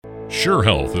Sure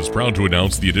Health is proud to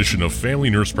announce the addition of family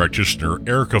nurse practitioner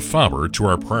Erica Faber to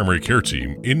our primary care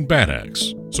team in Bad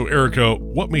Axe. So Erica,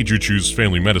 what made you choose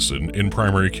family medicine in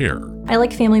primary care? I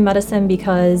like family medicine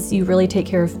because you really take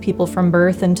care of people from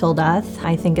birth until death.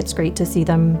 I think it's great to see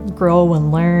them grow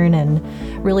and learn and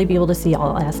really be able to see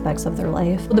all aspects of their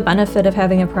life. The benefit of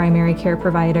having a primary care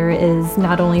provider is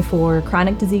not only for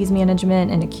chronic disease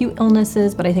management and acute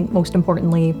illnesses, but I think most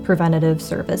importantly, preventative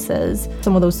services.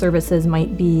 Some of those services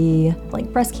might be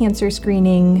like breast cancer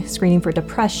screening, screening for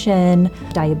depression,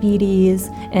 diabetes,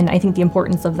 and I think the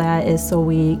importance of that is so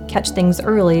we catch things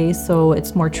early so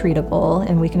it's more treatable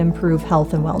and we can improve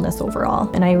health and wellness overall.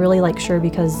 And I really like Sure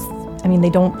because they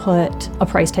don't put a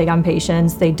price tag on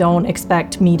patients. They don't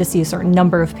expect me to see a certain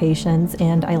number of patients,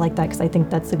 and I like that because I think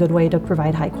that's a good way to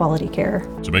provide high quality care.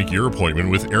 To make your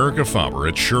appointment with Erica Faber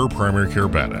at Sure Primary Care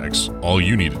Bad Axe, all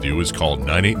you need to do is call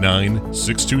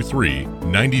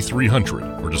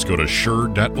 989-623-9300 or just go to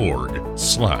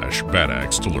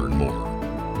sure.org/badaxe to learn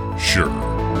more. Sure.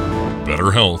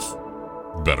 Better health,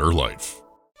 better life.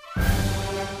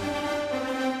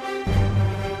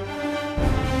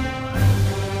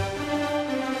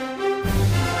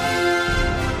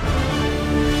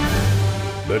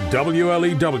 The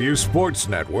WLEW Sports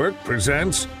Network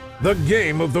presents The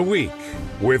Game of the Week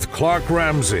with Clark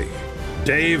Ramsey,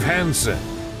 Dave Hansen,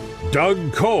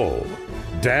 Doug Cole,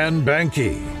 Dan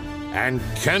Banke, and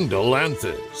Kendall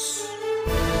Anthus.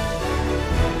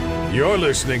 You're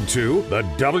listening to the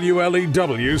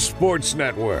WLEW Sports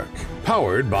Network,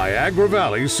 powered by Agri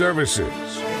Valley Services.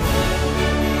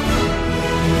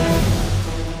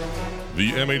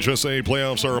 The MHSAA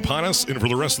Playoffs are upon us, and for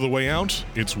the rest of the way out,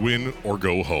 it's win or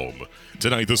go home.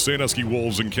 Tonight, the Sandusky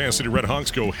Wolves and Cass City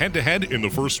Redhawks go head-to-head in the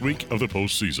first week of the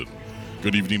postseason.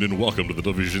 Good evening and welcome to the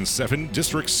Division 7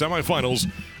 District Semifinals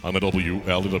on the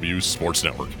WLEW Sports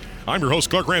Network. I'm your host,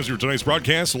 Clark Ramsey, for tonight's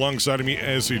broadcast. Alongside of me,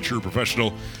 as a true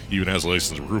professional, even as a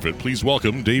license to prove it, please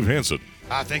welcome Dave Hansen.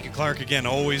 Thank you, Clark. Again,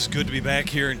 always good to be back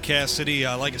here in Cass City.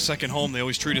 Like a second home. They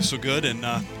always treat us so good, and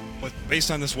based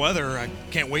on this weather, I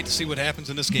can't wait to see what happens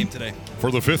in this game today.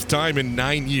 For the fifth time in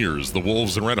 9 years, the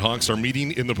Wolves and Redhawks are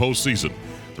meeting in the postseason.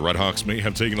 The Redhawks may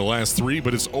have taken the last three,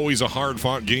 but it's always a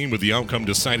hard-fought game with the outcome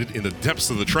decided in the depths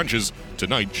of the trenches.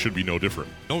 Tonight should be no different.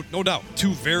 No doubt.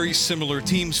 Two very similar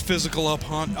teams, physical up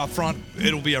front.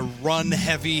 It'll be a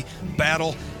run-heavy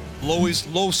battle.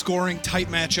 Low scoring, tight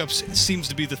matchups seems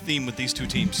to be the theme with these two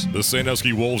teams. The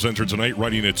Sandusky Wolves enter tonight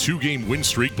riding a 2-game win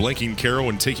streak, blanking Caro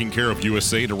and taking care of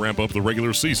USA to ramp up the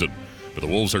regular season. But the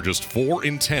Wolves are just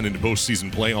 4-10 in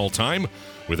postseason play all time.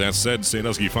 With that said,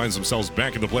 Sandusky finds themselves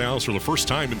back in the playoffs for the first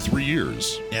time in 3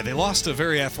 years. Yeah, they lost a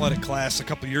very athletic class a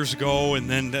couple years ago, and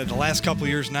then the last couple of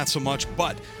years, not so much.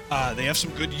 But they have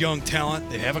some good young talent.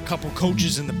 They have a couple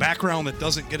coaches in the background that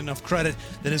doesn't get enough credit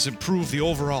that has improved the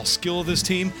overall skill of this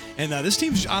team. And this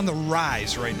team's on the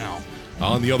rise right now.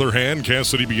 On the other hand, Cass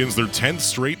City begins their 10th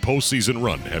straight postseason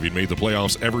run, having made the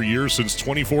playoffs every year since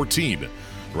 2014.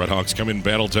 The Redhawks come in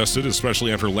battle-tested,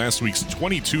 especially after last week's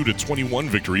 22-21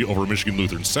 victory over Michigan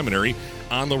Lutheran Seminary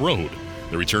on the road.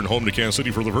 They return home to Cass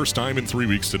City for the first time in 3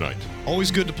 weeks tonight. Always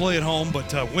good to play at home,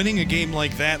 but winning a game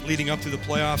like that leading up to the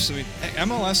playoffs,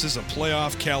 MLS is a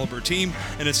playoff caliber team,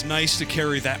 and it's nice to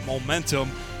carry that momentum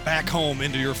back home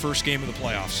into your first game of the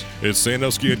playoffs. It's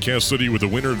Sandusky at Cass City with the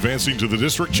winner advancing to the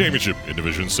district championship in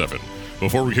Division 7.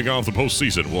 Before we kick off the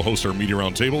postseason, we'll host our media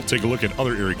roundtable, take a look at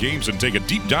other area games, and take a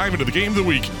deep dive into the game of the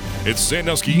week. It's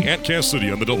Sandusky at Cass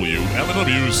City on the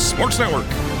WLEW Sports Network.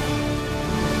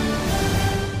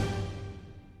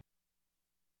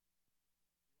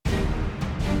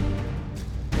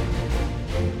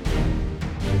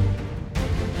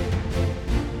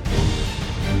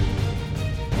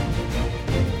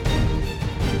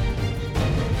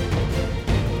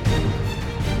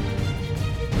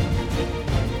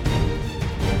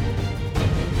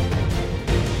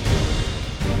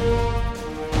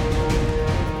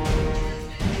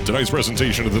 Tonight's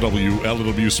presentation of the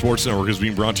WLEW Sports Network is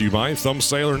being brought to you by Thumb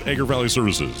Sailor and Agri Valley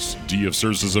Services, DF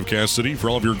Services of Cass City for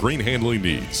all of your grain handling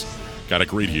needs.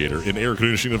 Kodak Radiator and Air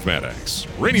Conditioning of Maddox.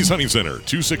 Rainey's Hunting Center,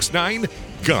 269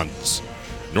 Guns.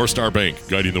 North Star Bank,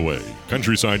 guiding the way.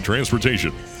 Countryside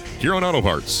Transportation. Huron Auto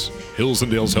Parts. Hills and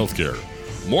Dales Healthcare.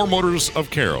 More Motors of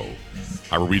Caro.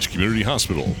 Harbor Beach Community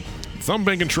Hospital. Thumb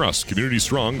Bank and Trust, community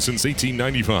strong since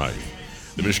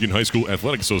 1895. The Michigan High School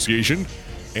Athletic Association.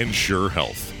 And Sure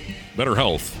Health. Better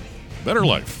health, better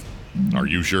life. Are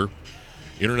you sure?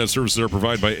 Internet services are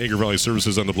provided by Agri Valley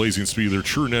Services on the blazing speed of their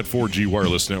TrueNet 4G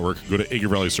wireless network. Go to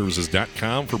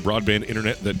agrivalleyservices.com for broadband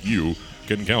internet that you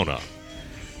can count on.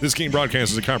 This game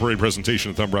broadcast is a copyrighted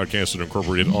presentation of Thumb Broadcasting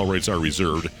Incorporated. All rights are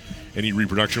reserved. Any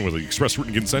reproduction with the express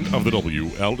written consent of the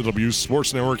WLW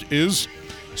Sports Network is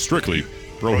strictly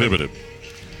prohibited.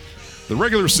 The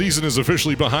regular season is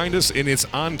officially behind us, and it's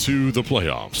on to the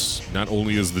playoffs. Not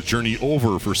only is the journey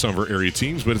over for some of our area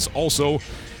teams, but it's also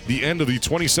the end of the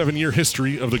 27-year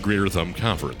history of the Greater Thumb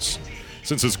Conference.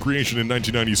 Since its creation in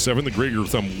 1997, the Greater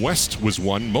Thumb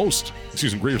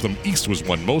Greater Thumb East was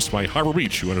won most by Harbor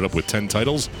Beach, who ended up with 10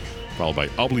 titles, followed by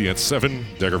Ubly at 7,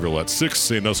 Deckerville at 6,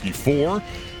 Sandusky 4,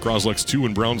 Croslex 2,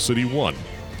 and Brown City 1.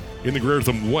 In the Greater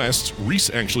Thumb West,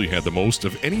 Reese actually had the most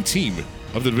of any team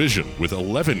of the division, with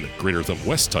 11 Greater Thumb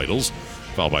West titles,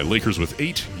 followed by Lakers with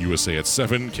 8, USA at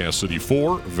 7, Cass City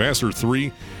 4, Vassar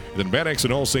 3, then Bad Axe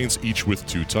and All Saints each with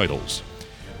 2 titles.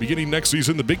 Beginning next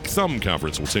season, the Big Thumb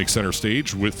Conference will take center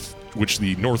stage, with which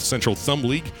the North Central Thumb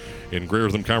League and Greater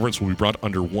Thumb Conference will be brought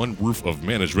under one roof of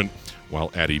management,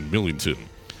 while adding Millington.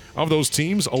 Of those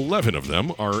teams, 11 of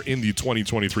them are in the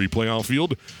 2023 playoff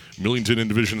field. Millington in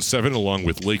Division 7, along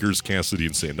with Lakers, Cass City,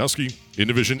 and Sandusky. In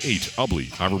Division 8,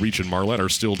 Ubly, Harbor Beach, and Marlette are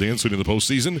still dancing in the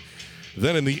postseason.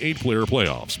 Then in the 8-player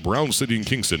playoffs, Brown City and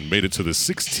Kingston made it to the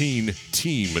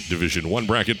 16-team Division 1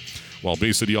 bracket, while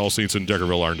Bay City, All Saints, and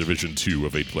Deckerville are in Division 2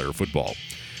 of 8-player football.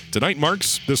 Tonight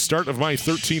marks the start of my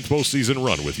 13th postseason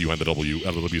run with you on the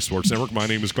WLW Sports Network. My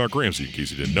name is Clark Ramsey, in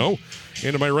case you didn't know.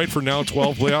 And to my right for now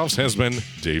 12 playoffs has been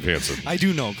Dave Hansen. I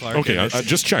do know, Clark. Okay,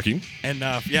 just checking. And,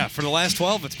 for the last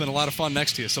 12, it's been a lot of fun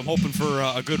next to you. So I'm hoping for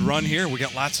a good run here. We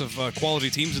got lots of quality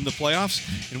teams in the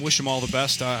playoffs, and wish them all the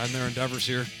best on their endeavors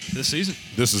here this season.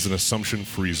 This is an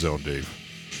assumption-free zone, Dave.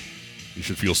 You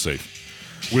should feel safe.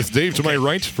 With Dave to my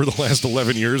right for the last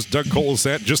 11 years, Doug Cole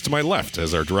sat just to my left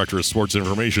as our Director of Sports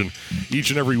Information.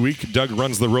 Each and every week, Doug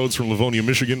runs the roads from Livonia,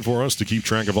 Michigan for us to keep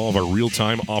track of all of our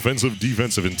real-time offensive,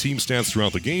 defensive, and team stats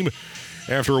throughout the game.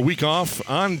 After a week off,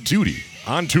 on duty,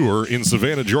 on tour in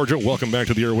Savannah, Georgia, welcome back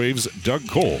to the airwaves, Doug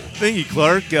Cole. Thank you,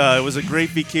 Clark. It was a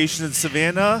great vacation in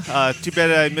Savannah. Too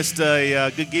bad I missed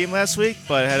a good game last week,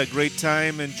 but I had a great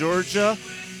time in Georgia.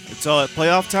 It's all at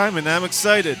playoff time, and I'm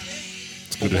excited.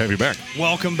 Good to have you back.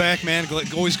 Welcome back, man.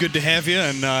 Always good to have you.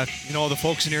 And, the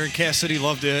folks in here in Cass City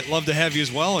love to have you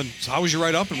as well. And so how was your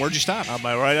ride-up, and where'd you stop?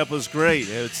 My ride-up was great.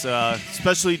 It's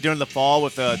especially during the fall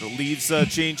with the leaves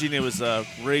changing. It was a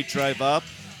great drive up.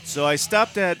 So I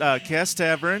stopped at Cass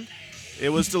Tavern. It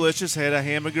was delicious. Had a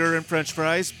hamburger and french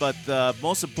fries. But the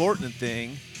most important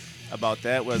thing about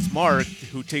that was Mark,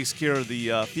 who takes care of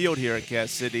the field here at Cass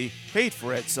City, paid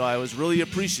for it. So I was really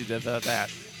appreciative of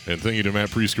that. And thank you to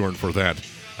Matt Prescorn for that.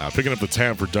 Picking up the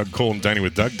tab for Doug Cole and Dining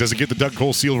with Doug. Does it get the Doug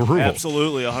Cole seal of approval?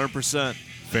 Absolutely, 100%.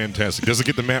 Fantastic. Does it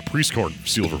get the Matt Prescorn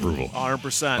seal of approval?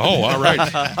 100%. Oh, all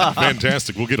right.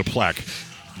 Fantastic. We'll get a plaque.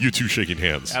 You two shaking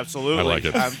hands. Absolutely. I like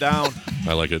it. I'm down.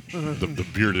 I like it. The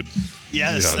bearded.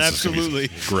 Yes,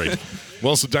 absolutely. Great.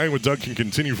 Well, so Dining with Doug can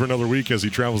continue for another week as he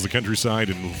travels the countryside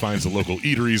and finds the local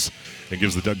eateries and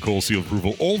gives the Doug Cole seal of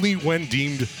approval only when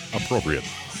deemed appropriate.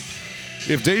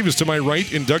 If Dave is to my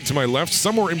right and Doug to my left,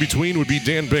 somewhere in between would be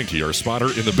Dan Benke, our spotter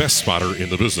and the best spotter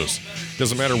in the business.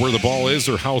 Doesn't matter where the ball is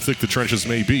or how thick the trenches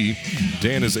may be,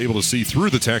 Dan is able to see through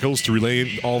the tackles to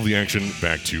relay all the action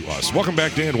back to us. Welcome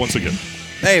back, Dan, once again.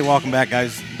 Hey, welcome back,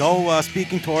 guys. No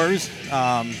speaking tours.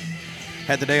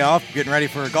 Had the day off, getting ready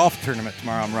for a golf tournament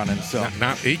tomorrow I'm running. So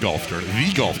Not a golf tournament,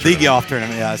 the golf tournament. The golf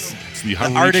tournament, yes. It's the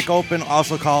Arctic Open,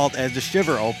 also called as the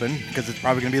Shiver Open, because it's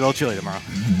probably going to be a little chilly tomorrow.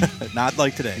 Not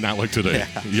like today. Not like today.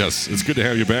 Yeah. Yes, it's good to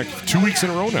have you back. 2 weeks in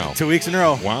a row now. 2 weeks in a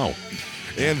row. Wow.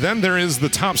 And then there is the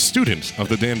top student of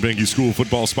the Dan Benke School of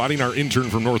Football Spotting, our intern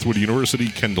from Northwood University,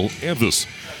 Kendall Anthus.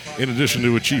 In addition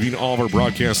to achieving all of our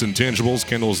broadcast intangibles,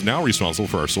 Kendall is now responsible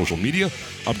for our social media,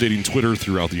 updating Twitter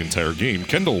throughout the entire game.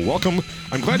 Kendall, welcome.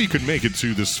 I'm glad you could make it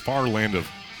to this far land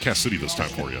of Cass City this time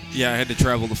for you. Yeah, I had to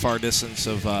travel the far distance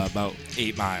of about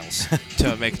 8 miles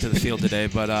to make it to the field today,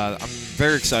 but I'm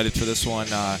very excited for this one.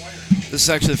 This is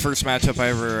actually the first matchup I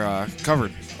ever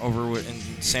covered over in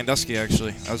Sandusky,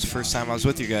 actually. That was the first time I was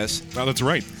with you guys. Oh, that's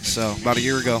right. So, about a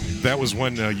year ago. That was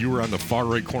when you were on the far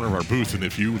right corner of our booth, and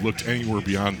if you looked anywhere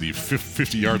beyond the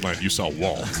 50-yard line, you saw a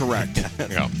wall. Correct.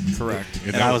 Yeah. Correct.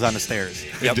 And I was on the stairs.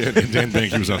 And Dan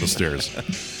Benke was on the stairs.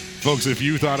 Folks, if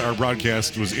you thought our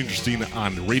broadcast was interesting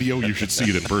on radio, you should see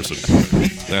it in person.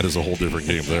 That is a whole different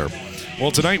game there.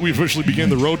 Well, tonight we officially begin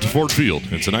the road to Ford Field,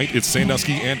 and tonight it's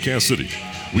Sandusky and Cass City.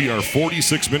 We are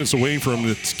 46 minutes away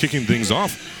from kicking things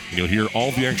off, and you'll hear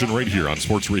all the action right here on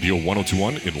Sports Radio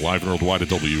 1021 and live and worldwide at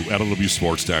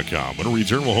WLWsports.com. When we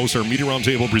return, we'll host our media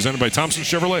roundtable presented by Thompson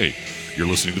Chevrolet. You're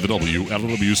listening to the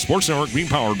WLW Sports Network, being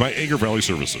powered by Agri Valley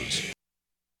Services.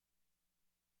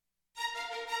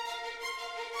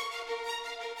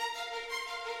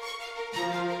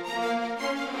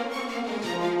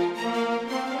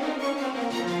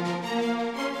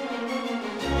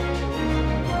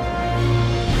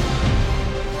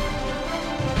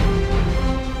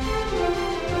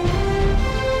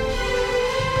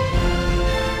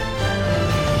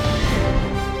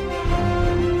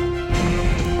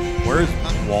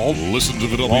 Where's Wald? Listen to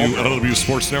the WLW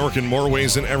Sports Network in more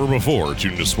ways than ever before.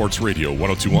 Tune into Sports Radio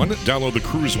 102.1. Download the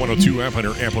Cruise 102 app on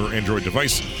your Apple or Android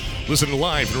device. Listen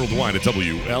live and worldwide at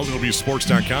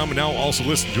WLWsports.com. And now also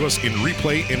listen to us in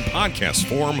replay in podcast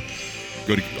form.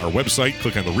 Go to our website,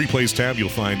 click on the Replays tab. You'll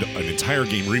find an entire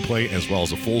game replay as well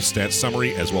as a full stat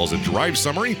summary as well as a drive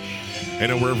summary.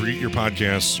 And wherever you get your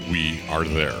podcasts, we are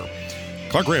there.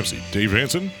 Clark Ramsey, Dave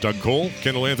Hansen, Doug Cole,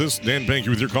 Kendall Anthus, Dan Banky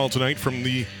with your call tonight from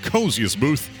the coziest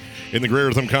booth in the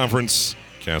Greater Thumb Conference,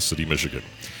 Cass City, Michigan.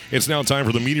 It's now time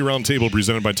for the Media Roundtable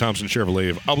presented by Thompson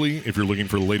Chevrolet of Ubley. If you're looking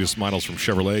for the latest models from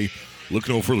Chevrolet, look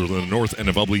no further than the north end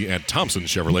of Ubley at Thompson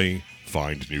Chevrolet.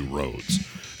 Find new roads.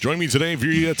 Join me today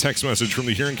via text message from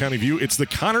the Huron County View. It's the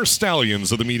Connor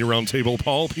Stallions of the Media Roundtable,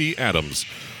 Paul P. Adams.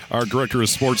 Our Director of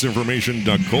Sports Information,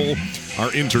 Doug Cole.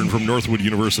 Our intern from Northwood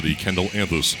University, Kendall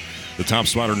Anthus. The top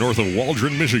spotter north of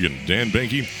Waldron, Michigan, Dan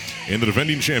Banky. And the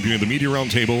defending champion of the Media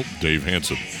Roundtable, Dave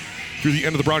Hansen. Through the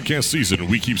end of the broadcast season,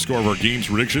 we keep score of our games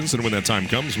predictions, and when that time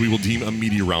comes, we will deem a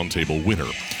Media Roundtable winner.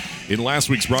 In last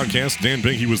week's broadcast, Dan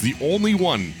Banky was the only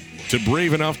one to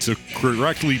brave enough to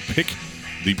correctly pick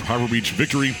the Harbor Beach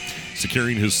victory,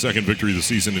 securing his second victory of the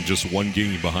season in just one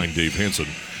game behind Dave Hansen.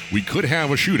 We could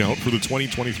have a shootout for the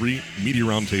 2023 Media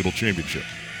Roundtable Championship.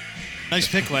 Nice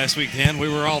pick last week, Dan. We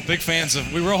were all big fans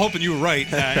of. We were all hoping you were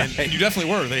right, and you definitely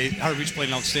were. Harbor Beach played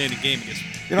an outstanding game against.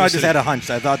 I just had a hunch.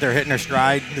 I thought they're hitting their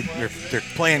stride. They're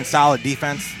playing solid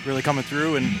defense, really coming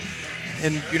through, and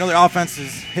their offense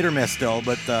is hit or miss still,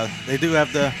 but they do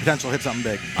have the potential to hit something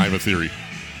big. I have a theory.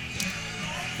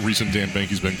 Recent Dan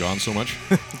Banky's been gone so much.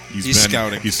 He's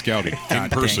scouting. He's scouting in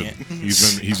person.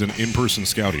 He's an in-person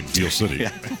scouting, Beale City,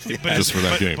 just for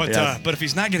that game. But if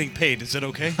he's not getting paid, is it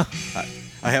okay?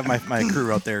 I have my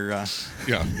crew out there.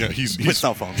 He's with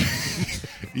cell phones.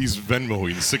 He's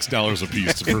Venmoing $6 a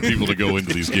piece for people to go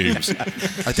into these games.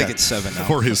 I think it's $7 now.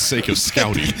 For his sake of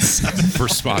scouting, for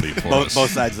spotting for us.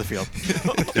 Both sides of the field.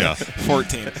 Yeah,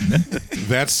 14.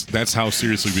 That's how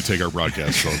seriously we take our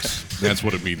broadcast, folks. That's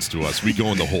what it means to us. We go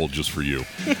in the hole just for you.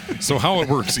 So how it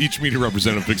works, each media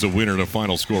representative picks a winner and a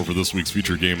final score for this week's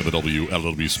featured game of the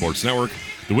WLW Sports Network.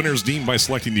 The winner is deemed by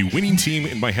selecting the winning team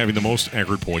and by having the most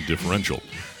accurate point differential.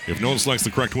 If no one selects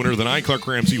the correct winner, then I, Clark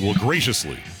Ramsey, will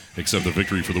graciously accept the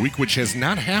victory for the week, which has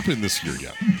not happened this year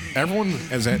yet.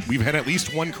 We've had at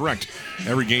least one correct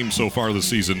every game so far this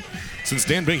season. Since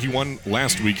Dan Banky won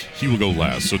last week, he will go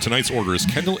last. So tonight's order is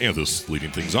Kendall Anthus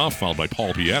leading things off, followed by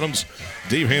Paul P. Adams,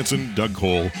 Dave Hansen, Doug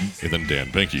Cole, and then Dan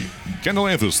Banky. Kendall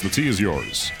Anthus, the tee is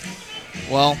yours.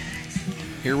 Well,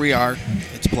 here we are.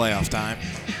 It's playoff time.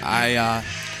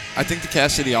 I think the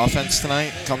Cass City offense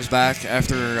tonight comes back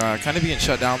after kind of being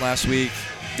shut down last week.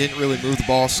 Didn't really move the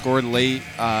ball, scored late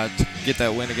to get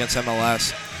that win against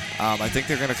MLS. I think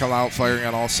they're going to come out firing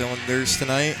on all cylinders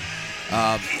tonight.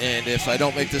 And if I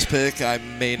don't make this pick, I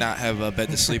may not have a bed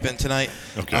to sleep in tonight.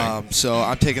 Okay. So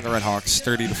I'm taking the Red Hawks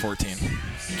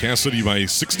 30-14. Cass City by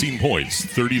 16 points,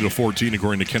 30-14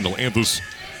 according to Kendall Anthus.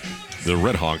 The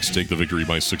Red Hawks take the victory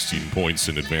by 16 points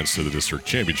and advance to the district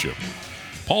championship.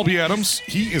 Paul B. Adams,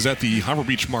 he is at the Harbor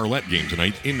Beach Marlette game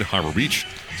tonight in Harbor Beach.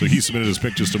 So he submitted his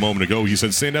pick just a moment ago. He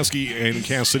said Sandusky and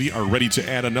Cass City are ready to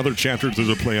add another chapter to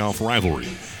their playoff rivalry.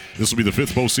 This will be the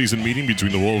fifth postseason meeting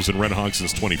between the Wolves and Red Hawks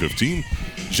since 2015.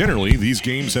 Generally, these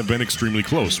games have been extremely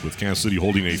close, with Cass City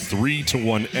holding a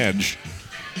 3-1 edge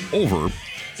over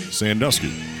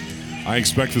Sandusky. I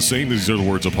expect the same. These are the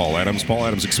words of Paul Adams. Paul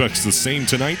Adams expects the same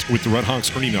tonight, with the Red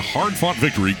Hawks earning a hard-fought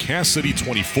victory. Cass City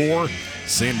 24,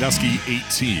 Sandusky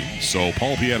 18. So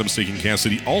Paul P. Adams taking Cass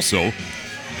City also,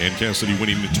 and Cass City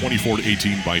winning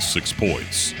 24-18 by 6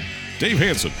 points. Dave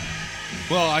Hansen.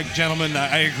 Well, gentlemen,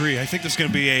 I agree. I think this is going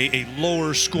to be a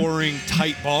lower scoring,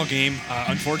 tight ball game.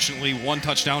 Unfortunately, 1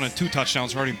 touchdown and 2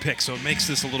 touchdowns are already picked, so it makes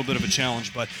this a little bit of a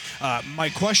challenge. But my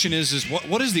question is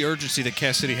what is the urgency that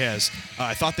Cass City has?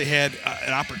 I thought they had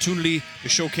an opportunity to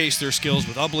showcase their skills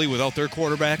with Ubley without their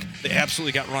quarterback. They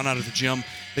absolutely got run out of the gym.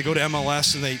 They go to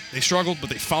MLS, and they struggled, but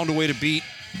they found a way to beat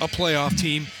a playoff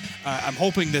team. I'm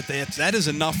hoping that that is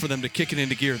enough for them to kick it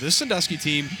into gear. This Sandusky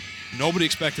team, nobody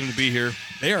expected them to be here.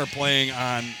 They are playing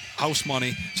on house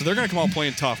money, so they're going to come out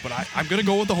playing tough. But I'm going to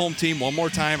go with the home team one more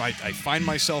time. I find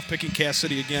myself picking Cass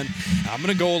City again. I'm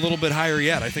going to go a little bit higher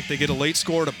yet. I think they get a late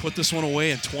score to put this one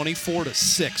away, and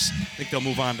 24-6. I think they'll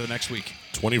move on to the next week.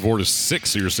 24-6,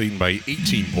 so you're seeing by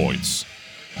 18 points.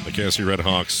 The Cass City Red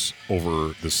Hawks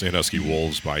over the Sandusky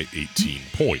Wolves by 18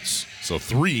 points. So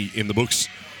 3 in the books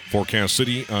for Cass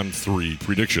City on 3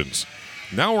 predictions.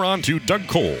 Now we're on to Doug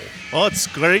Cole. Well, it's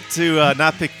great to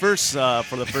not pick first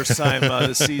for the first time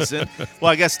this season.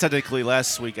 Well, I guess technically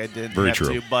last week I did Very have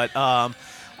true. to, but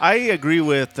I agree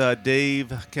with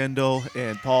Dave, Kendall,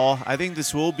 and Paul. I think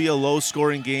this will be a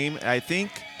low-scoring game. I think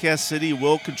Cass City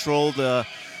will control the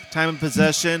time of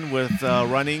possession with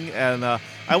running. And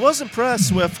I was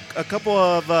impressed with a couple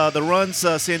of the runs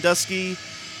Sandusky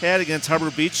had against Harbor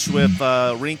Beach with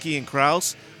Reinke and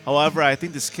Krause. However, I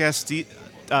think this Cass City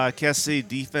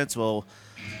defense will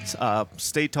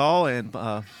stay tall and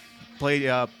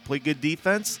play good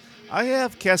defense. I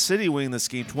have Cass City winning this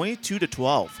game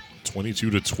 22-12.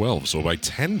 22-12, so by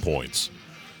 10 points.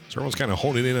 So everyone's kind of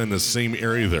honing in on the same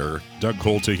area there. Doug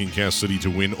Cole taking Cass City to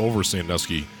win over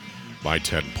Sandusky by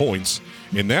 10 points.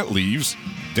 And that leaves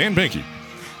Dan Benke.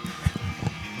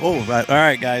 Oh, all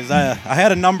right, guys. I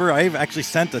had a number. I actually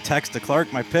sent a text to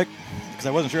Clark, my pick, because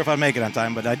I wasn't sure if I'd make it on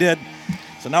time, but I did.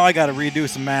 So now I got to redo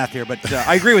some math here. But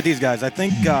I agree with these guys. I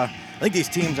think these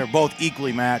teams are both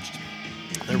equally matched.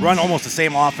 They run almost the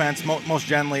same offense, most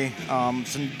generally.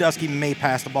 Sandusky may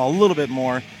pass the ball a little bit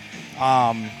more.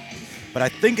 But I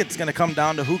think it's going to come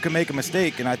down to who can make a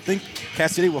mistake, and I think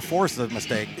Cass City will force the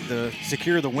mistake to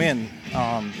secure the win.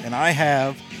 And I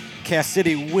have Cass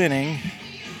City winning.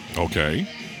 Okay.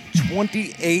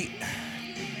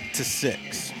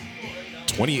 28-6.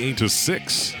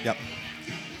 28-6. Yep.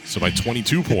 So by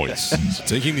 22 points. So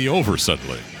taking the over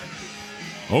suddenly.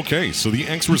 Okay, so the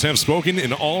experts have spoken,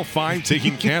 and all 5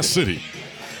 taking Cass City,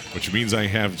 which means I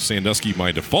have Sandusky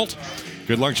by default.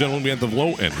 Good luck, gentlemen. We at the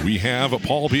low end. We have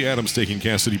Paul B. Adams taking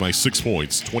Cass City by 6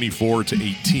 points,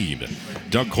 24-18.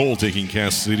 Doug Cole taking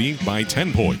Cass City by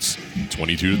 10 points,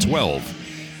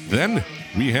 22-12. Then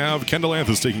we have Kendall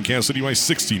Anthus taking Cass City by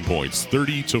 16 points,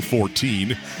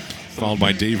 30-14. Followed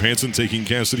by Dave Hansen taking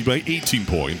Cass City by 18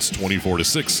 points,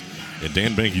 24-6. And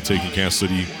Dan Benke taking Cass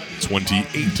City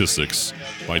 28-6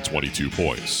 by 22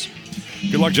 points.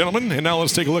 Good luck, gentlemen. And now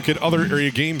let's take a look at other area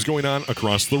games going on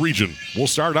across the region. We'll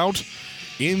start out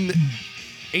in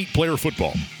 8-player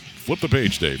football. Flip the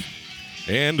page, Dave.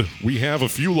 And we have a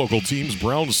few local teams.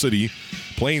 Brown City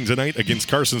playing tonight against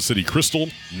Carson City Crystal.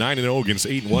 9-0 against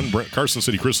 8-1. Carson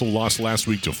City Crystal lost last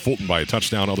week to Fulton by a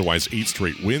touchdown. Otherwise, 8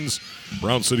 straight wins.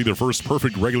 Brown City, their first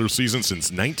perfect regular season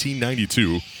since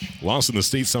 1992. Lost in the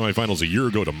state semifinals a year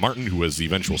ago to Martin, who was the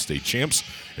eventual state champs.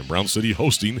 And Brown City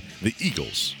hosting the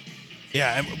Eagles.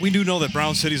 Yeah, and we do know that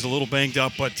Brown City's a little banged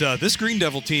up, but this Green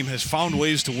Devil team has found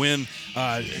ways to win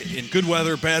in good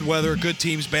weather, good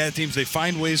teams, bad teams. They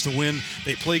find ways to win.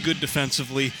 They play good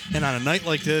defensively, and on a night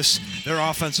like this, their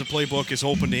offensive playbook is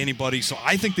open to anybody. So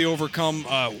I think they overcome.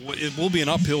 It will be an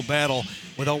uphill battle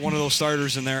without one of those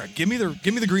starters in there. Give me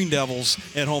the Green Devils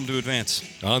at home to advance.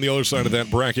 On the other side of that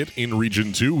bracket, in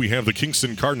Region 2, we have the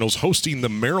Kingston Cardinals hosting the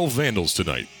Merrill Vandals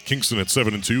tonight. Kingston at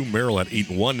 7-2, Merrill at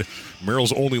 8-1.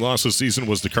 Merrill's only loss this season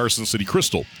was to Carson City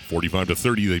Crystal,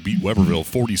 45-30. They beat Weberville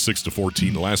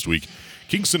 46-14 last week.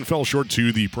 Kingston fell short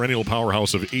to the perennial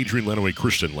powerhouse of Adrian Lenawee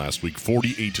Christian last week,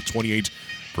 48-28,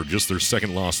 for just their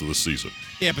second loss of the season.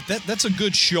 Yeah, but that's a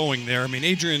good showing there. I mean,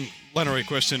 Adrian Lenawee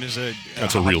Christian is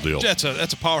that's a real deal. That's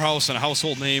a powerhouse and a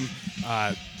household name.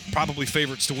 Probably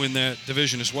favorites to win that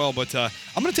division as well. But I'm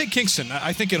going to take Kingston.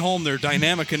 I think at home they're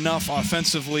dynamic enough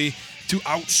offensively to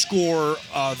outscore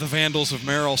the Vandals of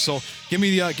Merrill. So give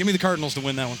me the Cardinals to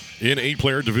win that one. In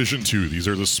 8-player Division 2, these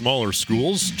are the smaller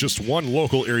schools. Just one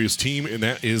local area's team, and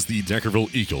that is the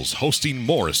Deckerville Eagles, hosting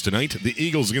Morris tonight. The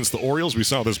Eagles against the Orioles. We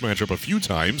saw this matchup a few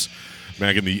times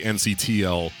back in the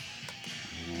NCTL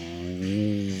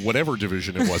whatever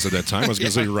division it was at that time. I was going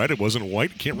to say, you're right, it wasn't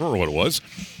white. Can't remember what it was.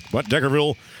 But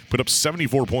Deckerville put up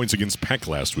 74 points against Peck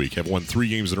last week, have won 3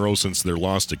 games in a row since their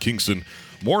loss to Kingston.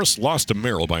 Morris lost to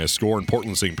Merrill by a score, and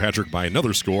Portland St. Patrick by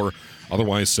another score.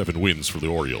 Otherwise, 7 wins for the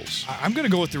Orioles. I'm going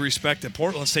to go with the respect that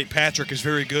Portland St. Patrick is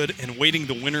very good and waiting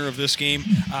the winner of this game.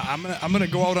 I'm going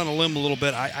to go out on a limb a little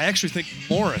bit. I actually think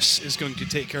Morris is going to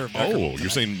take care of Deckerville. Oh, you're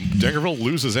saying Deckerville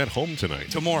loses at home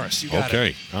tonight? To Morris, you got it.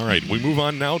 Okay, all right. We move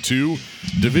on now to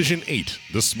Division 8,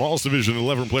 the smallest division in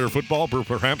 11-player football, but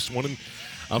perhaps one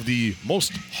of the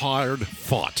most hard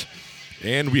fought.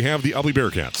 And we have the Ubly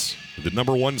Bearcats, the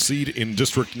number 1 seed in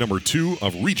District number 2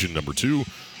 of Region number 2,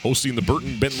 hosting the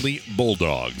Burton Bentley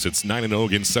Bulldogs. It's 9-0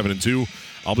 against 7-2.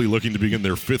 Ubly looking to begin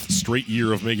their 5th straight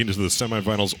year of making it to the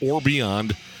semifinals or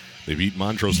beyond. They beat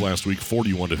Montrose last week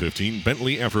 41-15.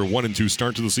 Bentley, after a 1-2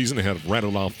 start to the season, have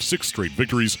rattled off 6 straight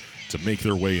victories to make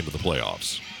their way into the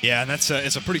playoffs. Yeah, and it's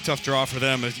a pretty tough draw for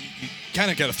them. You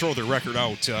kind of got to throw their record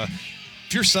out.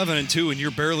 if you're 7-2 and you're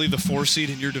barely the 4 seed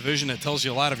in your division, it tells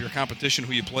you a lot of your competition,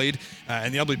 who you played.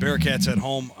 And the Ubly Bearcats at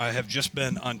home have just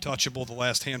been untouchable the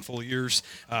last handful of years.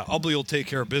 Ubly will take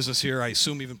care of business here. I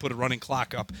assume even put a running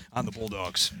clock up on the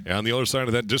Bulldogs. And on the other side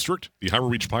of that district, the Harbor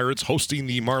Beach Pirates hosting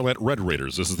the Marlette Red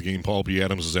Raiders. This is the game Paul P.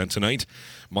 Adams is at tonight.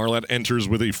 Marlette enters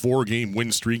with a 4-game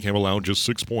win streak, have allowed just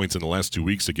 6 points in the last 2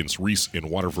 weeks against Reese and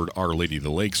Waterford Our Lady of the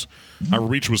Lakes. Harbor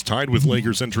Beach was tied with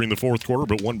Lakers entering the fourth quarter,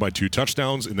 but won by 2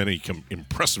 touchdowns, and then a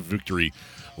impressive victory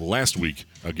last week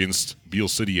against Beale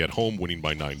City at home, winning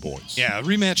by 9 points. Yeah, a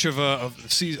rematch of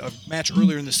a match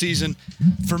earlier in the season.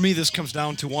 For me, this comes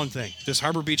down to one thing. Does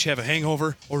Harbor Beach have a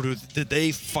hangover, or did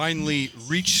they finally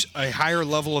reach a higher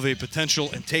level of a potential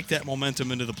and take that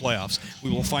momentum into the playoffs?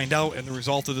 We will find out in the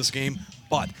result of this game,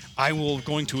 but I will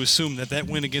going to assume that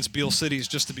win against Beale City is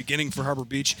just the beginning for Harbor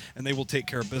Beach, and they will take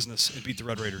care of business and beat the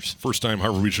Red Raiders. First time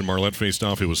Harbor Beach and Marlette faced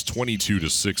off, it was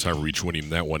 22-6, Harbor Beach winning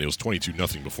that one. It was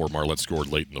 22-0 before Marlette scored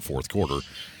late in the fourth quarter.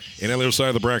 And on the other side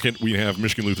of the bracket, we have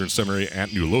Michigan Lutheran Seminary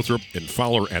at New Lothrop and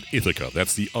Fowler at Ithaca.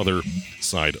 That's the other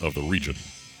side of the region.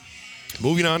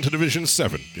 Moving on to Division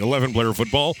 7, 11-player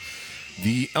football.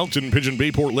 The Elkton Pigeon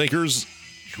Bayport Lakers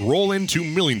roll into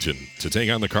Millington to take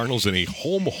on the Cardinals in a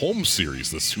home series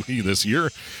this year,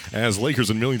 as Lakers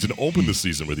and Millington opened the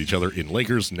season with each other in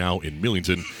Lakers, now in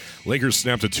Millington. Lakers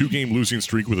snapped a 2-game losing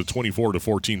streak with a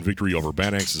 24-14 victory over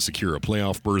Bad Axe to secure a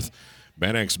playoff berth.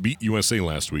 Bad Axe beat USA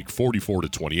last week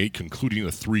 44-28, concluding a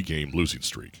 3-game losing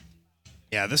streak.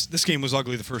 Yeah, this game was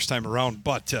ugly the first time around,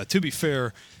 but to be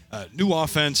fair, new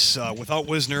offense without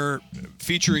Wisner,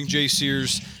 featuring Jay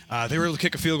Sears. They were able to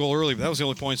kick a field goal early, but that was the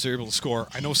only points they were able to score.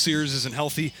 I know Sears isn't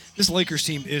healthy. This Lakers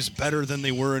team is better than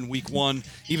they were in week 1,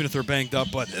 even if they're banged up,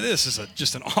 but this is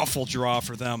just an awful draw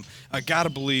for them. I got to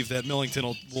believe that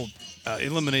Millington will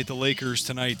eliminate the Lakers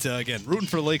tonight. Again, rooting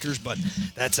for the Lakers, but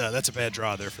that's a bad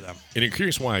draw there for them. And you're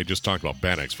curious why I just talked about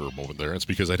Bad Axe for a moment there. It's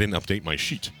because I didn't update my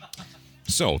sheet.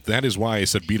 So that is why I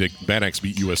said Bad Axe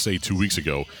beat USA 2 weeks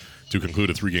ago to conclude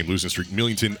a 3-game losing streak.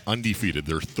 Millington undefeated,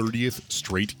 their 30th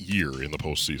straight year in the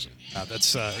postseason.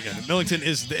 Again, Millington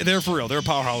is there for real. They're a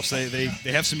powerhouse. They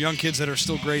have some young kids that are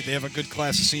still great. They have a good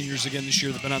class of seniors again this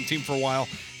year. They've been on the team for a while.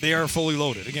 They are fully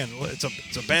loaded. Again,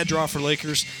 it's a bad draw for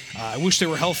Lakers. I wish they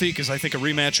were healthy, because I think a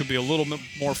rematch would be a little bit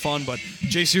more fun, but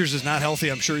Jay Sears is not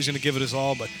healthy. I'm sure he's going to give it his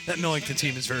all, but that Millington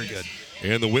team is very good.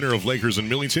 And the winner of Lakers and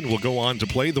Millington will go on to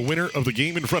play the winner of the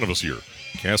game in front of us here.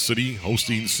 Cass City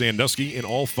hosting Sandusky, and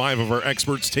all 5 of our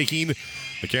experts taking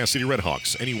the Cass City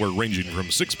Redhawks, anywhere ranging from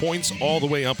 6 points all the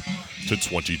way up to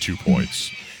 22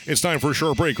 points. It's time for a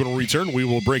short break. When we return, we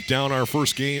will break down our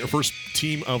first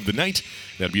team of the night.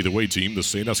 That'd be the away team, the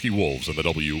Sandusky Wolves, on the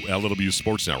WLW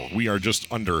Sports Network. We are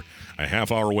just under a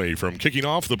half hour away from kicking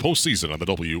off the postseason on the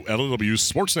WLW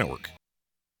Sports Network.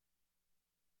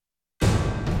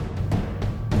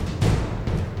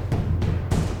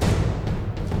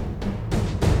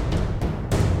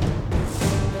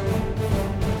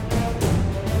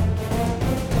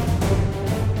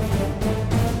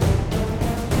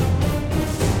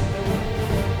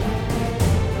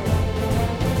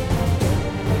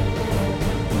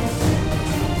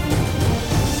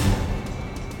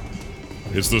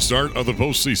 It's the start of the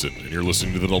postseason, and you're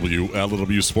listening to the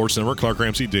WLW Sports Network. Clark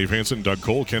Ramsey, Dave Hansen, Doug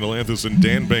Cole, Kendall Anthus, and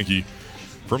Dan Banke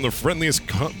from the friendliest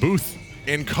booth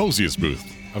and coziest booth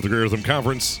of the Greater Rhythm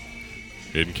Conference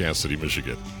in Cass City,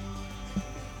 Michigan.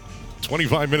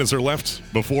 25 minutes are left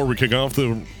before we kick off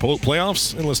the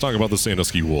playoffs, and let's talk about the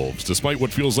Sandusky Wolves. Despite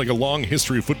what feels like a long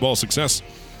history of football success,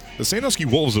 the Sandusky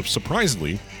Wolves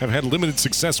surprisingly have had limited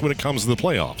success when it comes to the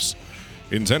playoffs.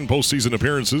 In 10 postseason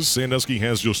appearances, Sandusky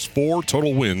has just 4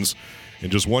 total wins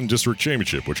and just 1 district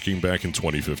championship, which came back in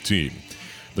 2015.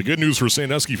 The good news for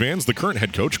Sandusky fans, the current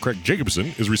head coach, Craig Jacobson,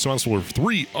 is responsible for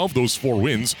 3 of those 4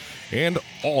 wins and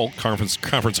all conference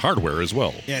hardware as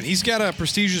well. Yeah, and he's got a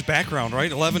prestigious background, right?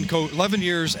 11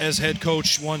 years as head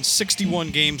coach, won 61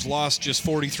 games, lost just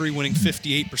 43, winning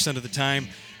 58% of the time.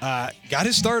 Got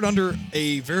his start under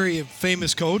a very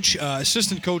famous coach,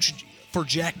 assistant coach for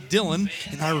Jack Dillon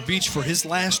in Harbor Beach for his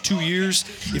last 2 years.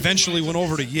 Eventually went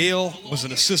over to Yale, was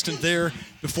an assistant there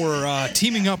before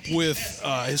teaming up with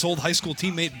his old high school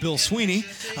teammate Bill Sweeney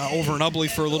over in Ubly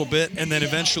for a little bit, and then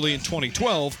eventually in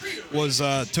 2012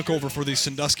 took over for the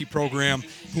Sandusky program,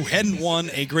 who hadn't won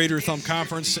a Greater Thumb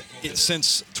Conference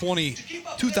since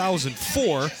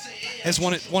 2004, has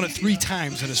won it 3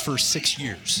 times in his first 6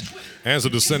 years. As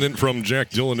a descendant from Jack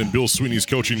Dillon and Bill Sweeney's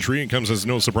coaching tree, it comes as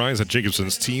no surprise that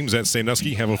Jacobson's teams at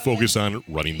Sandusky have a focus on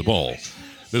running the ball.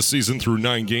 This season, through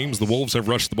 9 games, the Wolves have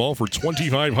rushed the ball for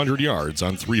 2,500 yards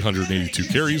on 382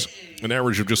 carries, an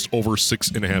average of just over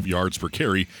 6.5 yards per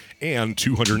carry, and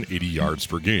 280 yards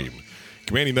per game.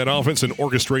 Commanding that offense and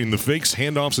orchestrating the fakes,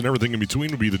 handoffs, and everything in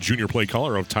between would be the junior play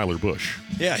caller of Tyler Bush.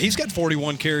 Yeah, he's got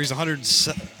 41 carries,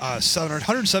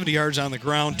 170 yards on the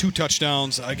ground, 2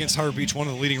 touchdowns against Harbor Beach, one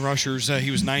of the leading rushers.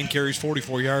 He was 9 carries,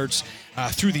 44 yards.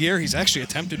 Through the air, he's actually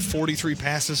attempted 43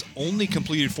 passes, only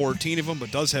completed 14 of them,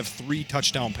 but does have 3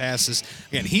 touchdown passes.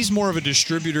 Again, he's more of a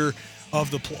distributor of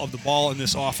the ball in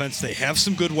this offense. They have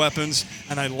some good weapons,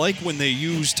 and I like when they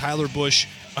use Tyler Bush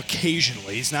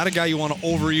occasionally. He's not a guy you want to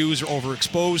overuse or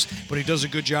overexpose, but he does a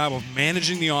good job of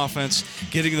managing the offense,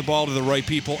 getting the ball to the right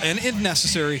people, and if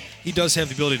necessary, he does have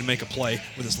the ability to make a play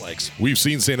with his legs. We've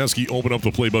seen Sandusky open up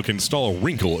the playbook and install a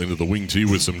wrinkle into the wing tee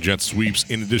with some jet sweeps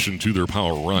in addition to their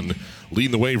power run.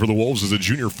 Leading the way for the Wolves is a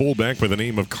junior fullback by the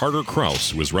name of Carter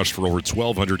Krause, who has rushed for over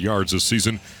 1,200 yards this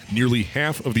season, nearly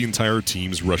half of the entire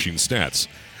team's rushing stats.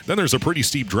 Then there's a pretty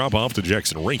steep drop-off to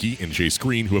Jackson Reinke and Chase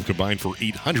Green, who have combined for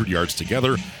 800 yards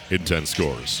together in 10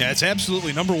 scores. Yeah, it's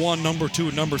absolutely number 1, number 2,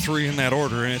 and number 3 in that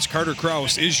order, and it's Carter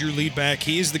Krause is your lead back.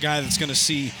 He is the guy that's going to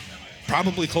see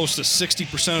probably close to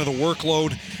 60% of the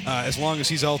workload as long as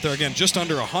he's out there. Again, just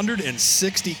under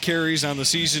 160 carries on the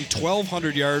season,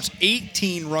 1,200 yards,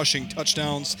 18 rushing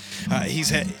touchdowns.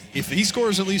 If he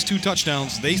scores at least 2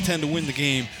 touchdowns, they tend to win the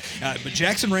game. But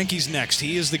Jackson Reinke's next.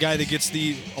 He is the guy that gets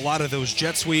a lot of those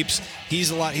jet sweeps.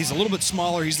 He's a little bit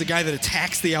smaller. He's the guy that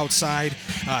attacks the outside.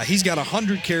 He's got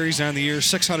 100 carries on the year,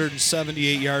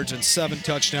 678 yards, and 7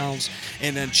 touchdowns.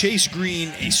 And then Chase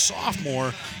Green, a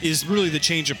sophomore, is really the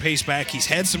change of pace back. He's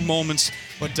had some moments,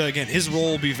 but again, his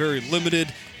role will be very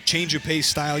limited. Change of pace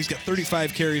style. He's got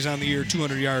 35 carries on the year,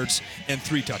 200 yards, and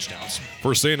 3 touchdowns.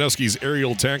 For Sandusky's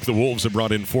aerial attack, the Wolves have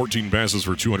brought in 14 passes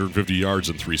for 250 yards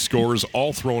and 3 scores,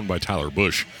 all thrown by Tyler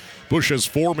Bush. Bush has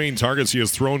 4 main targets he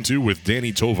has thrown to, with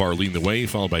Danny Tovar leading the way,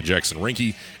 followed by Jackson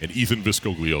Reinke and Ethan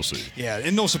Viscogliosi. Yeah,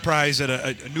 and no surprise that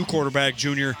a new quarterback,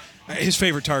 junior, his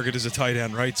favorite target is a tight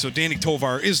end, right? So Danny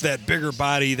Tovar is that bigger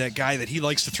body, that guy that he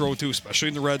likes to throw to, especially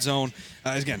in the red zone.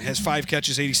 Again, has 5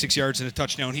 catches, 86 yards, and a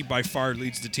touchdown. He by far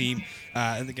leads the team.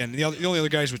 And again, the only other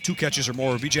guys with 2 catches or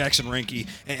more would be Jackson Reinke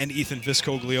and Ethan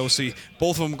Viscogliosi.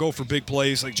 Both of them go for big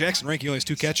plays. Like Jackson Reinke only has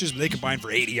 2 catches, but they combine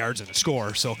for 80 yards and a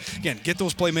score. So again, get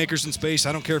those playmakers in space.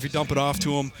 I don't care if you dump it off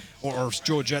to them or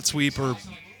throw a jet sweep or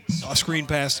a screen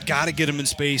pass. Got to get them in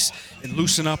space and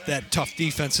loosen up that tough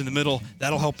defense in the middle.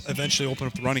 That'll help eventually open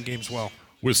up the running game as well.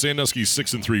 With Sandusky's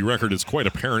 6-3 record, it's quite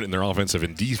apparent in their offensive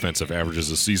and defensive averages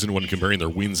this season when comparing their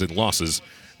wins and losses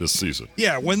this season.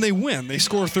 Yeah, when they win, they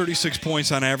score 36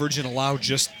 points on average and allow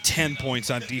just 10 points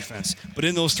on defense. But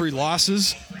in those 3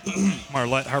 losses,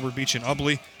 Marlette, Harbor Beach, and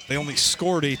Ubly, they only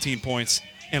scored 18 points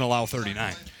and allow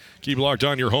 39. Keep locked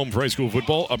on your home for high school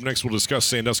football. Up next, we'll discuss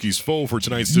Sandusky's foe for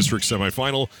tonight's district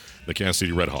semifinal, the Cass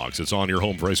City Redhawks. It's on your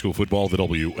home for high school football, the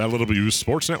WLW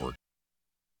Sports Network.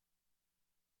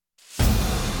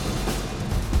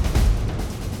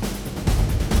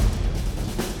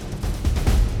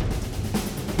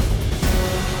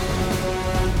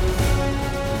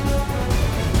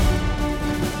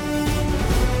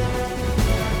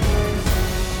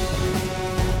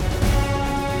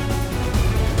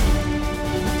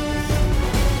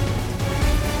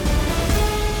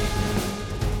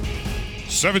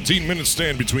 $17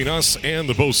 stand between us and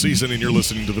the postseason, and you're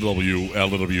listening to the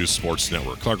WLW Sports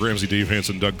Network. Clark Ramsey, Dave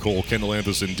Hansen, Doug Cole, Kendall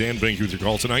Anthus, and Dan Bank with your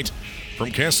call tonight from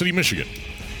Cass City, Michigan.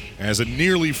 As a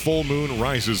nearly full moon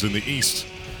rises in the east,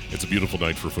 it's a beautiful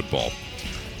night for football.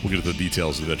 We'll get to the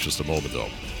details of that in just a moment, though.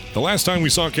 The last time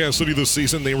we saw Cass City this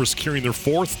season, they were securing their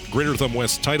 4th Greater Thumb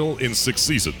West title in 6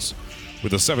 seasons.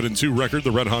 With a 7-2 record,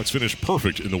 the Redhawks finished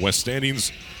perfect in the West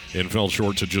standings and fell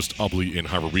short to just Ubly and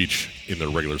Harbor Beach in their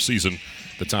regular season,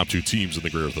 the top 2 teams in the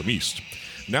Greater Thumb East.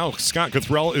 Now, Scott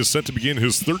Cothrell is set to begin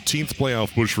his 13th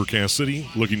playoff push for Cass City,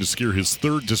 looking to secure his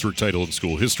 3rd district title in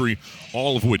school history,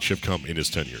 all of which have come in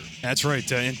his tenure. That's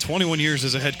right. In 21 years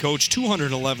as a head coach,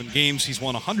 211 games, he's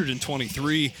won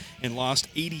 123 and lost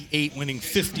 88, winning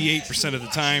 58% of the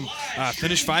time.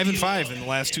 Finished 5-5 in the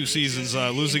last 2 seasons,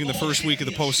 losing in the first week of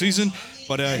the postseason.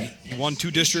 But he won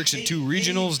 2 districts and 2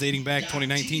 regionals dating back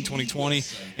 2019, 2020,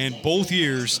 and both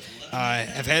years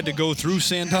have had to go through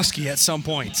Sandusky at some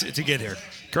point to get here.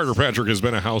 Carter Patrick has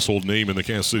been a household name in the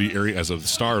Cass City area as a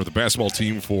star of the basketball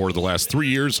team for the last 3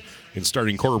 years and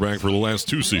starting quarterback for the last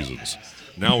 2 seasons.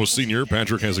 Now a senior,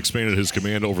 Patrick has expanded his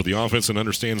command over the offense and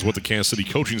understands what the Cass City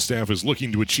coaching staff is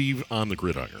looking to achieve on the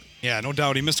gridiron. Yeah, no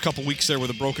doubt. He missed a couple weeks there with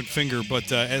a broken finger,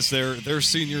 but as their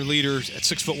senior leader at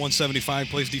 6'1", 175,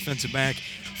 plays defensive back,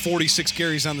 46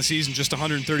 carries on the season, just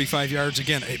 135 yards.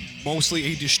 Again, mostly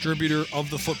a distributor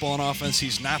of the football and offense.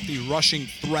 He's not the rushing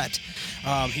threat.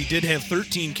 He did have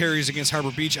 13 carries against Harbor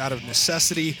Beach out of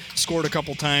necessity, scored a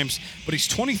couple times, but he's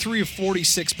 23 of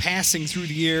 46 passing through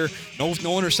the air, no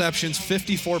interceptions,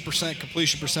 54%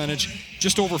 completion percentage,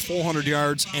 just over 400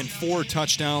 yards and 4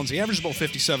 touchdowns. He averages about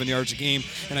 57 yards a game,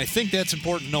 and I think that's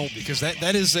important to note because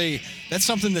that's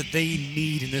something that they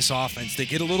need in this offense. They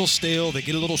get a little stale, they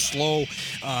get a little slow.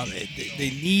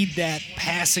 They need that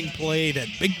passing play, that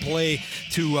big play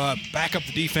to back up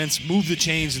the defense, move the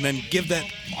chains, and then give that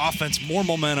offense more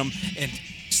momentum and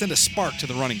send a spark to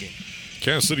the running game.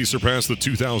 Cass City surpassed the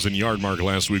 2,000-yard mark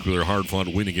last week with their hard-fought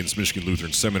win against Michigan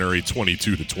Lutheran Seminary,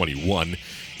 22-21.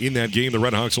 In that game, the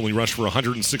Redhawks only rushed for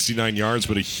 169 yards,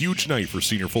 but a huge night for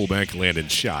senior fullback Landyn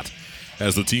Schott.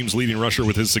 As the team's leading rusher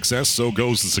with his success, so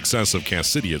goes the success of Cass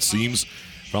City, it seems.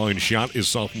 Following Schott is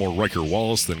sophomore Ryker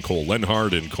Wallace, then Cole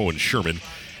Lenhard and Cohen Sherman.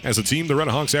 As a team, the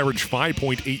Redhawks average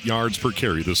 5.8 yards per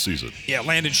carry this season. Yeah,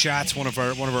 Landyn Schott's one of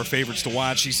our favorites to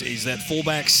watch. He's that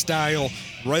fullback style,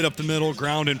 right up the middle,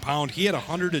 ground and pound. He had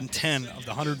 110 of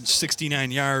the 169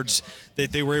 yards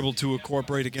that they were able to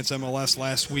incorporate against MLS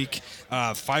last week.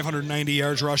 590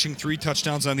 yards rushing, 3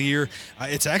 touchdowns on the year.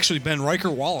 It's actually been Ryker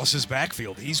Wallace's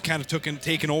backfield. He's kind of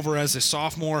taken over as a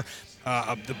sophomore.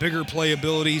 The bigger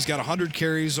playability. He's got 100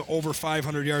 carries, over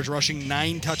 500 yards rushing,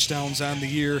 9 touchdowns on the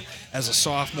year as a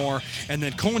sophomore. And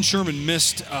then Cohen Sherman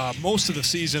missed most of the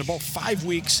season, about 5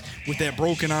 weeks with that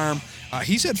broken arm.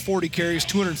 He's had 40 carries,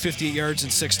 258 yards,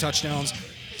 and 6 touchdowns.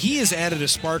 He has added a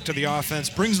spark to the offense,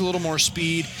 brings a little more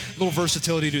speed, a little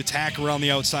versatility to attack around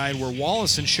the outside, where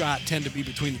Wallace and Schott tend to be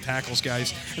between the tackles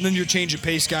guys. And then your change of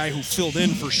pace guy who filled in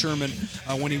for Sherman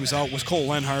when he was out was Cole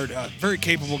Lenhard. Very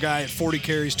capable guy at 40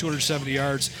 carries, 270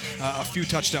 yards, a few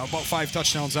touchdowns, about 5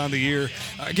 touchdowns on the year.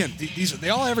 Again, they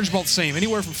all average about the same,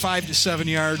 anywhere from 5 to 7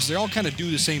 yards. They all kind of do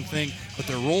the same thing, but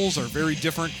their roles are very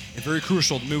different and very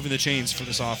crucial to moving the chains for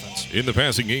this offense. In the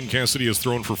passing game, Cass City has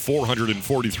thrown for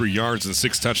 443 yards and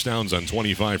 6 touchdowns on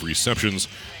 25 receptions.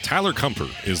 Tyler Kumper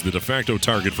is the de facto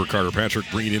target for Carter Patrick,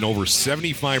 bringing in over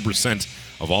 75%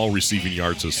 of all receiving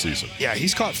yards this season. Yeah,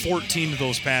 he's caught 14 of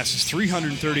those passes,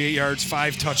 338 yards,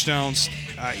 5 touchdowns.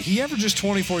 He averages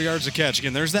 24 yards a catch.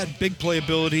 Again, there's that big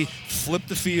playability. Flip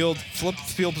the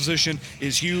field position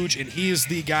is huge, and he is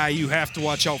the guy you have to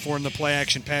watch out for in the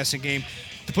play-action passing game.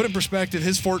 To put in perspective,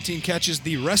 his 14 catches,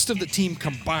 the rest of the team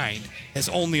combined has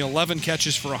only 11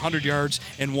 catches for 100 yards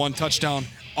and 1 touchdown,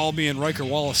 all being Ryker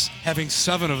Wallace having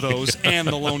 7 of those and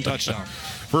the lone touchdown.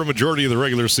 For a majority of the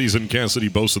regular season, Cass City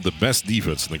boasted the best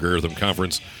defense in the Greater Rhythm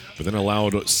Conference, but then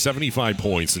allowed 75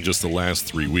 points in just the last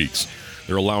 3 weeks.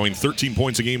 They're allowing 13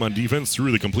 points a game on defense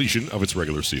through the completion of its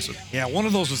regular season. Yeah, one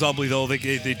of those was Ubley, though. They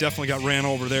definitely got ran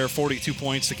over there, 42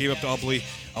 points they gave up to Ubley.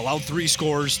 Allowed 3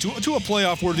 scores to a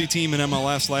playoff-worthy team in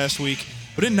MLS last week.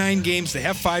 But in 9 games, they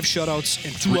have 5 shutouts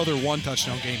and 2 other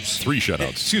 1-touchdown games. 3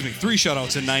 shutouts. 3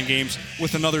 shutouts in 9 games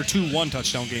with another 2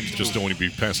 1-touchdown games. Just don't want to be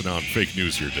passing on fake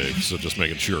news here, Dave, so just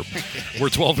making sure. We're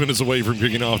 12 minutes away from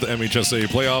kicking off the MHSAA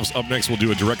Playoffs. Up next, we'll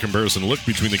do a direct comparison look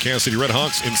between the Cass City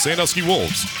Redhawks and Sandusky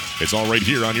Wolves. It's all right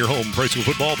here on your home for high school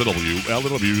football, the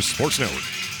WLW Sports Network.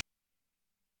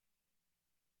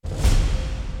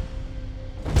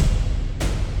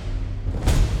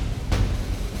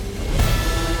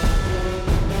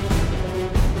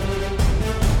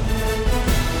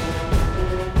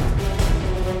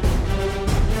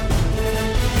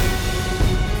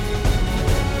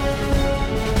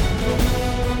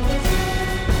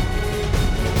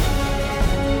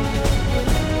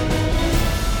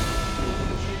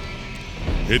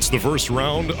 It's the first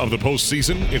round of the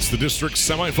postseason. It's the district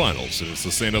semifinals, and it's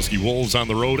the Sandusky Wolves on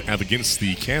the road against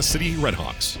the Cass City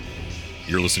Redhawks.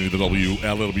 You're listening to the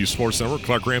WLW Sports Network.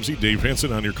 Clark Ramsey, Dave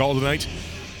Hansen on your call tonight.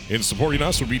 And supporting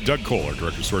us would be Doug Cole, our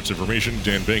Director of Sports Information,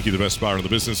 Dan Banky, the best spotter in the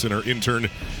business, and our intern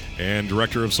and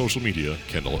Director of Social Media,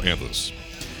 Kendall Anthus.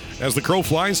 As the crow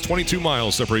flies, 22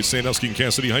 miles separate Sandusky and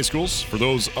Cass City High Schools. For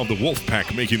those of the Wolf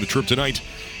Pack making the trip tonight,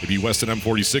 it'd be west at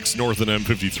M46, north at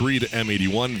M53 to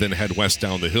M81, then head west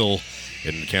down the hill.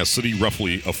 In Cass City,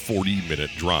 roughly a 40-minute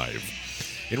drive.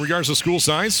 In regards to school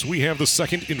size, we have the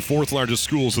second and fourth largest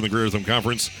schools in the Greater Rhythm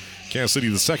Conference. Cass City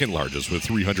the second largest with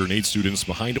 308 students,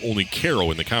 behind only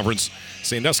Caro in the conference.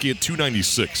 Sandusky at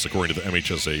 296 according to the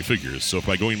MHSAA figures. So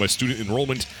by going by student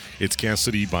enrollment, it's Cass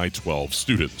City by 12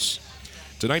 students.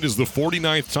 Tonight is the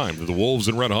 49th time that the Wolves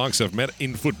and Redhawks have met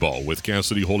in football, with Cass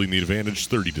City holding the advantage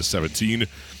 30-17,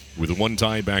 with one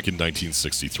tie back in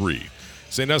 1963.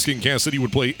 Sandusky and Cass City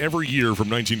would play every year from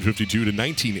 1952 to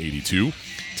 1982,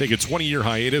 take a 20-year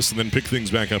hiatus, and then pick things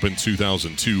back up in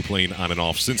 2002, playing on and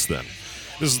off since then.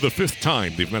 This is the 5th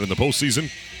time they've met in the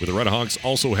postseason, with the Red Hawks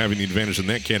also having the advantage in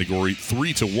that category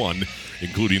 3-1,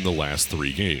 including the last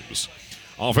 3 games.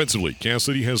 Offensively, Cass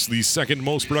City has the second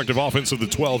most productive offense of the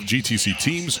 12 GTC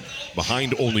teams,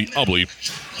 behind only Ubly.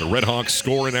 The Red Hawks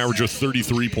score an average of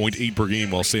 33.8 per game,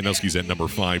 while Sandusky's at number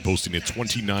 5, posting a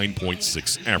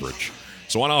 29.6 average.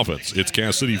 So on offense, it's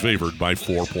Cass City favored by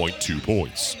 4.2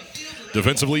 points.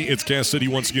 Defensively, it's Cass City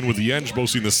once again with the edge,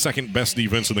 boasting the second best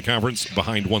defense in the conference,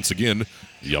 behind once again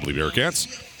the Ubly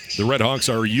Bearcats. The Red Hawks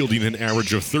are yielding an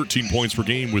average of 13 points per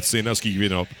game, with Sandusky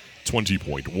giving up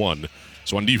 20.1.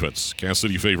 So on defense, Cass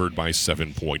City favored by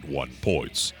 7.1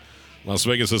 points. Las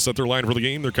Vegas has set their line for the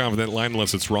game. They're confident that line,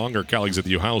 unless it's wrong. Our colleagues at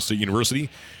the Ohio State University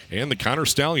and the Connor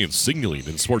Stallions signaling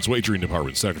in sports wagering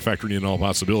departments after factoring in all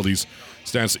possibilities.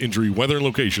 Stats, injury, weather, and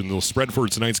location. The spread for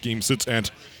tonight's game sits at...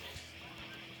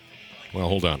 Well,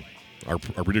 hold on. Our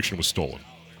prediction was stolen.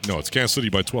 No, it's Cass City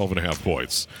by 12.5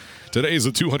 points. Today is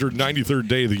the 293rd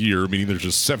day of the year, meaning there's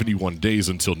just 71 days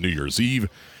until New Year's Eve.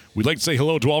 We'd like to say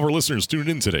hello to all of our listeners tuned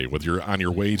in today. Whether you're on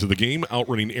your way to the game, out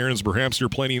running errands, perhaps you're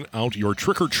planning out your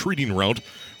trick-or-treating route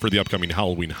for the upcoming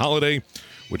Halloween holiday,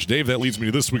 which, Dave, that leads me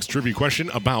to this week's trivia question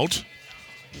about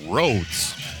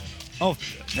roads. Oh,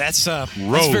 that's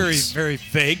roads. Very, very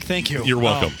vague. Thank you. You're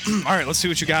welcome. All right, let's see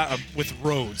what you got with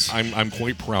roads. I'm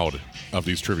quite proud of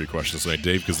these trivia questions tonight,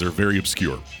 Dave, because they're very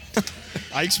obscure.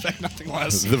 I expect nothing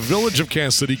less. The village of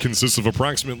Cass City consists of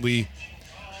approximately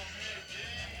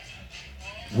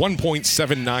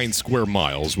 1.79 square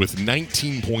miles with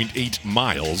 19.8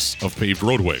 miles of paved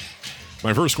roadway.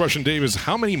 My first question, Dave, is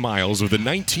how many miles of the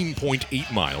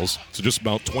 19.8 miles, so just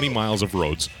about 20 miles of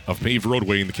roads, of paved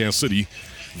roadway in the Cass City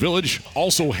village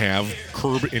also have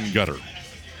curb and gutter?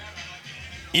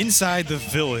 Inside the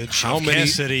village How of many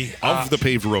Cass City, of the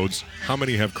paved roads, how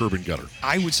many have curb and gutter?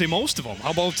 I would say most of them.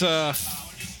 How about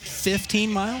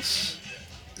 15 miles?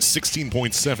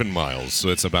 16.7 miles, so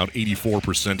that's about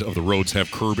 84% of the roads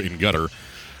have curb and gutter.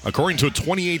 According to a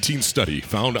 2018 study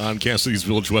found on Cass City's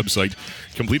Village website,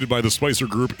 completed by the Spicer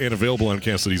Group and available on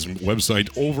Cass City's website,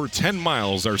 over 10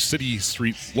 miles are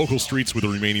local streets, with the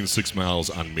remaining 6 miles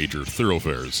on major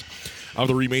thoroughfares. Of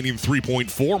the remaining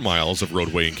 3.4 miles of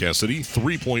roadway in Cass City,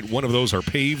 3.1 of those are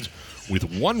paved,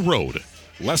 with one road,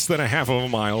 less than a half of a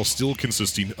mile, still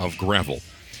consisting of gravel.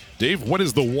 Dave, what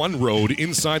is the one road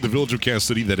inside the village of Cass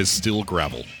City that is still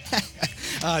gravel?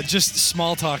 Just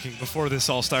small talking before this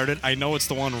all started. I know it's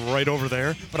the one right over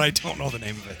there, but I don't know the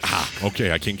name of it.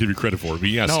 Okay, I can't give you credit for it, but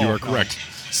yes, you are correct.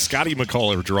 Scotty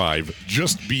McCullough Drive,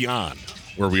 just beyond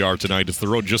where we are tonight. It's the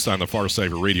road just on the far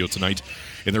side of radio tonight.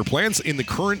 And their plans in the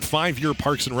current 5-year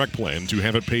Parks and Rec plan to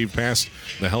have it paved past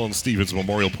the Helen Stevens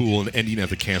Memorial Pool and ending at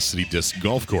the Cass City Disc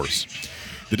Golf Course.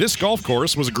 The Disc Golf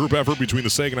Course was a group effort between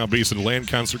the Saginaw Basin Land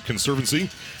Conservancy,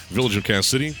 Village of Cass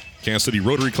City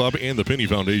Rotary Club, and the Penny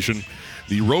Foundation.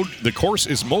 The course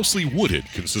is mostly wooded,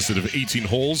 consisted of 18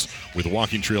 holes, with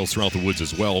walking trails throughout the woods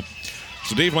as well.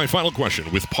 So, Dave, my final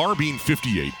question. With par being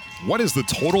 58, what is the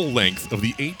total length of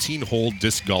the 18-hole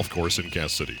disc golf course in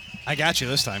Cass City? I got you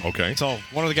this time. Okay. So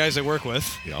one of the guys I work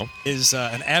with is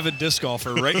an avid disc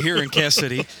golfer right here in Cass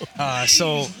City.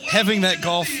 So having that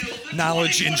golf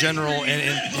knowledge in general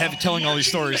and telling all these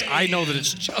stories, I know that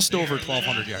it's just over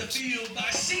 1,200 yards.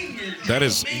 That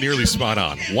is nearly spot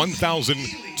on.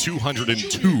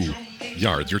 1,202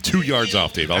 yards. You're 2 yards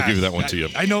off, Dave. I'll give you that one to you.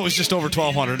 I know it was just over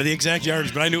 1,200, the exact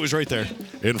yards, but I knew it was right there.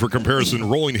 And for comparison,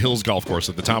 Rolling Hills Golf Course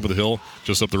at the top of the hill,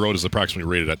 just up the road, is approximately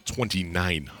rated at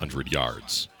 2,900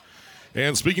 yards.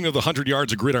 And speaking of the 100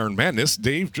 yards of gridiron madness,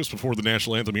 Dave, just before the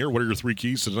national anthem here, what are your 3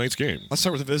 keys to tonight's game? Let's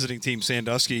start with the visiting team,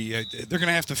 Sandusky. They're going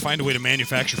to have to find a way to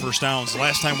manufacture first downs. The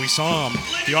last time we saw them,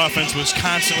 the offense was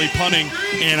constantly punting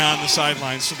and on the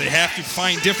sidelines. So they have to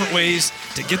find different ways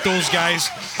to get those guys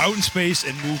out in space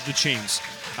and move the chains.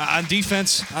 On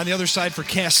defense, on the other side for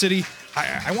Cass City,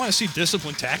 I want to see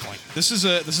disciplined tackling. This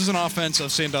is an offense of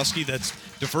Sandusky that's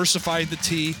diversified the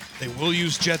tee. They will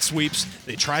use jet sweeps.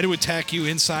 They try to attack you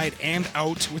inside and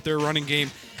out with their running game.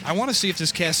 I want to see if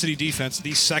this Cass City defense,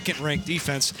 the second-ranked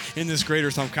defense in this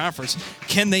Greater Thumb Conference,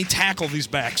 can they tackle these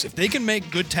backs? If they can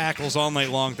make good tackles all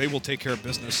night long, they will take care of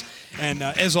business. And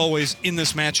as always, in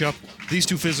this matchup, these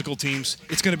two physical teams,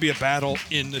 it's going to be a battle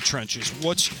in the trenches.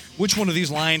 Which one of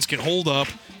these lines can hold up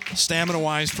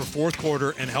stamina-wise for fourth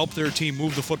quarter and help their team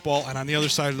move the football, and on the other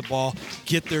side of the ball,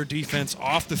 get their defense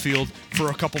off the field for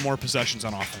a couple more possessions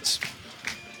on offense?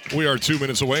 We are 2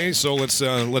 minutes away, so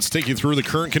let's take you through the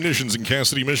current conditions in Cass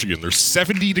City, Michigan. There's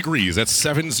 70 degrees. That's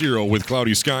 7-0 with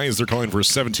cloudy skies. They're calling for a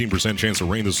 17% chance of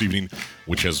rain this evening,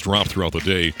 which has dropped throughout the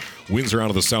day. Winds are out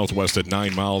of the southwest at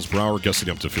 9 miles per hour, gusting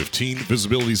up to 15.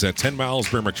 Visibility's at 10 miles.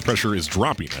 Barometric pressure is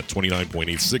dropping at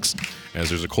 29.86 as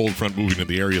there's a cold front moving in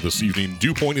the area this evening.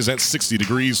 Dew point is at 60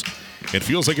 degrees. It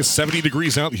feels like it's 70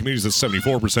 degrees out. The humidity's at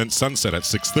 74%. Sunset at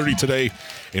 6:30 today,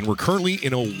 and we're currently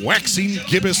in a waxing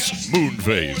gibbous moon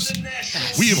phase.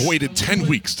 We have waited 10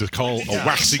 weeks to call a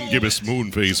waxing gibbous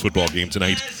moon phase football game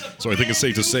tonight, so I think it's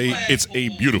safe to say it's a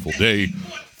beautiful day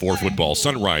for football.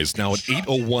 Sunrise now at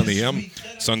 8:01 a.m.,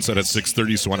 sunset at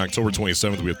 6:30, so on October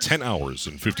 27th, we have 10 hours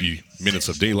and 50 minutes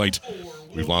of daylight.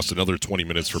 We've lost another 20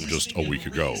 minutes from just a week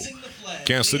ago.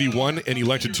 Cass City won and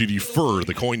elected to defer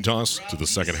the coin toss to the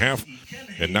second half,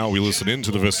 and now we listen in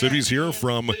to the festivities here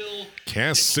from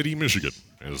Cass City, Michigan,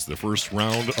 as the first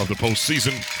round of the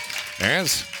postseason.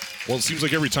 Well, it seems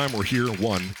like every time we're here,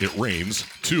 1, it rains.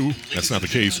 2, that's not the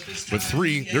case. But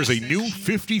 3, there's a new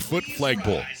 50-foot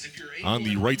flagpole on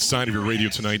the right side of your radio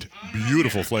tonight.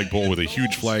 Beautiful flagpole with a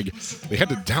huge flag. They had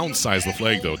to downsize the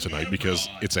flag, though, tonight because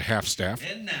it's a half staff.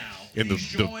 And the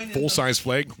full-size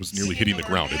flag was nearly hitting the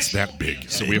ground. It's that big.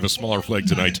 So we have a smaller flag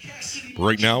tonight. But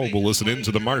right now, we'll listen in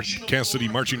to the Cass City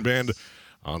Marching Band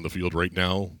on the field right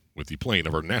now with the playing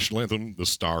of our national anthem, the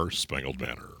Star-Spangled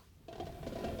Banner.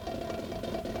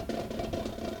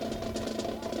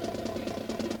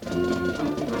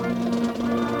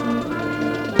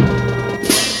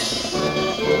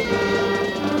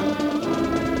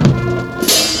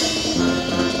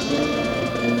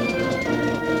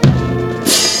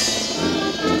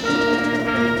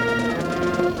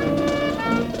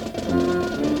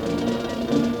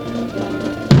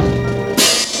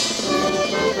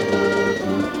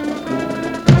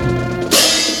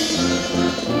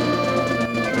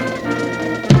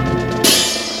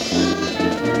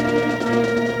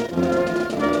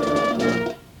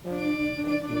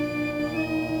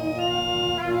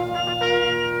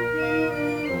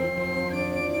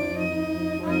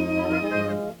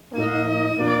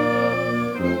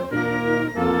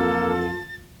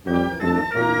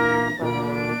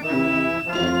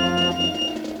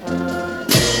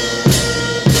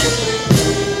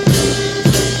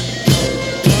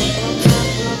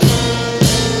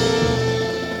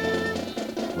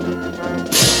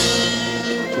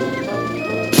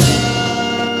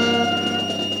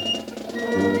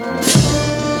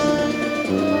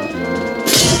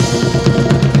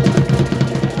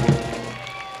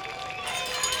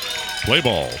 Play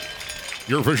ball.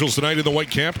 Your officials tonight in the white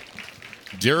cap: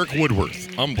 Derek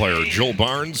Woodworth, umpire Joel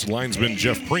Barnes, linesman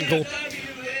Jeff Prinkle,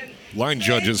 line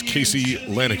judges Casey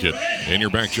Laniket, and your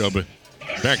back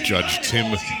judge Tim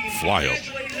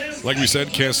Flyo. Like we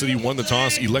said, Cass City won the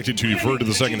toss, elected to defer to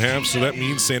the second half, so that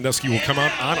means Sandusky will come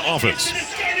out on offense.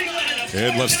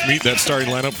 And let's meet that starting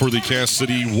lineup for the Cass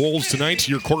City Wolves tonight.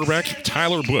 Your quarterback,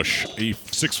 Tyler Bush, a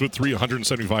 6'3",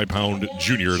 175-pound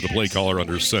junior, the play caller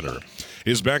under center.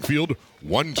 His backfield,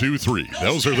 1, 2, 3.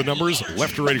 Those are the numbers,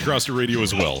 left to right across the radio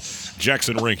as well.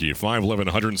 Jackson Reinke, 5'11",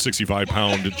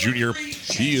 165-pound junior.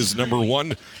 He is number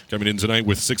 1, coming in tonight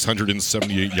with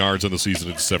 678 yards on the season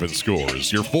and 7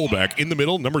 scores. Your fullback in the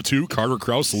middle, number 2, Carter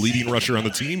Krause, the leading rusher on the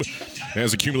team,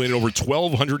 has accumulated over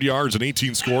 1,200 yards and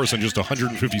 18 scores on just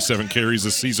 157 carries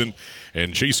this season.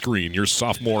 And Chase Green, your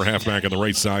sophomore halfback on the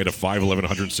right side, a 5'11",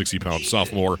 160-pound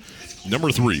sophomore.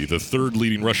 Number 3, the third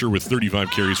leading rusher with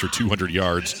 35 carries for 200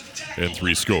 yards and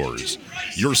 3 scores.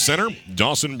 Your center,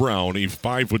 Dawson Brown, a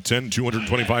 5'10",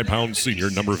 225-pound senior,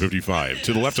 number 55.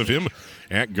 To the left of him,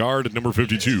 at guard, number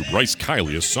 52, Bryce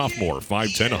Kiley, a sophomore,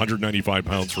 5'10", 195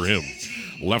 pounds for him.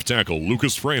 Left tackle,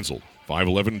 Lucas Franzel,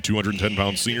 5'11",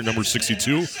 210-pound senior, number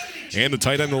 62. And the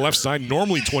tight end on the left side,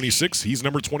 normally 26. He's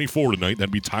number 24 tonight. That'd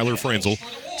be Tyler Franzel,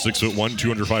 6'1",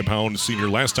 205-pound senior.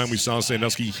 Last time we saw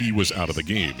Sandusky, he was out of the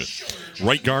game.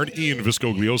 Right guard, Ian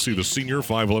Viscogliosi, the senior,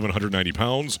 5'11", 190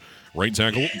 pounds. Right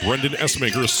tackle, Brendan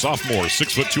Essmaker, sophomore,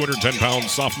 6', 210-pound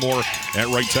sophomore at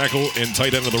right tackle. And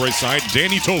tight end on the right side,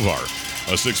 Danny Tovar,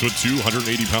 a 6'2",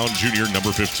 180-pound junior,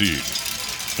 number 15.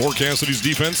 For Cass City's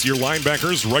defense, your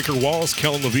linebackers, Ryker Wallace,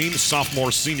 Kellen Levine,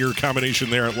 sophomore, senior combination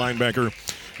there at linebacker.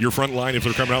 Your front line, if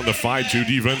they're coming out in the 5-2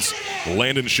 defense,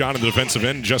 Landyn Schott on the defensive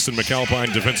end, Justin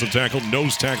McAlpine, defensive tackle,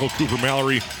 nose tackle, Cooper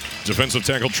Mallory, defensive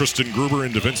tackle, Tristan Gruber,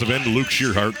 and defensive end, Luke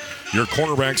Shearhart. Your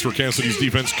cornerbacks for Cass City's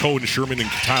defense, Cohen Sherman and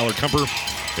Tyler Kemper.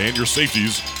 And your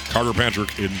safeties, Carter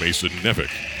Patrick and Mason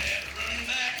Nevick.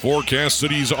 For Cass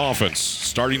City's offense,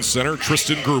 starting center,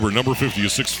 Tristan Gruber, number 50, a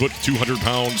 6',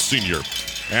 200-pound senior.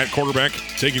 At quarterback,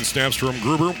 taking snaps from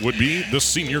Gruber would be the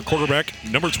senior quarterback,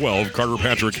 number 12, Carter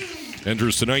Patrick.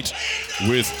 enters tonight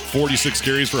with 46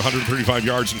 carries for 135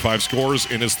 yards and 5 scores,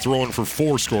 and is throwing for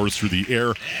 4 scores through the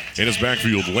air. In his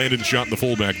backfield, Landyn Schott, the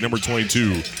fullback, number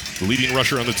 22, the leading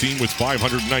rusher on the team with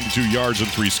 592 yards and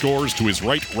 3 scores. To his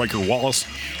right, Ryker Wallace,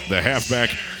 the halfback,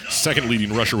 second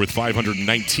leading rusher with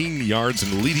 519 yards,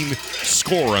 and leading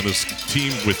scorer on this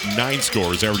team with 9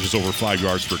 scores, averages over 5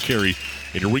 yards per carry.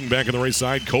 And your wingback on the right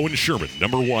side, Cohen Sherman,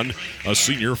 number 1, a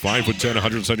senior, 5'10",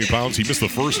 170 pounds. He missed the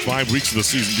first 5 weeks of the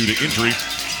season due to injury,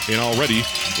 and already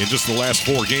in just the last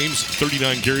 4 games,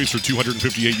 39 carries for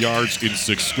 258 yards in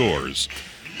 6 scores.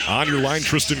 On your line,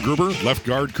 Tristan Gruber, left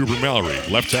guard, Cooper Mallory,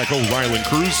 left tackle, Ryland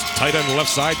Cruz, tight end on the left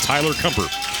side, Tyler Kumper.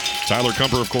 Tyler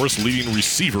Kumper, of course, leading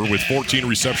receiver with 14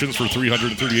 receptions for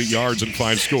 338 yards and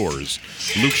 5 scores.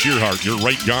 Luke Shearhart, your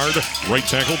right guard, right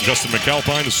tackle, Justin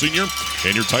McAlpine, a senior,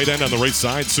 and your tight end on the right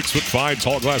side, 6'5",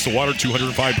 tall glass of water,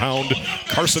 205-pound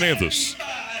Carson Anthus.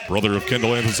 Brother of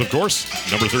Kendall Anthus, of course,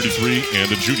 number 33, and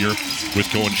a junior with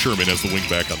Cohen Sherman as the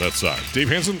wingback on that side. Dave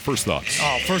Hansen, first thoughts.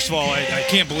 Oh, first of all, I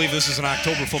can't believe this is an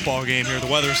October football game here. The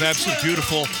weather is absolutely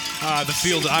beautiful. The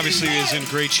field obviously is in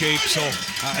great shape. So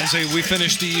as we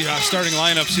finish the starting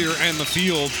lineups here and the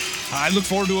field, I look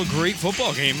forward to a great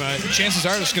football game. Chances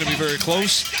are it's going to be very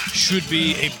close. Should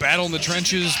be a battle in the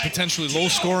trenches, potentially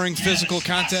low-scoring, physical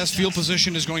contest. Field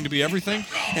position is going to be everything.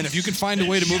 And if you can find a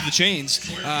way to move the chains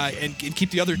and keep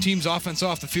the other team's offense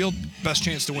off the field, best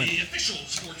chance to win.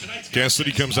 Cass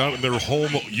City comes out in their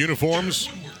home uniforms.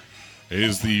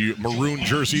 Is the maroon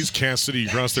jerseys, Cass City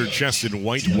across their chest in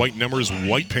white numbers,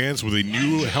 white pants with a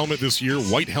new helmet this year,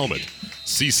 white helmet.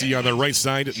 CC on the right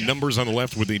side, numbers on the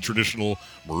left with a traditional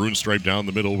maroon stripe down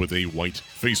the middle with a white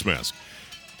face mask.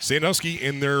 Sandusky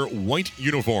in their white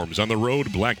uniforms on the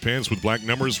road, black pants with black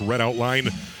numbers, red outline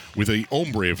with a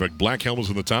ombre effect, black helmets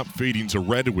on the top, fading to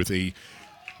red with a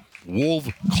wolf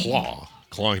claw,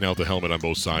 clawing out the helmet on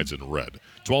both sides in red.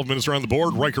 12 minutes around the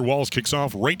board. Ryker Wallace kicks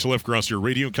off right to left across your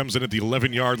radio. Comes in at the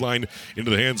 11-yard line into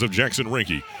the hands of Jackson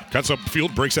Reinke. Cuts up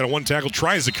field, breaks out of one tackle,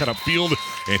 tries to cut up field,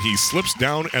 and he slips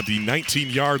down at the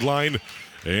 19-yard line.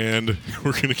 And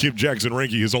we're going to give Jackson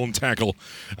Reinke his own tackle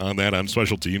on that on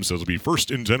special teams. So it'll be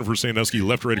 1st and 10 for Sandusky,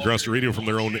 left right across the radio from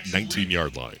their own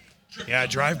 19-yard line. Yeah,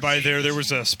 drive by there. There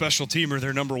was a special teamer,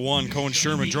 their number 1, Cohen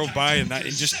Sherman, drove by and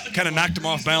just kind of knocked him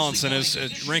off balance. And as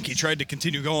Reinke tried to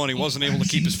continue going, he wasn't able to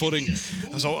keep his footing.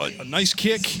 It was a nice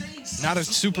kick, not a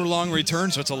super long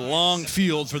return, so it's a long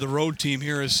field for the road team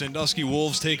here as Sandusky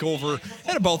Wolves take over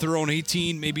at about their own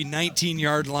 18, maybe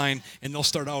 19-yard line, and they'll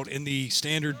start out in the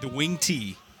standard, the wing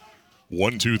tee.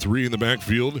 1, 2, 3 in the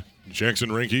backfield. Jackson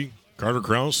Reinke, Carter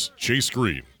Krause, Chase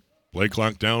Green. Play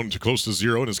clock down to close to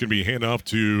 0, and it's going to be a handoff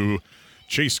to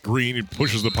Chase Green. He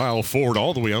pushes the pile forward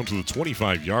all the way out to the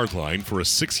 25-yard line for a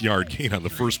 6-yard gain on the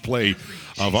first play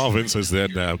of offense, as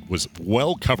that was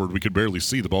well covered. We could barely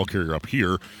see the ball carrier up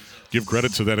here. Give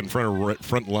credit to that in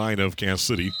front line of Cass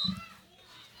City.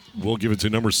 We'll give it to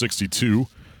number 62.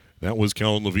 That was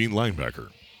Kellen Levine,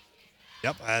 linebacker.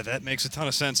 Yep, that makes a ton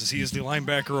of sense as he is the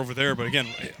linebacker over there. But again,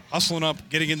 hustling up,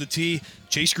 getting in the tee.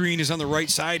 Chase Green is on the right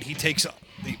side. He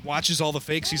watches all the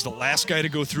fakes. He's the last guy to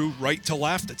go through right to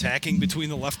left, attacking between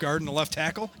the left guard and the left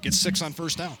tackle. Gets 6 on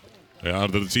first down.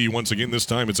 Out of the tee once again. This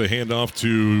time it's a handoff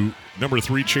to number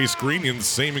 3, Chase Green, in the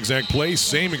same exact play,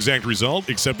 same exact result,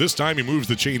 except this time he moves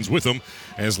the chains with him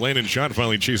as Landyn Schott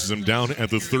finally chases him down at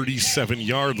the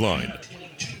 37-yard line.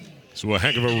 So a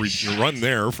heck of a run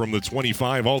there from the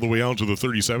 25 all the way out to the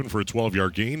 37 for a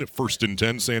 12-yard gain. 1st and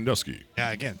 10, Sandusky.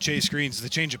 Yeah, again, Chase Green's the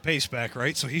change of pace back,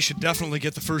 right? So he should definitely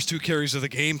get the first 2 carries of the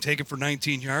game, take it for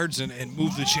 19 yards, and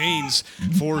move the chains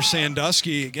for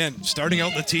Sandusky. Again, starting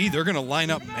out the tee, they're going to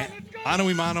line up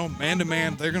mano-a-mano,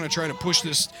 man-to-man. They're going to try to push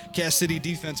this Cass City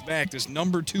defense back, this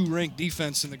number 2 ranked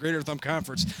defense in the Greater Thumb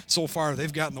Conference. So far,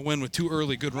 they've gotten the win with 2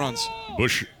 early good runs.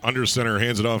 Bush under center,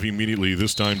 hands it off immediately,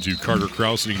 this time to Carter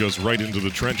Krause, and he goes right into the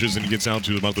trenches, and he gets out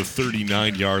to about the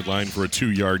 39-yard line for a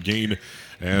 2-yard gain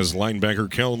as linebacker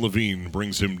Kellen Levine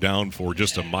brings him down for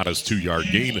just a modest 2-yard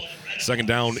gain. 2nd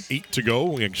down, 8 to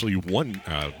go. Actually,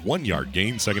 1-yard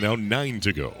gain. 2nd down, 9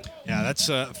 to go. Yeah, that's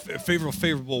a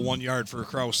favorable 1 yard for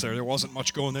Krause there. There wasn't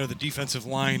much going there. The defensive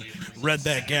line read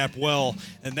that gap well.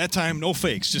 And that time, no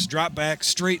fakes. Just drop back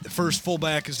straight. The first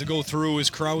fullback is to go through is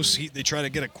Krause. They try to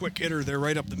get a quick hitter there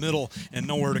right up the middle and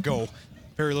nowhere to go.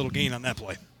 Very little gain on that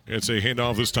play. It's a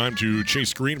handoff this time to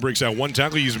Chase Green. Breaks out one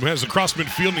tackle. He has the cross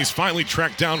midfield, and he's finally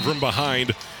tracked down from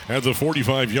behind at the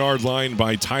 45-yard line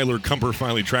by Tyler Kumper.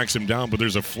 Finally tracks him down, but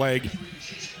there's a flag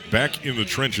back in the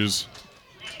trenches.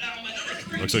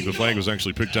 Looks like the flag was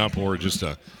actually picked up, or just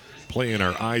play in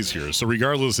our eyes here. So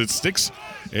regardless, it sticks,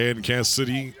 and Cass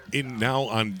City in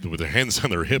now with their hands on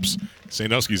their hips.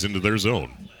 Sandusky's into their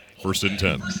zone. 1st and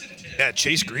 10. Yeah,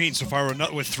 Chase Green so far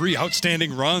with 3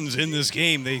 outstanding runs in this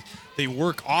game. They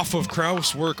work off of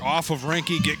Krause, work off of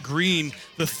Reinke, get Green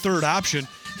the third option.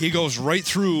 He goes right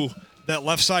through that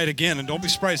left side again, and don't be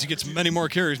surprised he gets many more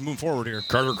carries moving forward here.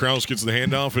 Carter Krause gets the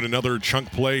handoff and another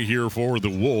chunk play here for the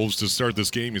Wolves to start this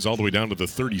game. He's all the way down to the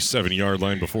 37-yard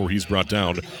line before he's brought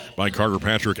down by Carter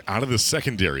Patrick out of the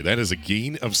secondary. That is a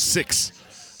gain of 6.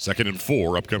 2nd and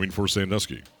 4 upcoming for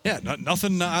Sandusky. Yeah,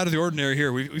 nothing out of the ordinary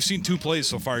here. We've seen 2 plays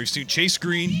so far. You've seen Chase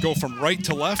Green go from right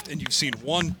to left, and you've seen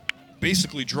one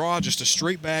basically draw just a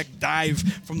straight back dive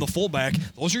from the fullback.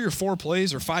 Those are your 4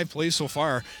 plays or 5 plays so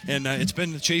far, and it's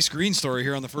been the Chase Green story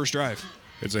here on the first drive.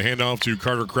 It's a handoff to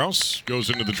Carter Krause.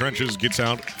 Goes into the trenches, gets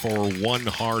out for 1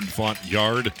 hard-fought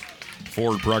yard.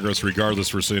 Forward progress regardless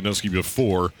for Sandusky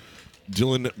before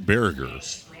Dylan Berger.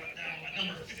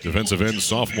 Defensive end,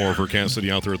 sophomore for Cass City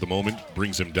out there at the moment.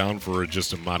 Brings him down for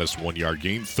just a modest 1-yard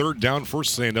gain. 3rd down for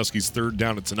Sandusky's 3rd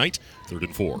down of tonight. 3rd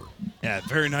and 4. Yeah,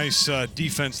 very nice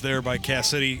defense there by Cass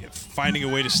City, finding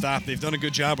a way to stop. They've done a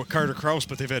good job with Carter Krause,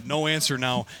 but they've had no answer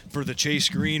now for the Chase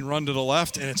Green run to the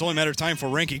left, and it's only a matter of time before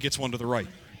Reinke gets one to the right.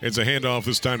 It's a handoff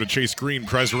this time to Chase Green.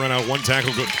 Tries to run out 1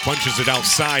 tackle, punches it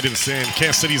outside, and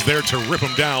Cass City's there to rip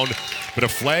him down. But a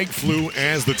flag flew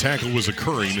as the tackle was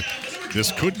occurring.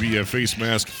 This could be a face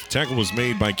mask. Tackle was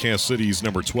made by Cass City's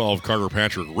number 12. Carter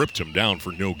Patrick ripped him down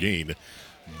for no gain.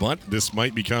 But this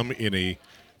might become in a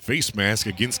face mask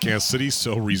against Cass City.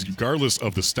 So regardless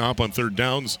of the stop on 3rd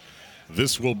downs,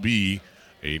 this will be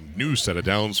a new set of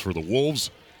downs for the Wolves.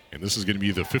 And this is going to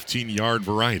be the 15-yard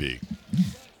variety.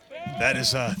 That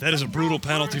is a brutal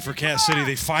penalty for Cass City.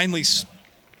 They finally...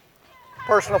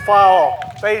 Personal foul,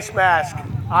 face mask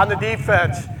on the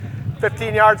defense.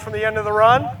 15 yards from the end of the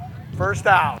run. 1st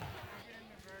down.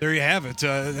 There you have it.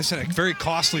 That's a very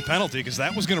costly penalty because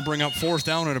that was going to bring up 4th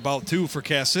down at about 2 for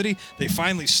Cass City. They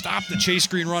finally stopped the Chase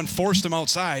Green run, forced him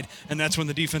outside, and that's when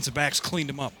the defensive backs cleaned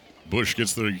him up. Bush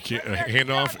gets the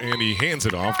handoff, and he hands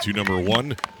it off to number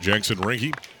 1, Jackson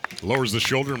Reinke. Lowers the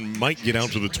shoulder and might get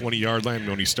out to the 20-yard line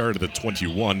when he started at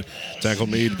 21. Tackle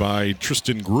made by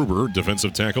Tristan Gruber,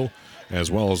 defensive tackle,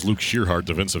 as well as Luke Shearhart,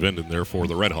 defensive end in there for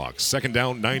the Redhawks. 2nd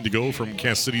down, 9 to go from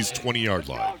Cass City's 20-yard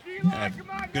line.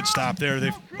 Good stop there.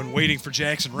 They've been waiting for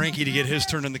Jackson Reinke to get his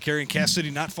turn in the carry, and Cass City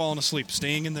not falling asleep,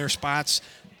 staying in their spots.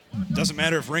 Doesn't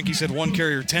matter if Reinke said 1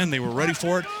 carry or 10, they were ready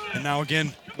for it. And now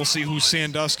again, we'll see who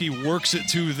Sandusky works it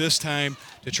to this time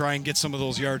to try and get some of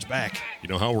those yards back. You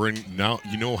know how we're in now.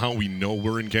 You know how we know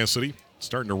we're in Cass City? It's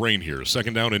starting to rain here.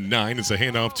 2nd down and 9. It's a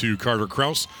handoff to Carter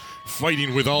Krause,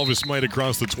 fighting with all of his might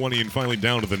across the 20 and finally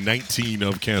down to the 19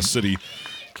 of Cass City.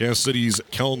 Cass City's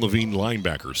Kellen Levine,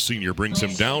 linebacker, senior, brings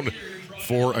him down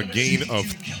for a gain of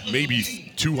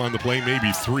maybe 2 on the play,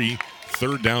 maybe 3.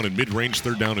 3rd down and mid-range,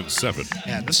 3rd down and 7.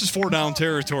 Yeah, this is 4-down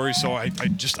territory, so I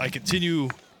continue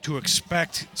to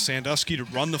expect Sandusky to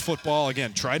run the football.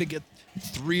 Again, try to get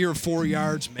 3 or 4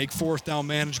 yards, make 4th down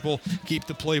manageable, keep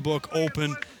the playbook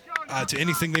open to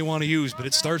anything they want to use. But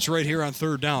it starts right here on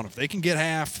 3rd down. If they can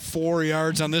get 4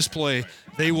 yards on this play,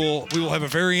 we will have a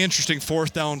very interesting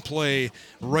 4th down play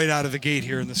right out of the gate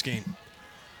here in this game.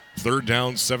 3rd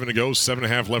down, 7 to go,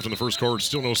 7.5 left in the first quarter.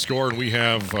 Still no score, and we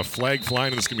have a flag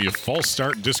flying, and it's going to be a false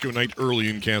start disco night early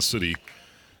in Cass City.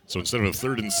 So instead of a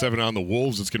 3rd and 7 on the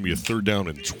Wolves, it's going to be a 3rd down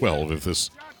and 12 if this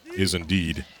is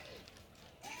indeed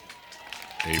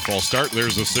a false start.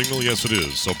 There's the signal. Yes, it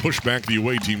is. So push back the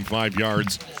away team 5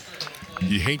 yards.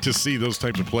 You hate to see those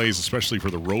types of plays, especially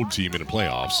for the road team in the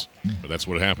playoffs, but that's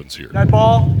what happens here. Dead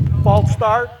ball, false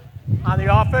start on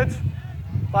the offense.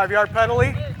 5-yard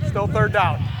penalty, still 3rd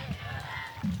down.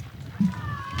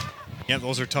 Yeah,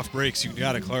 those are tough breaks. You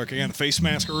got it, Clark. Again, the face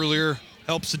mask earlier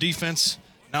helps the defense.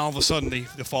 Now all of a sudden the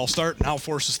false start now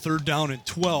forces 3rd down and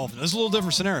 12. And this is a little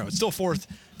different scenario. It's still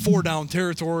 4-down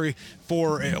territory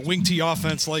for a wing T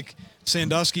offense like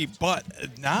Sandusky, but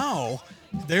now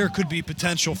there could be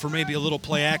potential for maybe a little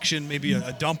play action, maybe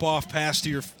a dump off pass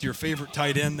to your favorite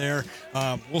tight end there.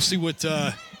 We'll see what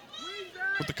the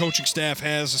coaching staff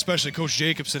has, especially Coach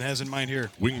Jacobson, has in mind here.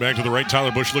 Wing back to the right,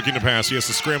 Tyler Bush looking to pass. He has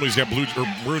to scramble. He's got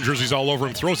maroon jerseys all over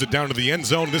him. Throws it down to the end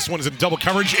zone. This one is in double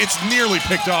coverage. It's nearly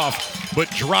picked off, but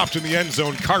dropped in the end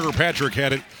zone. Carter Patrick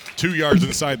had it 2 yards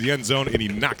inside the end zone, and he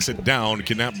knocks it down.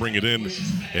 Cannot bring it in.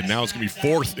 And now it's going to be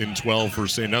 4th and 12 for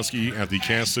Sandusky at the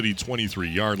Cass City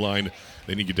 23-yard line.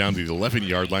 They need to get down to the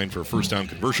 11-yard line for a first down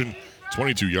conversion.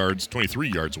 23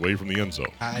 yards away from the end zone.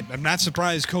 I'm not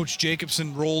surprised Coach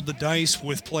Jacobson rolled the dice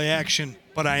with play action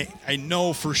but I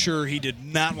know for sure he did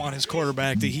not want his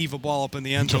quarterback to heave a ball up in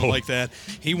the end zone like that.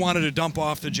 He wanted to dump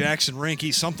off to Jackson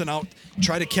Reinke, something out,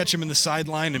 try to catch him in the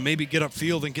sideline and maybe get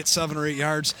upfield and get 7 or 8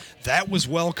 yards. That was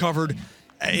well covered.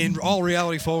 In all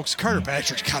reality, folks, Carter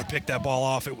Patrick's got to pick that ball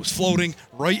off. It was floating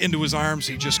right into his arms.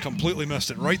 He just completely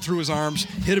missed it. Right through his arms,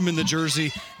 hit him in the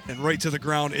jersey, and right to the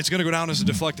ground. It's going to go down as a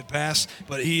deflected pass,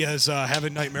 but he is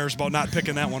having nightmares about not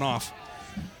picking that one off.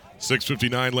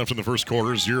 6:59 left in the first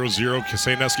quarter. 0-0.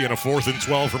 Sandusky on a 4th and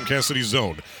 12 from Cassidy's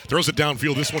zone. Throws it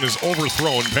downfield. This one is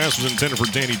overthrown. Pass was intended for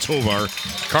Danny Tovar.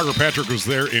 Carter Patrick was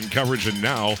there in coverage, and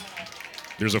now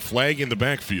there's a flag in the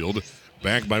backfield,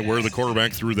 back by where the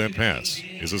quarterback threw that pass.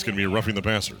 Is this going to be a roughing the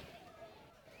passer?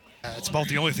 It's about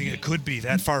the only thing it could be,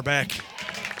 that far back.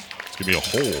 It's going to be a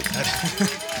hold.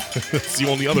 That's the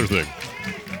only other thing.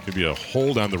 It could be a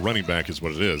hold on the running back is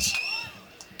what it is.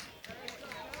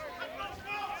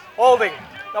 Holding,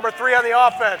 number 3 on the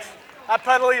offense. That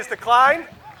penalty is declined.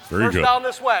 Very First good. down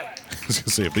this way. I was going to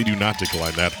say, if they do not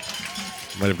decline that,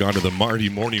 might have gone to the Marty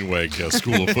Morningweg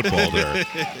School of Football there.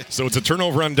 So it's a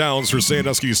turnover on downs for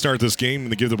Sandusky to start this game,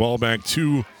 and they give the ball back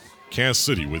to Cass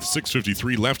City with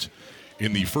 6:53 left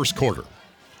in the first quarter.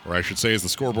 Or I should say, as the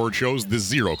scoreboard shows, the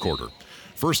 0 quarter.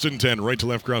 1st and 10, right to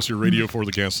left across your radio for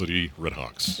the Cass City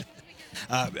Redhawks.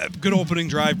 Good opening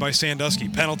drive by Sandusky.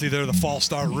 Penalty there, the false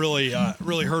start really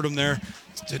hurt them there.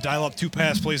 To dial up 2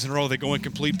 pass plays in a row, they go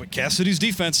incomplete, but Cass City's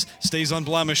defense stays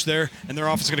unblemished there, and their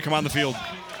offense is going to come on the field.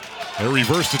 A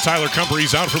reverse to Tyler Kumper.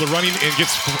 He's out for the running and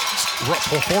gets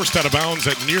forced out of bounds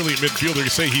at nearly midfield. They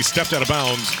say he stepped out of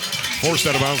bounds. Forced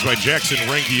out of bounds by Jackson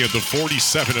Reinke at the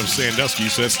 47 of Sandusky.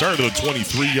 So that started at the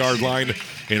 23-yard line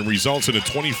and results in a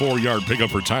 24-yard pickup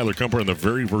for Tyler Kumper in the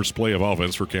very first play of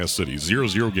offense for Cass City.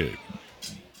 0-0 game.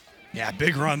 Yeah,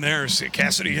 big run there.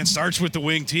 Cassidy again starts with the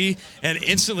wing tee and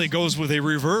instantly goes with a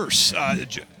reverse.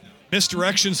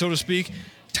 Misdirection, so to speak.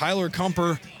 Tyler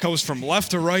Kumper goes from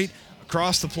left to right,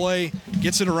 across the play,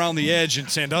 gets it around the edge, and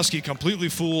Sandusky completely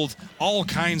fooled. All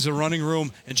kinds of running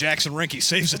room, and Jackson Reinke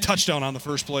saves a touchdown on the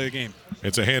first play of the game.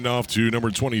 It's a handoff to number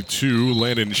 22,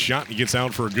 Landyn Schott. He gets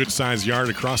out for a good-sized yard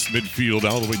across the midfield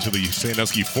all the way to the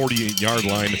Sandusky 48-yard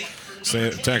line.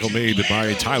 Tackle made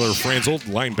by Tyler Franzel,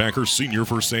 linebacker, senior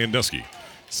for Sandusky.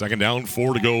 Second down,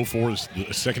 3 to go for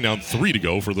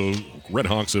the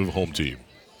Redhawks of home team.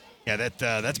 Yeah,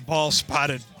 that's ball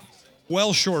spotted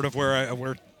well short of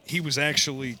where he was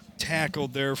actually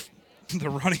tackled there, the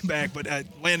running back. But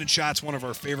Landyn Schott's one of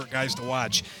our favorite guys to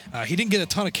watch. He didn't get a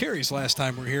ton of carries last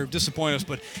time we were here, disappointed us,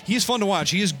 but he is fun to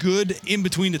watch. He is good in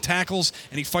between the tackles,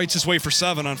 and he fights his way for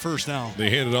 7 on first down. They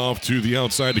hand it off to the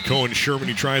outside to Cohen Sherman.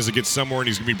 He tries to get somewhere, and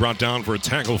he's going to be brought down for a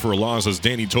tackle for a loss as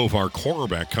Danny Tovar,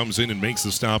 cornerback, comes in and makes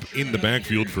the stop in the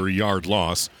backfield for a yard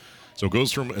loss. So it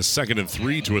goes from a 2nd and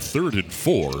 3 to a 3rd and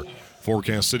 4 for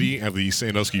Cass City at the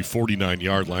Sandusky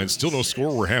 49-yard line. Still no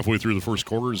score. We're halfway through the first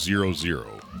quarter,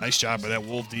 0-0. Nice job by that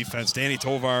Wolf defense. Danny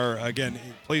Tovar, again,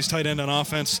 he plays tight end on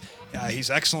offense.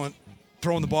 He's excellent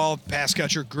throwing the ball, pass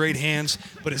catcher, great hands,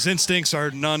 but his instincts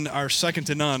are second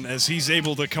to none as he's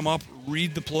able to come up,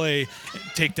 read the play, and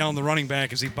take down the running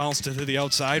back as he bounced it to the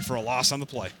outside for a loss on the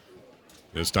play.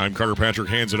 This time, Carter Patrick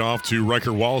hands it off to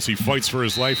Ryker Wallace. He fights for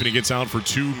his life, and he gets out for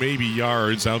 2 maybe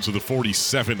yards out to the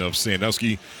 47 of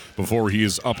Sandusky before he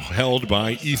is upheld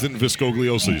by Ethan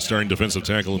Viscogliosi, starting defensive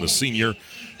tackle and the senior.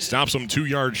 Stops him 2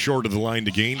 yards short of the line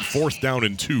to gain. 4th down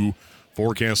and 2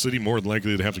 for Cass City. More than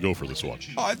likely to have to go for this one.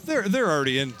 They're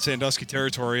already in Sandusky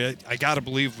territory. I got to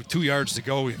believe with 2 yards to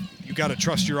go, you got to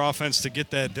trust your offense to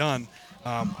get that done.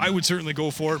 I would certainly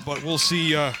go for it, but we'll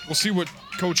see what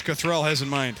Coach Cothrell has in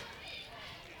mind.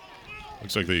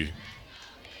 Looks like they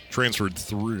transferred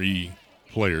 3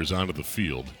 players onto the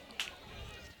field.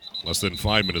 Less than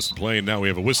 5 minutes to play, and now we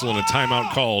have a whistle and a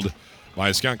timeout called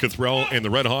by Scott Cothrell and the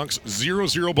Redhawks.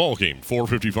 0-0 ball game.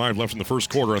 4:55 left in the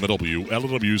first quarter on the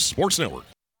WLW Sports Network.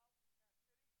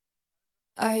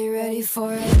 Are you ready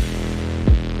for it?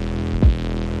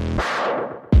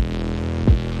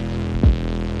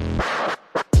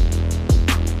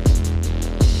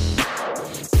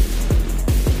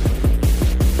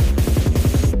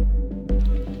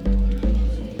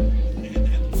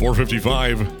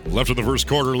 4:55 left in the first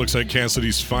quarter. Looks like Cass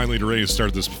City's finally ready to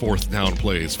start this 4th down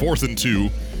play. It's 4th and 2.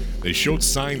 They showed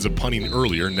signs of punting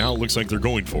earlier. Now it looks like they're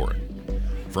going for it.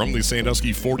 From the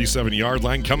Sandusky 47-yard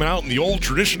line, coming out in the old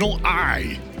traditional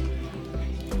I.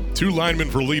 2 linemen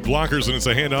for lead blockers, and it's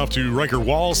a handoff to Ryker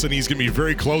Wallace, and he's going to be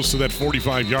very close to that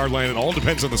 45-yard line. It all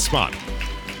depends on the spot.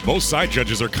 Both side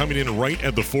judges are coming in right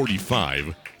at the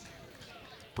 45.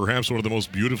 Perhaps one of the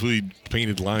most beautifully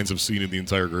painted lines I've seen in the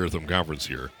entire Greater Thumb Conference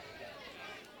here.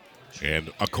 And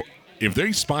if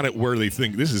they spot it where they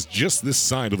think this is just this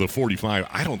side of the 45,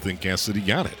 I don't think Cass City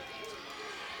got it.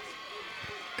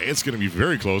 It's going to be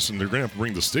very close, and they're going to have to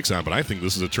bring the sticks on, but I think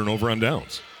this is a turnover on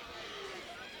downs.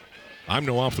 I'm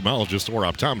no ophthalmologist or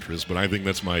optometrist, but I think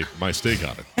that's my stake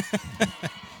on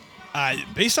it.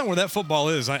 Based on where that football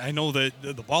is, I know that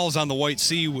the ball is on the white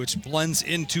C, which blends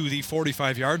into the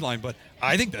 45-yard line, but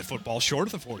I think that football's short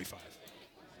of the 45.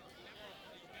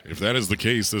 If that is the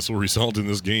case, this will result in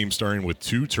this game starting with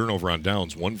 2 turnover on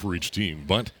downs, 1 for each team.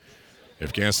 But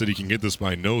if Cass City can get this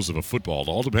by nose of a football, it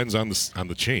all depends on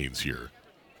the chains here.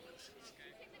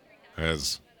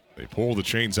 As they pull the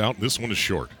chains out, this one is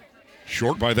short.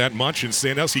 Short by that much, and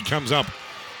Sandusky comes up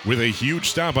with a huge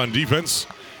stop on defense,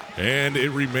 and it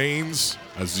remains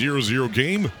a 0-0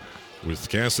 game with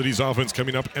Cass City's offense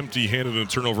coming up empty-handed and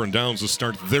turnover and downs to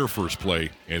start their first play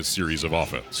and series of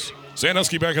offense.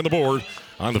 Sandusky back on the board,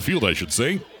 on the field, I should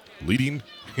say, leading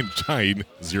and tying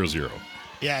 0-0.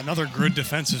 Yeah, another good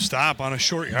defensive stop on a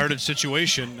short yardage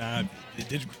situation.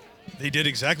 They did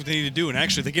exactly what they needed to do, and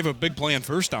actually they gave a big play on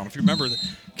first down. If you remember,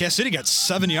 Cass City got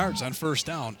 7 yards on first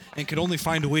down and could only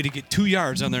find a way to get 2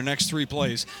 yards on their next 3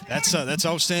 plays. That's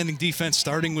outstanding defense,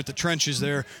 starting with the trenches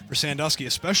there for Sandusky,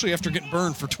 especially after getting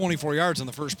burned for 24 yards on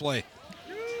the first play.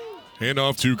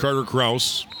 Handoff to Carter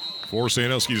Krause for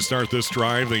Sandusky to start this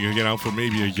drive. They can get out for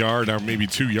maybe a yard, or maybe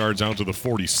 2 yards out to the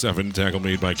 47. Tackle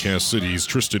made by Cass City's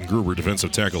Tristan Gruber,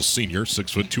 defensive tackle senior,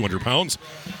 6 foot, 200 pounds,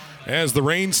 as the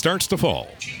rain starts to fall.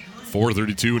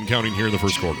 4:32 and counting here in the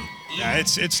first quarter. Yeah,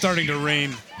 it's starting to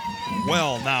rain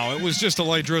well now. It was just a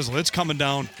light drizzle. It's coming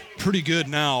down pretty good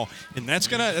now, and that's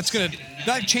gonna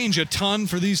not change a ton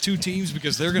for these two teams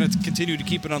because they're gonna continue to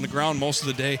keep it on the ground most of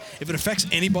the day. If it affects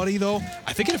anybody, though,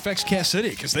 I think it affects Cass City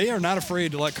because they are not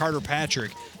afraid to let Carter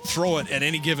Patrick throw it at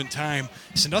any given time.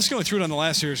 Sandusky only threw it on the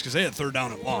last series because they had 3rd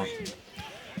down and long.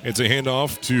 It's a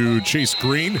handoff to Chase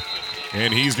Green,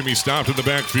 and he's going to be stopped in the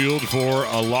backfield for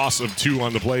a loss of 2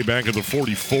 on the play back at the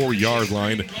 44-yard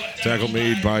line. Tackle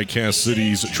made by Cass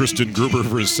City's Tristan Gruber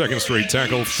for his 2nd straight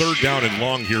tackle. 3rd down and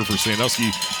long here for Sandusky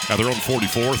at their own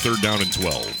 44, 3rd down and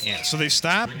 12. Yeah, so they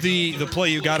stopped the play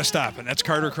you got to stop, and that's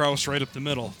Carter Krause right up the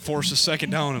middle. Forces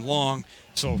 2nd down and long.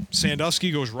 So Sandusky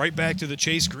goes right back to the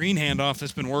Chase Green handoff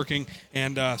that's been working,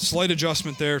 and slight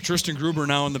adjustment there. Tristan Gruber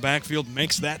now in the backfield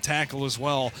makes that tackle as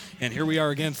well. And here we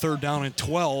are again, 3rd down and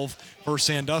 12 for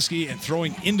Sandusky, and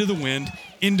throwing into the wind,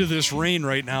 into this rain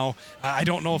right now. I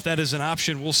don't know if that is an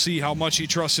option. We'll see how much he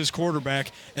trusts his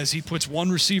quarterback as he puts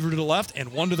 1 receiver to the left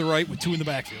and 1 to the right with 2 in the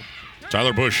backfield.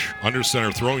 Tyler Bush, under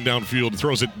center, throwing downfield,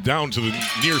 throws it down to the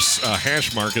near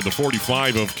hash mark at the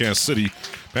 45 of Cass City.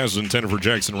 Pass is intended for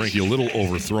Jackson Reinke, a little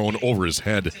overthrown over his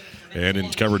head. And in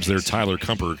coverage there, Tyler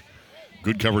Kumper.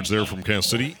 Good coverage there from Cass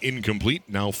City. Incomplete.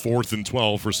 Now 4th and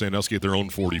 12 for Sandusky at their own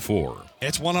 44.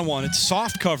 It's one-on-one. It's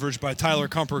soft coverage by Tyler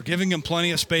Kumper, giving him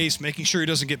plenty of space, making sure he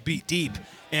doesn't get beat deep.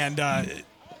 And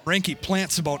Reinke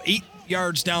plants about 8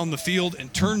 yards down the field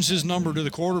and turns his number to the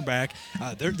quarterback.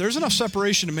 There's enough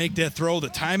separation to make that throw. The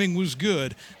timing was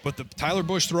good, but the Tyler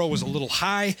Bush throw was a little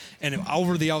high and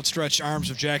over the outstretched arms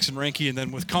of Jackson Reinke, and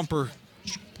then with Kumper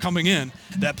coming in,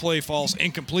 that play falls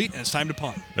incomplete, and it's time to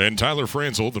punt. And Tyler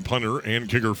Franzel, the punter and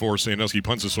kicker for Sandusky,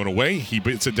 punts this one away. He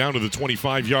hits it down to the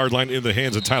 25-yard line in the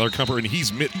hands of Tyler Kumper, and he's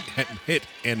hit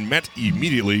and met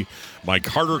immediately by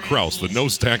Carter Krause, the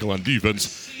nose tackle on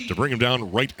defense, to bring him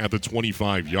down right at the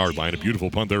 25-yard line. A beautiful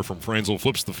punt there from Franzel,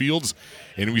 flips the fields,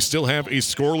 and we still have a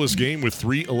scoreless game with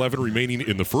 3:11 remaining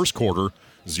in the first quarter.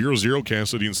 0-0 Cass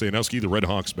City and Sandusky, the Red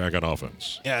Hawks back on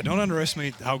offense. Yeah, don't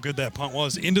underestimate how good that punt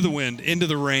was. Into the wind, into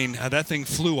the rain. That thing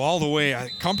flew all the way.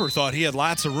 Kumper thought he had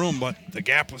lots of room, but the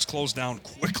gap was closed down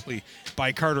quickly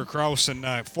by Carter Krause,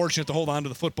 and fortunate to hold on to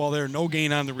the football there. No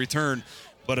gain on the return,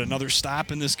 but another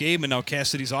stop in this game, and now Cass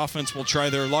City's offense will try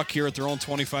their luck here at their own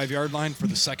 25-yard line for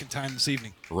the 2nd time this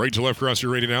evening. Right to left across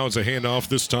your radio now is a handoff,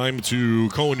 this time to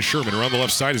Cohen Sherman. Around the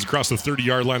left side, he's across the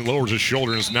 30-yard line, lowers his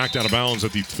shoulder, and is knocked out of bounds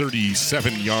at the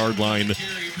 37-yard line.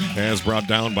 As brought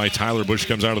down by Tyler Bush,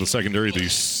 comes out of the secondary,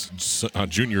 the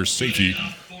junior safety.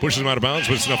 Pushes him out of bounds,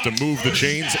 but it's enough to move the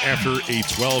chains after a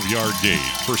 12-yard gain.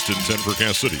 1st and 10 for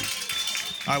Cass City.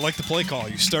 I like the play call.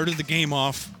 You started the game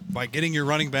off by getting your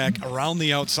running back around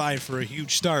the outside for a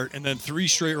huge start, and then 3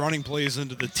 straight running plays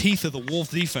into the teeth of the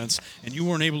Wolf defense, and you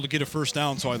weren't able to get a first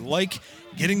down. So I like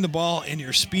getting the ball in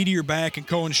your speedier back and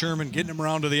Cohen Sherman, getting him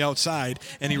around to the outside,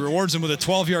 and he rewards him with a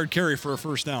 12-yard carry for a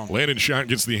first down. Landyn Schott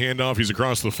gets the handoff. He's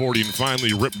across the 40 and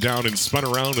finally ripped down and spun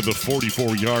around at the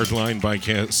 44-yard line by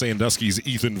Sandusky's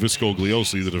Ethan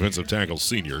Viscogliosi, the defensive tackle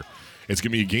senior. It's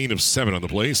going to be a gain of 7 on the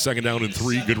play. 2nd down and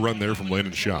 3. Good run there from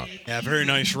Landyn Schott. Yeah, very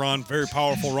nice run. Very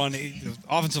powerful run. The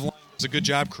offensive line a good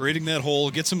job creating that hole,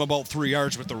 gets him about 3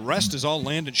 yards, but the rest is all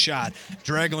Landyn Schott,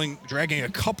 dragging a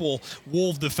couple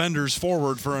Wolf defenders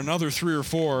forward for another 3 or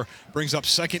 4, brings up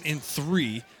 2nd and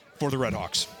 3 for the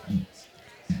Redhawks.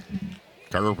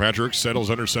 Carter Patrick settles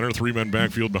under center, 3 men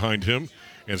backfield behind him.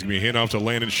 And it's going to be a handoff to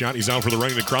Landyn Schott. He's out for the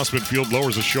running across midfield,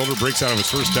 lowers his shoulder, breaks out of his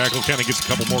first tackle, kind of gets a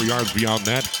couple more yards beyond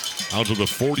that, out to the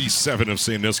 47 of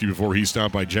Sandusky before he's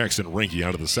stopped by Jackson Reinke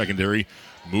out of the secondary.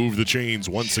 Move the chains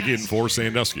once again for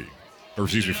Sandusky. Or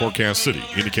excuse me, for Cass City,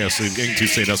 into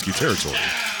Sandusky territory.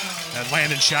 And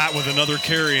Landyn Schott with another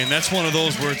carry, and that's one of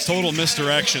those where it's total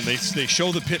misdirection. They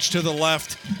show the pitch to the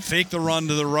left, fake the run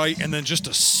to the right, and then just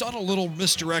a subtle little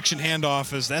misdirection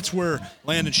handoff, as that's where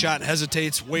Landyn Schott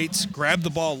hesitates, waits, grab the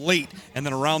ball late, and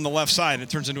then around the left side, and it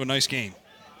turns into a nice game.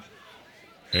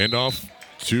 Handoff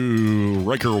to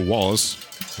Ryker Wallace,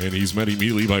 and he's met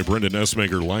immediately by Brendan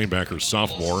Essmaker, linebacker,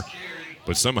 sophomore,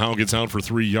 but somehow gets out for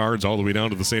 3 yards all the way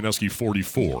down to the Sandusky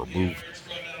 44. Move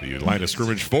the line of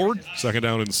scrimmage forward, 2nd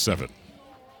down and 7.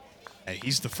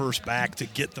 He's the first back to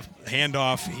get the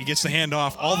handoff. He gets the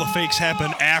handoff. All the fakes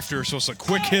happen after, so it's a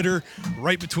quick hitter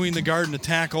right between the guard and the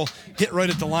tackle. Hit right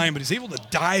at the line, but he's able to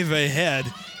dive ahead.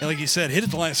 And like you said, hit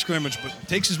at the line of scrimmage, but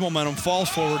takes his momentum, falls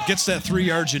forward, gets that 3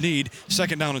 yards you need,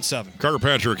 2nd down and 7. Carter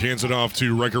Patrick hands it off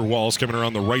to Ryker Wallace coming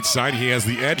around the right side. He has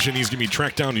the edge, and he's going to be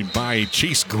tracked down by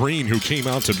Chase Green, who came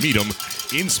out to meet him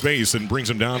in space and brings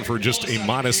him down for just a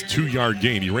modest 2-yard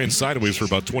gain. He ran sideways for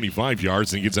about 25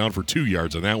 yards, and he gets out for 2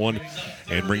 yards on that one,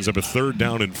 and brings up a 3rd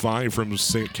down and 5 from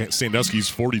Sandusky's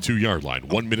 42-yard line.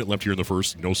 1 minute left here in the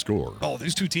first, no score. Oh,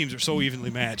 these two teams are so evenly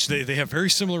matched. They have very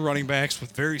similar running backs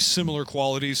with very similar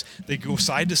qualities. They go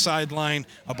side to sideline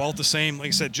about the same. Like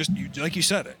I said, like you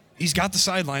said, he's got the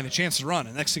sideline, a chance to run,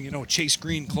 and next thing you know, Chase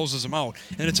Green closes him out,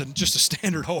 and it's just a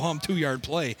standard ho-hum 2-yard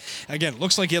play. Again,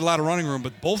 looks like he had a lot of running room,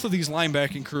 but both of these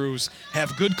linebacking crews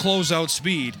have good closeout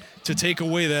speed to take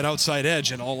away that outside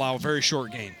edge and allow a very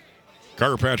short gain.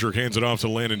 Carter Patrick hands it off to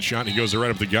Landyn Schott. He goes right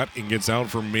up the gut and gets out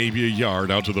for maybe a yard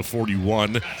out to the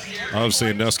 41 of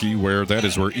Sandusky, where that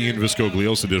is where Ian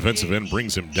Viscogliosa, defensive end,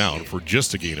 brings him down for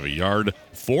just a gain of a yard.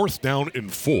 4th down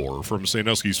and 4 from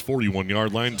Sandusky's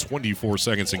 41-yard line. 24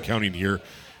 seconds and counting here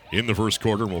in the first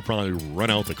quarter. And we'll probably run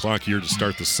out the clock here to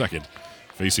start the second,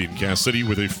 facing Cass City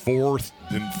with a 4th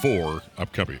and 4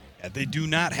 upcoming. They do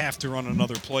not have to run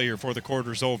another play before the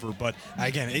quarter's over. But,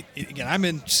 again, I'm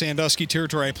in Sandusky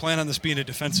territory. I plan on this being a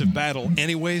defensive battle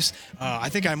anyways. I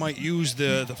think I might use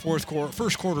the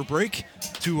first quarter break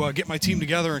to get my team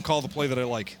together and call the play that I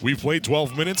like. We've played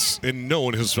 12 minutes, and no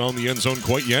one has found the end zone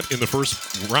quite yet in the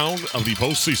first round of the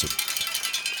postseason.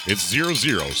 It's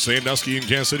 0-0. Sandusky and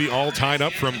Cass City all tied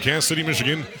up from Cass City,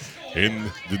 Michigan in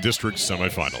the district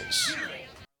semifinals.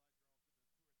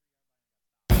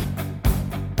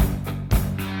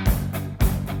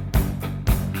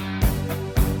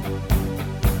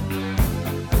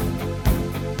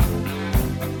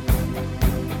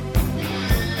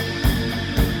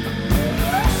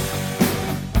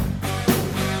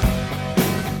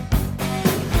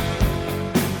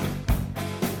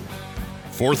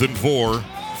 Fourth and 4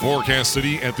 for Cass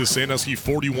City at the Sandusky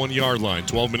 41-yard line.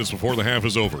 12 minutes before the half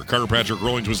is over. Carter Patrick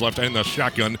rolling to his left end, the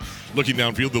shotgun, looking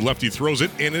downfield. The lefty throws it,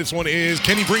 and this one is,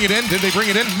 can he bring it in? Did they bring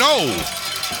it in? No!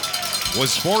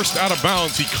 Was forced out of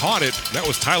bounds. He caught it. That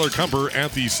was Tyler Kumper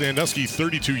at the Sandusky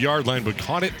 32-yard line, but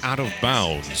caught it out of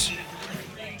bounds.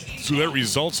 So that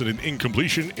results in an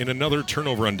incompletion and another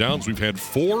turnover on downs. We've had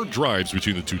 4 drives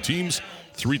between the two teams,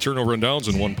 3 turnover on downs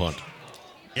and 1 punt.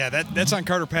 Yeah, that's on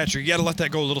Carter Patrick. You got to let that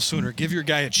go a little sooner. Give your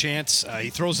guy a chance. He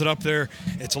throws it up there.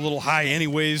 It's a little high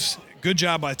anyways. Good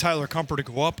job by Tyler Kumper to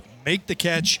go up, make the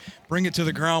catch, bring it to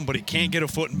the ground, but he can't get a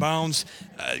foot in bounds.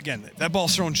 Again, that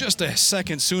ball's thrown just a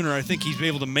second sooner. I think he's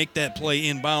able to make that play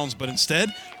in bounds, but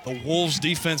instead, the Wolves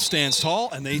defense stands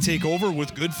tall, and they take over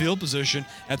with good field position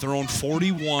at their own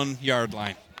 41-yard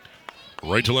line.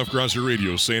 Right to left across your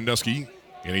radio, Sandusky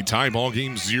in a tie ball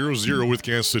game, 0-0 with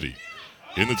Cass City.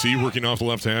 In the tee, working off the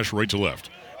left hash, right to left.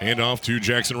 Hand off to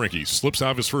Jackson Reinke. Slips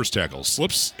out of his first tackle.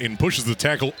 Slips and pushes the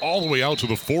tackle all the way out to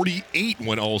the 48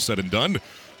 when all said and done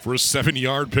for a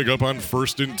 7-yard pickup on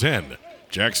 1st and 10.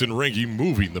 Jackson Reinke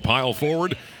moving the pile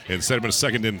forward and set him in a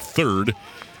 2nd and 3rd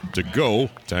to go.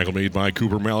 Tackle made by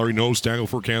Cooper Mallory. Nose tackle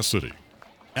for Cass City.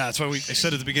 Yeah, that's why I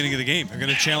said at the beginning of the game, they're going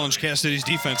to challenge Cass City's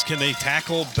defense. Can they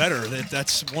tackle better?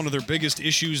 That's one of their biggest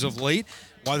issues of late,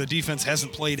 why the defense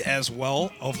hasn't played as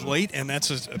well of late, and that's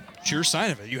a sure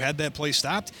sign of it. You had that play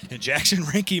stopped, and Jackson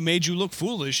Reinke made you look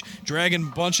foolish, dragging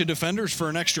a bunch of defenders for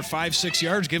an extra 5-6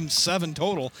 yards, give them 7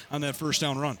 total on that first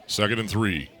down run. 2nd and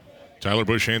 3. Tyler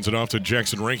Bush hands it off to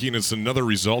Jackson Reinke, and it's another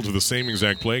result of the same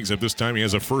exact play, except this time he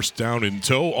has a first down in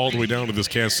tow all the way down to this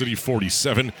Cass City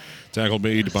 47. Tackle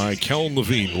made by Kellen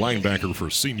Levine, linebacker for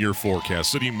senior for Cass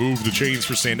City. Move the chains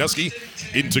for Sandusky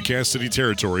into Cass City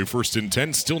territory. First and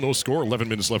 10, still no score, 11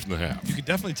 minutes left in the half. You can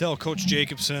definitely tell Coach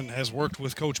Jacobson has worked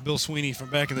with Coach Bill Sweeney from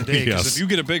back in the day. Because Yes. if you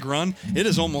get a big run, it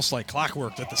is almost like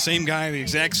clockwork that the same guy, the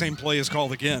exact same play is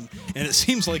called again. And it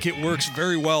seems like it works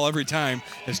very well every time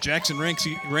as Jackson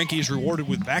Reinke is rewarded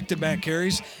with back-to-back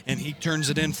carries, and he turns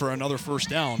it in for another first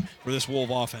down for this Wolf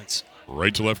offense.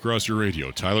 Right to left across your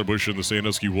radio. Tyler Bush and the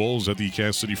Sandusky Wolves at the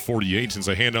Cass City 48. Since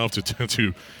a handoff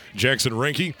to Jackson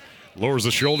Reinke. Lowers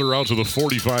the shoulder out to the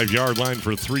 45-yard line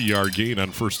for a 3-yard gain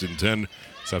on first and 10.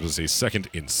 So that is a 2nd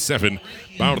and 7.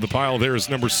 Bound to the pile there is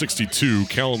number 62,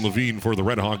 Kellen Levine for the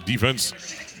Red Hawk defense,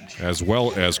 as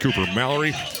well as Cooper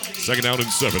Mallory. 2nd down and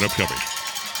 7 upcoming.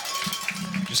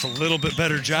 Just a little bit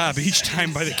better job each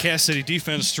time by the Cass City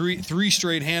defense. Three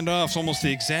straight handoffs, almost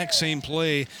the exact same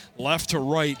play, left to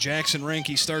right. Jackson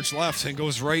Reinke starts left and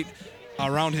goes right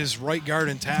around his right guard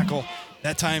and tackle.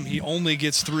 That time he only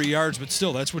gets 3 yards, but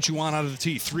still, that's what you want out of the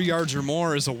tee. 3 yards or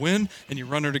more is a win, and you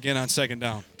run it again on 2nd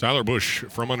down. Tyler Bush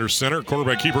from under center.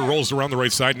 Quarterback keeper rolls around the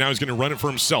right side. Now he's going to run it for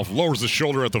himself. Lowers the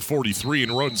shoulder at the 43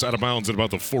 and runs out of bounds at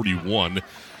about the 41. They're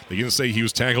going to say he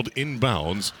was tackled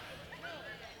inbounds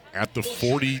at the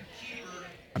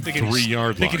 43-yard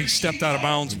line. Thinking he stepped out of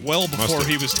bounds well before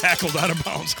he was tackled out of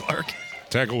bounds, Clark.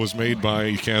 Tackle was made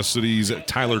by Cass City's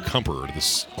Tyler Kumper,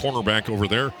 this cornerback over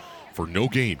there, for no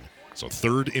gain. So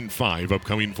 3rd and 5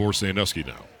 upcoming for Sandusky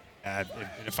now.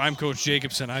 If I'm Coach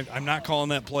Jacobson, I'm not calling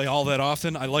that play all that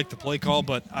often. I like the play call,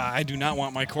 but I do not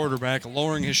want my quarterback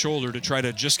lowering his shoulder to try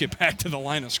to just get back to the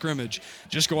line of scrimmage.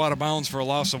 Just go out of bounds for a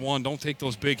loss of 1. Don't take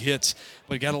those big hits.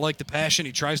 But you got to like the passion.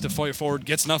 He tries to fight forward,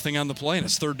 gets nothing on the play, and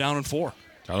it's 3rd down and 4.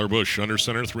 Tyler Bush under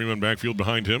center, 3-man backfield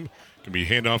behind him. Can be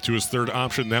handoff to his 3rd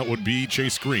option. That would be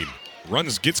Chase Green.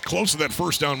 Runs, gets close to that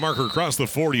first down marker across the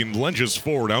 40 and lunges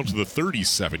forward out to the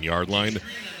 37-yard line.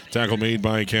 Tackle made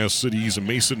by Cass City's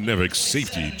Mason Nevick,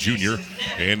 safety junior,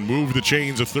 and move the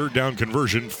chains, a 3rd down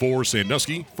conversion for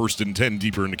Sandusky. 1st and 10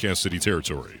 deeper into Cass City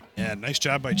territory. Yeah, nice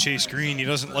job by Chase Green. He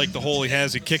doesn't like the hole he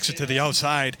has. He kicks it to the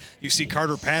outside. You see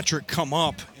Carter Patrick come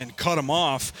up and cut him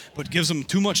off, but gives him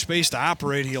too much space to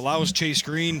operate. He allows Chase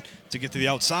Green to get to the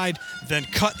outside, then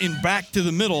cut in back to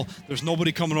the middle. There's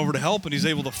nobody coming over to help, and he's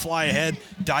able to fly ahead,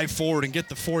 dive forward, and get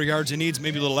the 4 yards he needs,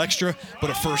 maybe a little extra, but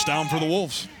a first down for the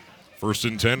Wolves. 1st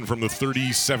and 10 from the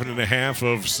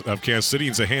 37.5 of Cass City.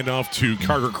 It's a handoff to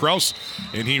Carter Krause,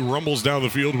 and he rumbles down the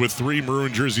field with 3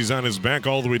 maroon jerseys on his back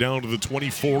all the way down to the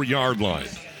 24-yard line.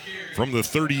 From the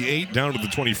 38 down to the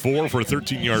 24 for a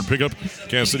 13-yard pickup.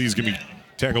 Cass City's going to be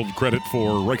tackled credit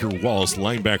for Ryker Wallace,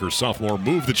 linebacker, sophomore.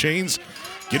 Move the chains,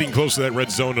 getting close to that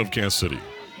red zone of Cass City.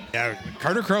 Yeah,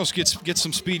 Carter Krause gets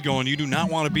some speed going. You do not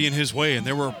want to be in his way, and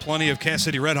there were plenty of Cass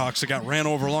City Redhawks that got ran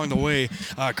over along the way.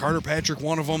 Carter Patrick,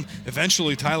 one of them.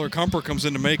 Eventually, Tyler Kumper comes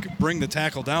in to bring the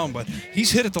tackle down, but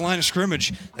he's hit at the line of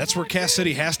scrimmage. That's where Cass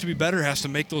City has to be better, has to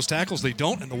make those tackles. They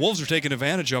don't, and the Wolves are taking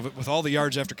advantage of it with all the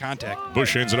yards after contact.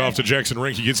 Bush hands it off to Jackson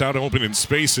Reinke. He gets out open in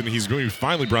space, and he's going to be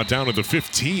finally brought down at the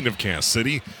 15 of Cass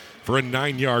City for a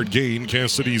 9-yard gain.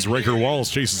 Cass City's Ryker Wallace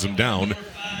chases him down.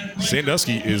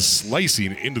 Sandusky is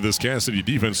slicing into this Cass City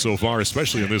defense so far,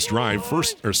 especially on this drive.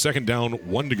 2nd down,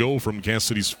 1 to go from Cass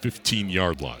City's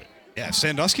 15-yard line. Yeah,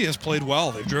 Sandusky has played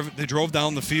well. They drove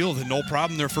down the field, and no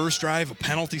problem their first drive. A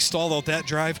penalty stalled out that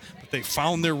drive, but they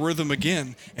found their rhythm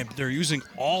again, and they're using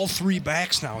all 3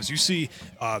 backs now. As you see,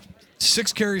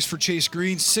 6 carries for Chase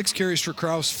Green, 6 carries for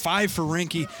Krause, 5 for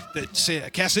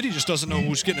Reinke. Cass City just doesn't know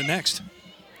who's getting it next.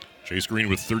 Chase Green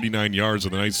with 39 yards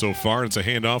of the night so far. It's a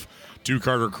handoff to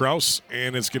Carter Krause,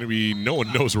 and it's going to be, no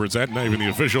one knows where it's at, not even the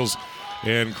officials.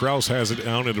 And Krause has it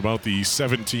down at about the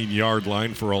 17-yard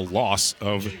line for a loss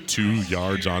of 2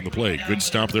 yards on the play. Good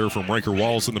stop there from Ryker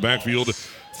Wallace in the backfield.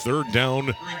 3rd down,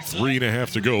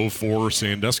 3.5 to go for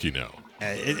Sandusky now.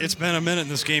 It's been a minute in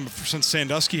this game since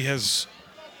Sandusky has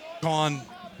gone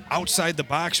outside the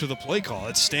box with a play call.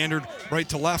 It's standard right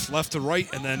to left, left to right,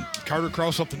 and then Carter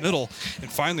Krause up the middle.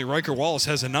 And finally, Ryker Wallace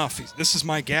has enough. This is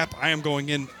my gap. I am going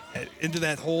into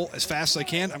that hole as fast as I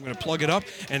can. I'm going to plug it up,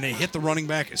 and they hit the running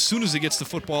back as soon as he gets the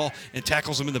football and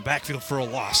tackles him in the backfield for a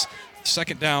loss.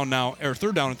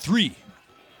 3rd down and 3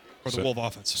 for the Wolf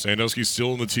offense. Sandusky's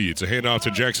still in the tee. It's a handoff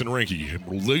to Jackson Reinke. He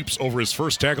leaps over his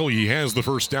first tackle. He has the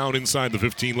first down inside the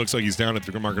 15. Looks like he's down at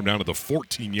the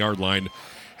 14-yard line.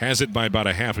 Has it by about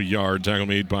a half a yard. Tackle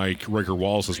made by Ryker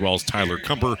Wallace as well as Tyler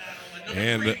Kumper.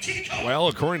 And, well,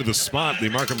 according to the spot, they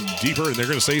mark him deeper, and they're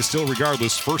going to say still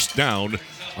regardless, 1st down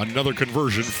Another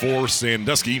conversion for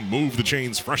Sandusky. Move the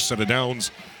chains, fresh set of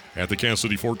downs at the Kansas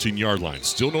City 14-yard line.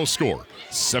 Still no score.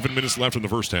 7 minutes left in the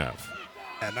first half.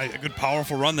 And a good,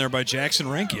 powerful run there by Jackson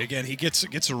Reinke. Again, he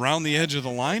gets around the edge of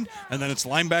the line, and then it's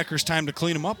linebackers' time to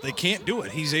clean him up. They can't do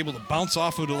it. He's able to bounce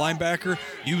off of the linebacker,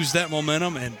 use that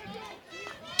momentum, and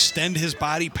extend his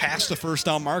body past the first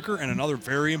down marker, and another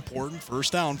very important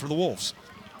first down for the Wolves.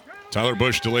 Tyler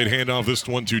Bush delayed handoff. This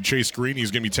one to Chase Green. He's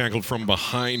going to be tackled from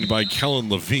behind by Kellen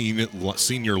Levine,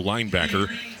 senior linebacker,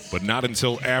 but not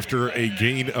until after a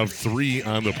gain of 3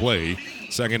 on the play.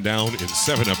 Second down and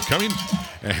 7 upcoming,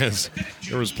 as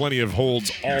there was plenty of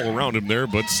holds all around him there,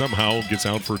 but somehow gets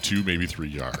out for 2, maybe 3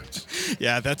 yards.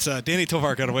 Yeah, that's Danny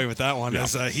Tovar got away with that one,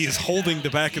 as he is holding the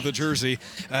back of the jersey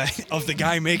of the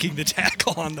guy making the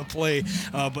tackle on the play.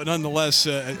 But nonetheless,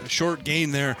 a short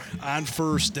gain there on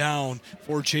first down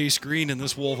for Chase Green in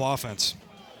this Wolf offense.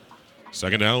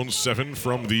 Second down, 7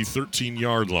 from the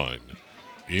 13-yard line.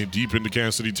 Deep into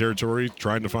Kansas City territory,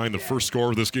 trying to find the first score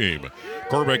of this game.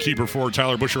 Quarterback keeper for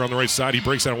Tyler Busher on the right side. He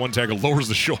breaks out one tackle, lowers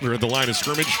the shoulder at the line of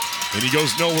scrimmage, and he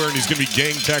goes nowhere, and he's going to be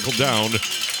gang tackled down.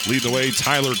 Leading the way,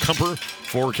 Tyler Kumper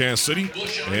for Kansas City,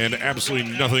 and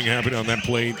absolutely nothing happened on that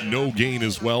play. No gain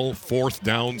as well. 4th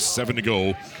down, 7 to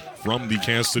go from the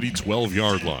Kansas City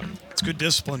 12-yard line. It's good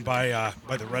discipline by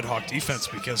the Red Hawk defense,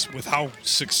 because with how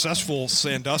successful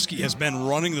Sandusky has been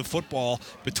running the football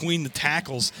between the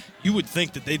tackles, you would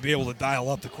think that they'd be able to dial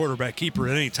up the quarterback keeper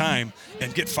at any time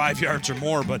and get 5 yards or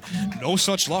more, but no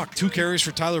such luck. 2 carries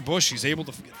for Tyler Bush. He's able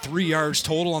to get 3 yards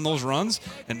total on those runs,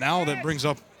 and now that brings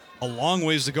up a long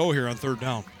ways to go here on 3rd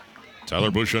down.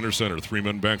 Tyler Bush under center,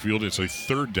 3-man backfield. It's a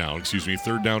 3rd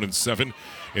down and 7.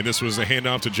 And this was a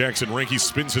handoff to Jackson Reinke.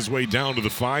 Spins his way down to the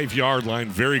 5-yard line,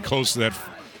 very close to that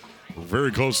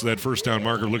first down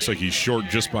marker. Looks like he's short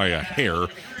just by a hair.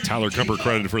 Tyler Kumper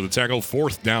credited for the tackle.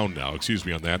 4th down now.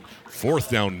 On that. 4th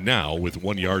down now with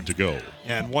 1 yard to go.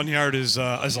 And 1 yard is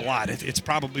a lot. It's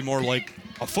probably more like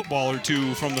a football or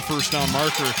 2 from the first down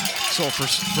marker. So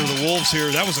for the Wolves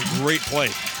here, that was a great play.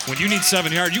 When you need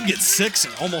 7 yards, you can get 6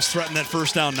 and almost threaten that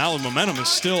first down. Now the momentum is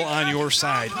still on your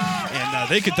side, and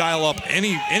they could dial up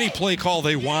any play call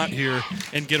they want here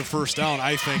and get a first down.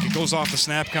 I think it goes off the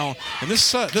snap count, and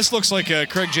this looks like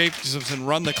Craig Jacobson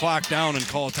run the clock down and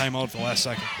call a timeout at the last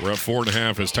second. We're at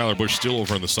 4.5 as Tyler Bush still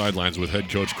over on the sidelines with head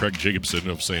coach Craig Jacobson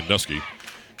of Sandusky.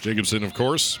 Jacobson, of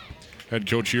course, head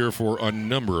coach here for a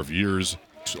number of years.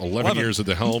 11 years at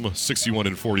the helm,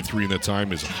 61-43 in that time.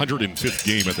 His 105th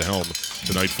game at the helm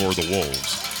tonight for the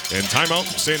Wolves. And timeout,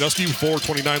 Sandusky,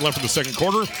 4:29 left in the second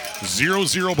quarter.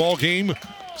 0-0 ball game.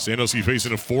 Sandusky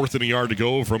facing a 4th and a yard to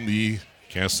go from the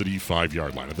Kansas City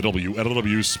 5-yard line at the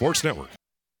WLW Sports Network.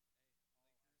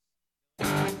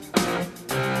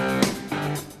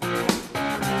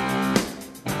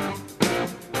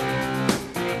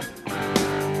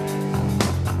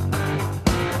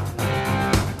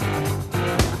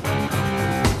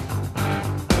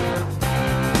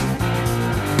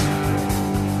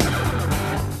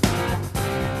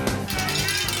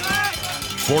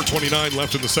 .429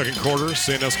 left in the second quarter.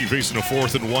 Sandusky facing a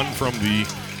 4th and 1 from the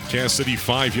Kansas City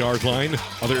 5-yard line.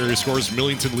 Other area scores,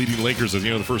 Millington leading Lakers at the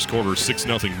end of the first quarter,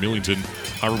 6-0. Millington,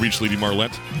 Harbor Beach leading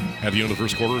Marlette at the end of the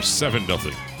first quarter,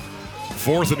 7-0.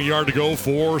 4th and a yard to go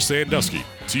for Sandusky.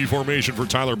 T formation for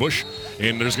Tyler Bush,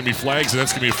 and there's going to be flags, and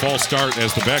that's going to be a false start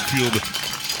as the backfield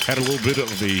had a little bit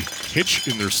of a hitch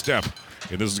in their step,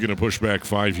 and this is going to push back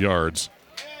 5 yards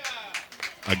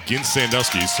against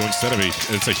Sandusky. So instead of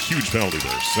it's a huge penalty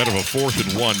there. Instead of a 4th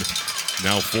and 1,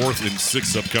 now 4th and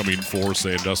 6 upcoming for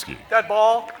Sandusky. Dead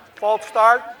ball, false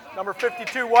start, number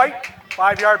 52 White,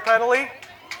 5-yard penalty,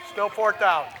 still 4th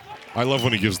down. I love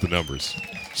when he gives the numbers.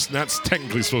 It's not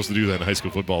technically supposed to do that in high school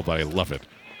football, but I love it.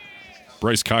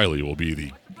 Bryce Kiley will be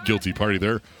the guilty party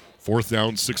there. 4th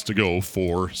down, 6 to go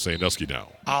for Sandusky now.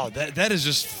 Oh, that is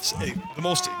just the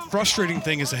most frustrating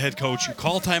thing as a head coach. You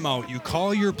call timeout, you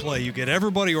call your play, you get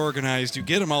everybody organized, you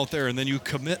get them out there, and then you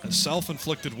commit a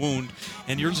self-inflicted wound,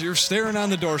 and you're staring on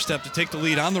the doorstep to take the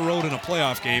lead on the road in a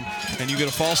playoff game, and you get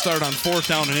a false start on 4th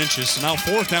down and inches. So now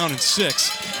 4th down and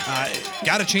 6.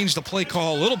 Got to change the play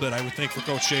call a little bit, I would think, for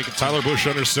Coach Jacobs. Tyler Bush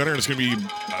under center, and it's going to be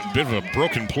a bit of a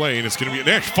broken play, and it's going to be an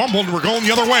edge fumble, and we're going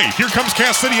the other way. Here comes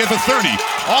Kansas City at the 30,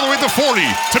 all the way to the 40,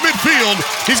 to midfield.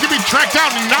 He's going to be tracked down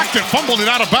and knocked it, fumbled it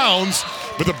out of bounds,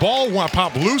 but the ball will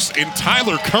pop loose, and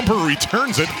Tyler Kumper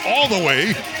returns it all the way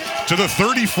to the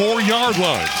 34-yard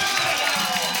line.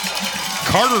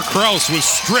 Carter Krause was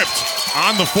stripped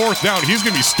on the 4th down. He's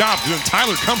going to be stopped, and then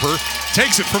Tyler Kumper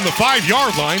takes it from the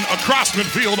 5-yard line across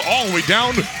midfield all the way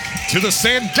down to the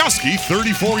Sandusky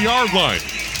 34-yard line.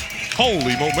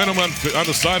 Holy momentum on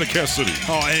the side of Cass City.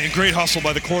 Oh, and great hustle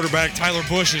by the quarterback, Tyler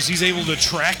Bush, as he's able to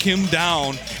track him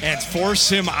down and force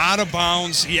him out of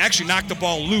bounds. He actually knocked the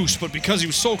ball loose, but because he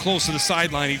was so close to the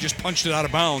sideline, he just punched it out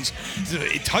of bounds.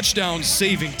 A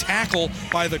touchdown-saving tackle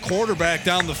by the quarterback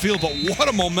down the field, but what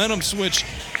a momentum switch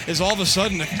is all of a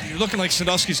sudden you're looking like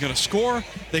Sandusky's going to score.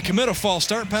 They commit a false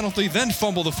start penalty, then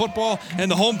fumble the football, and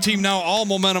the home team now all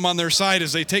momentum on their side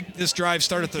as they take this drive,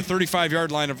 start at the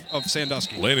 35-yard line of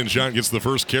Sandusky. Landyn Schott gets the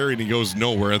first carry, and he goes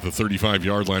nowhere at the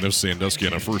 35-yard line of Sandusky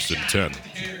on a 1st and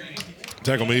 10.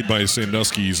 Tackle made by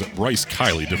Sandusky's Bryce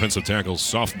Kiley, defensive tackle,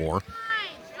 sophomore.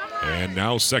 And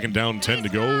now 2nd down, 10 to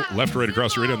go. Left, right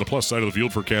across the radio on the plus side of the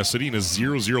field for Cass City in a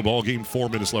 0-0 ball game. 4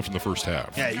 minutes left in the first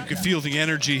half. Yeah, you can feel the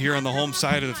energy here on the home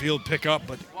side of the field pick up,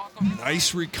 but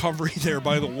nice recovery there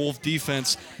by the Wolf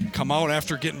defense. Come out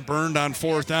after getting burned on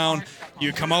 4th down.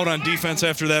 You come out on defense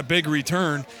after that big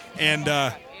return and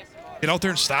get out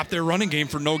there and stop their running game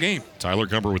for no gain. Tyler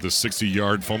Gumper with a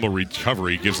 60-yard fumble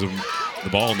recovery gives him the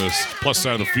ball on the plus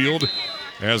side of the field.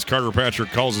 As Carter Patrick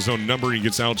calls his own number, he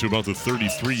gets out to about the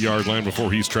 33-yard line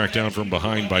before he's tracked down from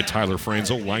behind by Tyler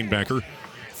Franzel, linebacker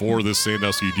for the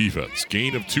Sandusky defense.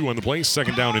 Gain of 2 on the play,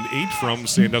 2nd down and 8 from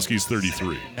Sandusky's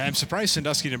 33. I'm surprised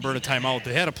Sandusky didn't burn a timeout.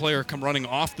 They had a player come running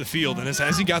off the field, and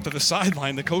as he got to the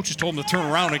sideline, the coaches told him to turn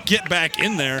around and get back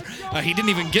in there. He didn't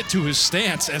even get to his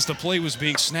stance as the play was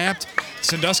being snapped.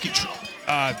 Sandusky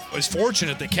is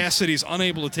fortunate that Cass City is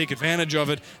unable to take advantage of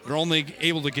it. They're only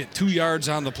able to get 2 yards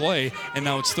on the play, and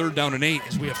now it's 3rd down and 8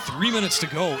 as we have 3 minutes to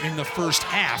go in the first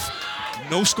half.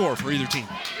 No score for either team.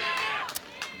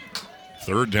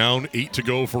 3rd down, 8 to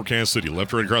go for Cass City.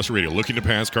 Left, right across the radio. Looking to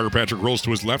pass. Carter Patrick rolls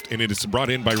to his left, and it is brought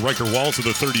in by Ryker Wallace to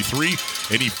the 33.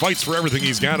 And he fights for everything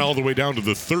he's got all the way down to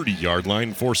the 30-yard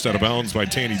line. Forced out of bounds by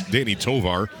Danny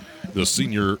Tovar, the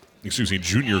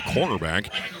junior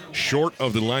cornerback. Short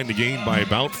of the line to gain by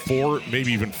about 4,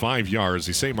 maybe even 5 yards.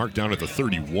 They say marked down at the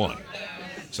 31.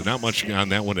 So not much on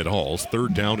that one at all.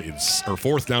 4th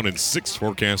down and 6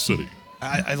 for Cass City.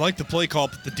 I like the play call,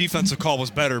 but the defensive call was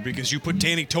better because you put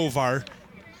Danny Tovar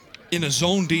in a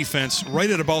zone defense right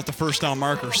at about the 1st down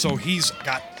marker. So he's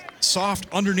got soft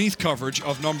underneath coverage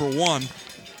of number 1,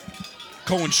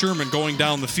 Cohen Sherman, going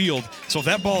down the field. So if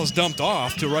that ball is dumped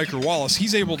off to Ryker Wallace,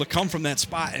 he's able to come from that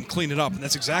spot and clean it up. And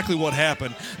that's exactly what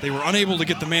happened. They were unable to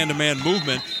get the man-to-man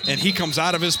movement, and he comes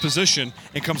out of his position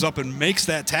and comes up and makes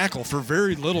that tackle for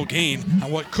very little gain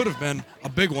on what could have been a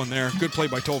big one there. Good play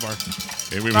by Tovar.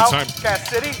 And we have time. Cass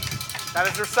City, that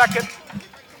is their 2nd.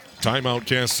 Timeout,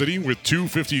 Cass City, with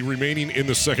 2:50 remaining in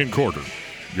the 2nd quarter.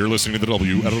 You're listening to the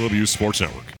WLW Sports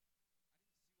Network.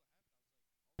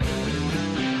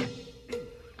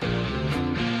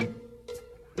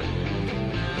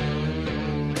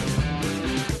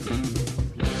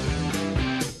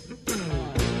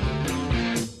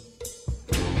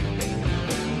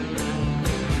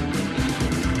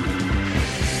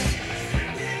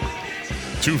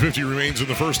 .250 remains in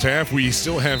the first half. We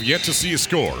still have yet to see a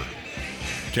score.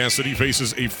 Cass City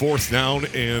faces a 4th down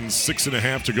and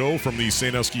 6.5 to go from the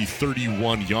Sandusky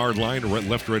 31-yard line.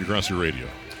 Left, right across your radio.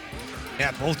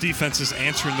 Yeah, both defenses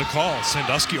answering the call.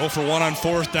 Sandusky 0 for 1 on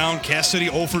 4th down. Cass City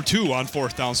 0 for 2 on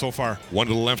 4th down so far. 1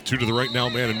 to the left, 2 to the right now.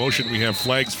 Man in motion. We have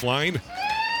flags flying.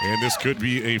 And this could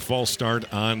be a false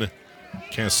start on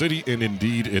Cass City, and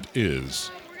indeed it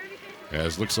is.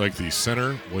 As looks like the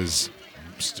center was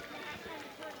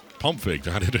pump faked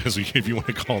on it, if you want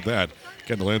to call that.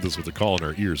 Kendall Anthus with the call in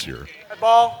our ears here.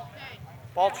 Ball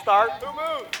start.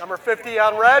 Number 50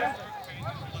 on red.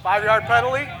 5-yard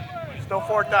penalty. Still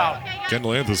 4th down.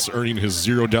 Kendall Anthus earning his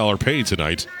 $0 pay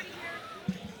tonight.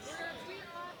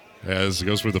 As it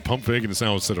goes for the pump fake, and it's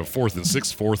now instead of 4th and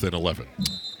 6, 4th and 11.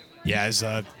 Yeah, as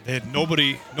they had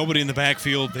nobody in the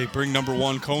backfield. They bring number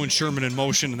 1, Cohen Sherman, in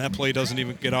motion, and that play doesn't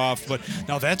even get off. But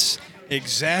now that's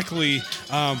exactly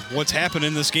what's happened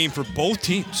in this game for both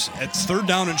teams. It's 3rd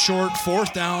down and short,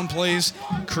 4th down plays,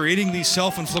 creating these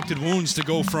self-inflicted wounds to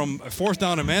go from 4th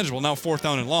down and manageable, now 4th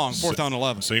down and long, 4th down and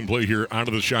 11. Same play here, out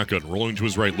of the shotgun, rolling to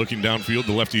his right, looking downfield.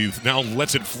 The lefty now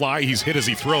lets it fly. He's hit as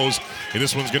he throws, and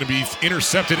this one's going to be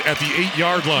intercepted at the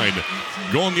 8-yard line.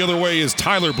 Going the other way is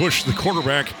Tyler Bush, the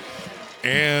quarterback,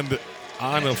 and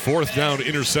on a 4th down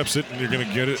intercepts it, and you're going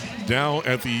to get it down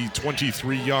at the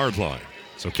 23-yard line.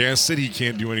 So Cass City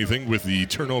can't do anything with the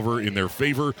turnover in their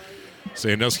favor.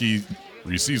 Sandusky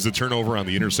receives the turnover on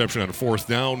the interception on 4th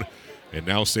down. And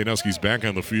now Sandusky's back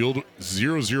on the field.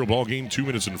 0-0 ball game, 2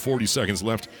 minutes and 40 seconds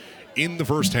left in the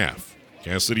first half.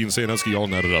 Cass City and Sandusky all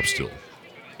knotted up still.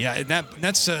 Yeah, and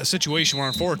that's a situation where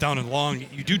on 4th down and long,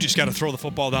 you do just got to throw the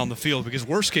football down the field because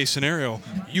worst case scenario,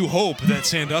 you hope that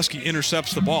Sandusky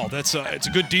intercepts the ball. It's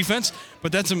a good defense,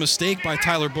 but that's a mistake by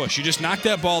Tyler Bush. You just knock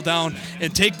that ball down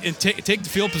and take the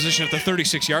field position at the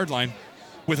 36-yard line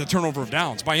with a turnover of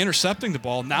downs. By intercepting the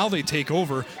ball, now they take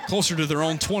over closer to their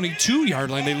own 22-yard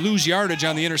line. They lose yardage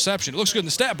on the interception. It looks good in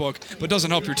the stat book, but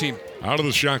doesn't help your team. Out of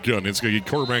the shotgun, it's going to get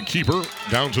quarterback keeper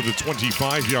down to the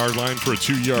 25-yard line for a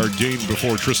 2-yard gain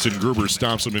before Tristan Gruber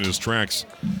stops him in his tracks.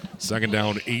 2nd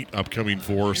down, 8 upcoming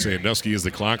for Sandusky as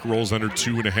the clock rolls under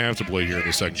 2.5 to play here in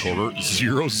the second quarter.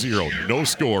 0-0, no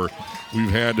score.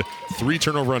 We've had 3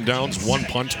 turnover on downs, 1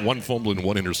 punt, 1 fumble, and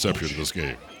 1 interception in this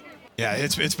game. Yeah,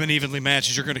 it's been evenly matched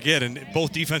as you're going to get, and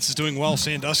both defenses doing well.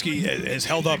 Sandusky has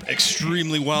held up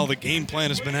extremely well. The game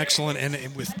plan has been excellent,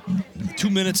 and with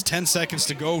 2 minutes, 10 seconds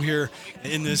to go here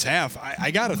in this half, I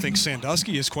got to think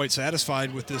Sandusky is quite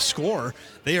satisfied with this score.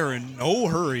 They are in no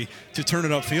hurry to turn it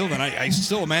upfield, and I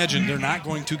still imagine they're not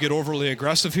going to get overly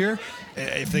aggressive here.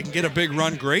 If they can get a big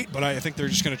run, great, but I think they're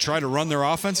just going to try to run their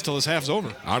offense until this half's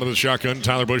over. Out of the shotgun,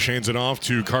 Tyler Bush hands it off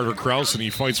to Carter Krause, and he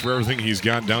fights for everything. He's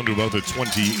got down to about the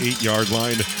 28-yard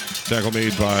line. Tackle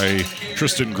made by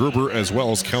Tristan Gruber as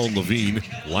well as Kellen Levine.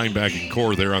 Linebacking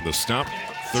core there on the stop.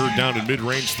 3rd down in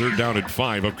mid-range, 3rd down at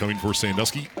 5 upcoming for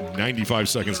Sandusky. 95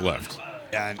 seconds left.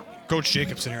 Yeah, and Coach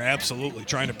Jacobson here absolutely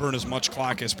trying to burn as much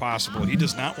clock as possible. He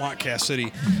does not want Cass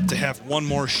City to have one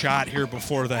more shot here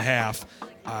before the half.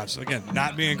 So, again,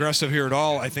 not being aggressive here at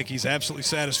all. I think he's absolutely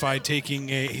satisfied taking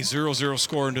a 0-0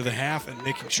 score into the half and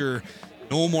making sure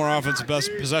no more offensive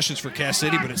possessions for Cass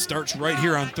City, but it starts right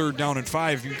here on 3rd down and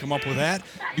 5. If you can come up with that,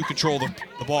 you control the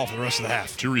ball for the rest of the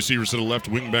half. 2 receivers to the left,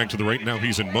 wing back to the right. Now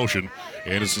he's in motion.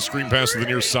 And it's a screen pass to the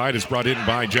near side. It's brought in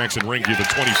by Jackson Reinke at the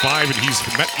 25, and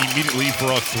he's met immediately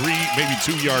for a 3, maybe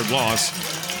 2-yard loss.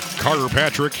 Carter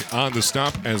Patrick on the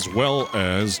stop, as well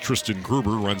as Tristan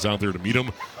Gruber runs out there to meet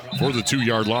him for the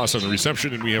 2-yard loss on the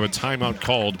reception, and we have a timeout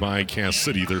called by Cass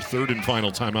City, their 3rd and final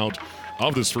timeout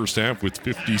of this first half with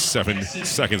 57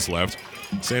 seconds left.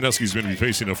 Sandusky's going to be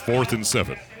facing a 4th and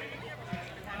 7.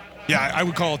 Yeah, I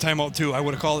would call a timeout too. I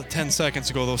would have called it 10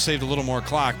 seconds ago, though, saved a little more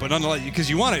clock. But nonetheless, because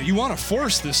you want to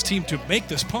force this team to make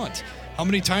this punt. How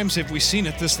many times have we seen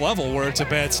at this level where it's a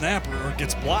bad snap or it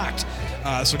gets blocked?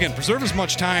 So again, preserve as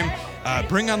much time,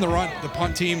 bring on the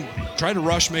punt team, try to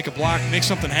rush, make a block, make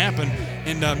something happen,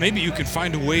 and maybe you can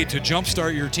find a way to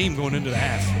jumpstart your team going into the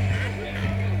half.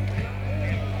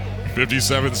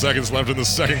 57 seconds left in the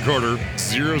second quarter.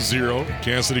 0-0.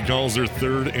 Cass City calls their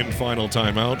 3rd and final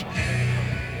timeout.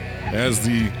 As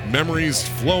the memories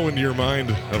flow into your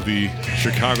mind of the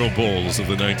Chicago Bulls of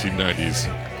the 1990s.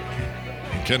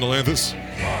 Ken Delanthus,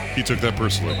 he took that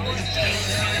personally.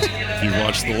 If you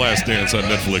watched The Last Dance on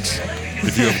Netflix,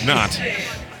 if you have not,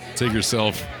 take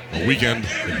yourself a weekend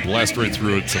and blast right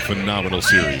through it. It's a phenomenal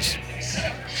series.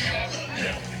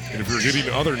 And if you're getting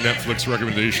other Netflix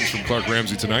recommendations from Clark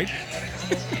Ramsey tonight,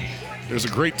 there's a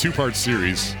great 2-part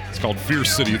series. It's called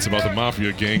Fierce City. It's about the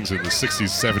mafia gangs in the 60s,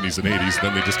 70s, and 80s.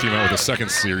 Then they just came out with a second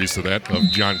series to that of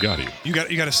John Gotti. You got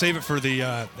to save it for the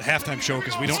halftime show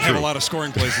because we don't have a lot of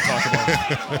scoring plays to talk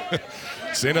about.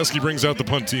 Sandusky brings out the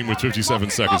punt team with 57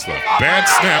 seconds left. Bad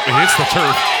snap. It hits the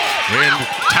turf. And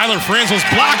Tyler Franzel's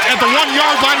blocked at the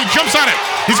 1-yard line. He jumps on it.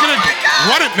 He's going to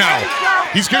run it now.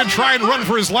 He's going to try and run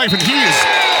for his life, and he is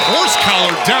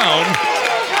horse-collared down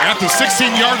at the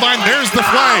 16-yard line. There's the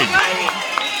flag.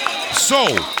 So,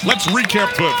 let's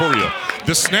recap for you.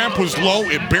 The snap was low.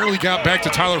 It barely got back to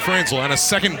Tyler Franzel. On a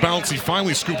second bounce, he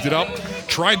finally scooped it up,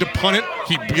 tried to punt it.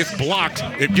 He gets blocked.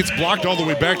 It gets blocked all the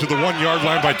way back to the 1-yard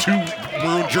line by 2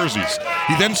 maroon jerseys.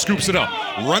 He then scoops it up,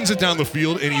 runs it down the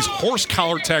field, and he's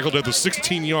horse-collar tackled at the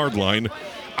 16-yard line,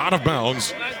 out of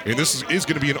bounds. And this is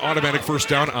going to be an automatic first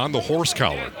down on the horse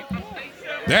collar.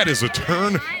 That is a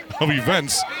turn of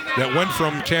events that went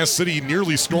from Cass City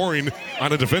nearly scoring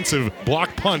on a defensive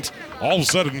block punt. All of a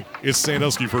sudden, it's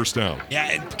Sandusky first down. Yeah,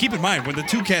 and keep in mind, when the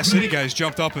 2 Cass City guys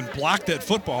jumped up and blocked that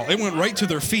football, it went right to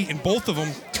their feet, and both of them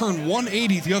turned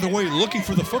 180 the other way looking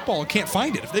for the football and can't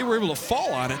find it. If they were able to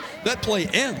fall on it, that play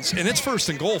ends, and it's 1st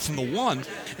and goal from the 1.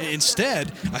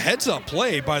 Instead, a heads-up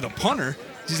play by the punter.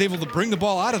 He's able to bring the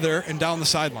ball out of there and down the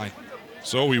sideline.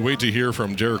 So we wait to hear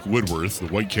from Derek Woodworth, the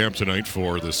white cap tonight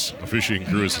for this officiating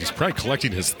crew. He's probably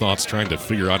collecting his thoughts, trying to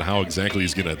figure out how exactly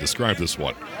he's going to describe this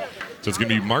one. So it's going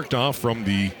to be marked off from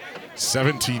the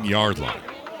 17-yard line.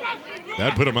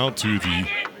 That put him out to the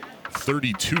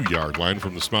 32-yard line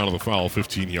from the spot of the foul,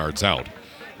 15 yards out.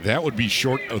 That would be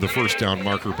short of the first down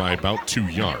marker by about 2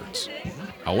 yards.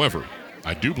 However,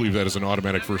 I do believe that is an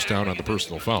automatic first down on the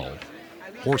personal foul.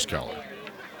 Horse collar.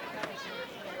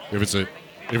 If it's a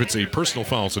If it's a personal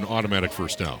foul, it's an automatic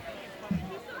first down.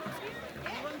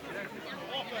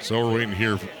 So we're waiting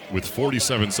here with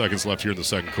 47 seconds left here in the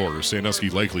second quarter. Sandusky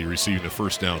likely receiving a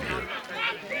first down here.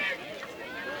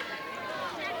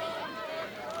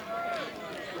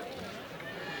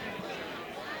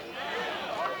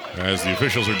 As the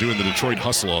officials are doing the Detroit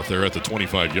hustle out there at the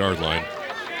 25-yard line.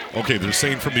 Okay, they're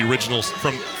saying from the original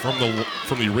from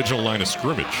the original line of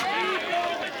scrimmage.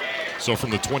 So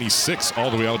from the 26 all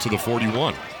the way out to the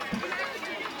 41.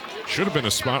 Should have been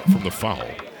a spot from the foul,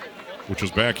 which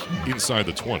was back inside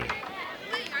the 20.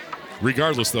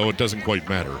 Regardless, though, it doesn't quite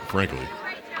matter, frankly,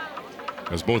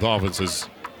 as both offenses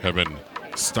have been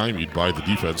stymied by the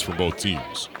defense from both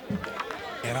teams.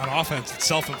 And on offense, it's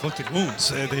self-inflicted wounds.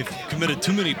 They've committed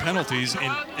too many penalties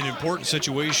in important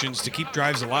situations to keep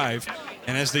drives alive.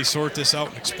 And as they sort this out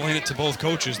and explain it to both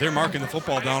coaches, they're marking the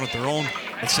football down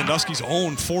at Sandusky's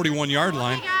own 41-yard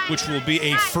line, which will be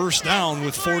a first down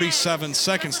with 47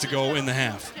 seconds to go in the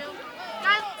half.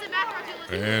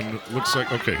 And looks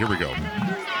like, okay, here we go.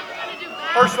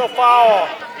 Personal foul,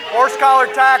 horse collar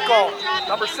tackle,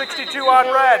 number 62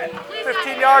 on red,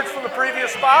 15 yards from the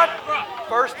previous spot,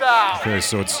 first down. Okay,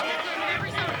 so it's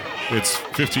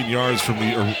 15 yards from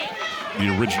the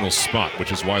original spot,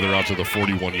 which is why they're out to the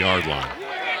 41-yard line.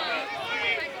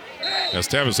 As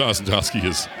Tavis Sandusky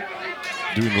is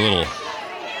doing a little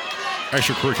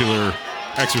extracurricular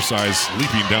exercise,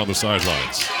 leaping down the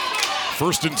sidelines.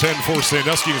 1st and 10 for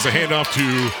Sandusky as a handoff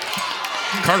to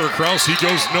Carter Krause. He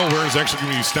goes nowhere. He's actually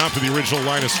going to be stopped at the original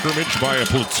line of scrimmage by a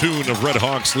platoon of Red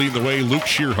Hawks leading the way. Luke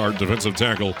Shearhart, defensive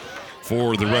tackle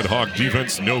for the Red Hawk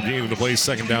defense. No gain in the play.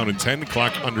 2nd down and 10.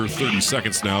 Clock under 30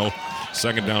 seconds now.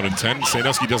 2nd down and 10.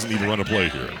 Sandusky doesn't need to run a play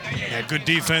here. Yeah, good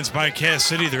defense by Cass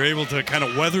City. They're able to kind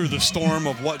of weather the storm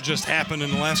of what just happened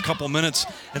in the last couple minutes,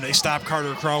 and they stop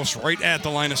Carter Krause right at the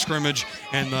line of scrimmage.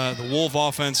 And the Wolf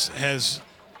offense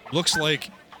looks like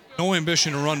no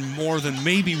ambition to run more than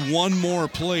maybe one more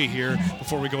play here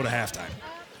before we go to halftime.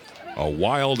 A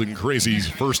wild and crazy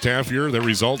first half here that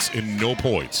results in no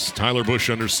points. Tyler Bush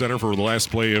under center for the last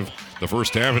play of the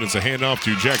first half, and it's a handoff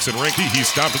to Jackson Reinke. He's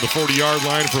stopped at the 40-yard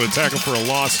line for a tackle for a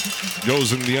loss.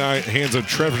 Goes in the hands of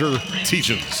Trevor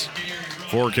Teachins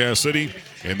for Cass City,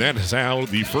 and that is how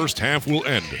the first half will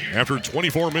end. After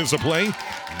 24 minutes of play,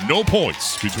 no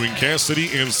points between Cass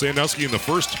City and Sandusky in the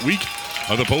first week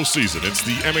of the postseason. It's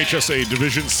the MHSAA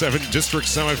Division 7 District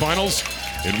Semifinals,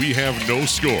 and we have no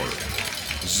score.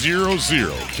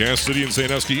 0-0. Cass City and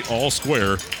Sandusky all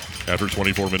square after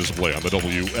 24 minutes of play on the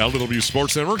WLW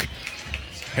Sports Network.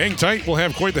 Hang tight. We'll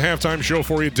have quite the halftime show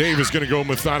for you. Dave is going to go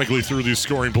methodically through these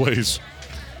scoring plays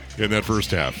in that first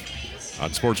half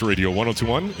on Sports Radio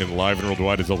 102.1 and live and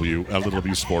worldwide at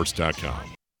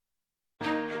WLWsports.com.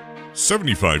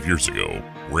 75 years ago,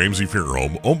 Ramsey Funeral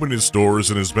Home opened its doors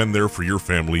and has been there for your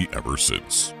family ever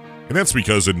since. And that's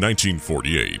because in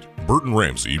 1948, Burton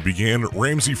Ramsey began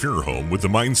Ramsey Funeral Home with the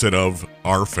mindset of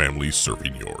our family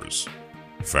serving yours.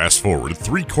 Fast forward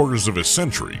 3/4 of a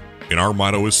century, and our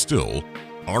motto is still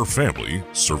our family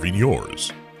serving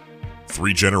yours.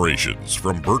 3 generations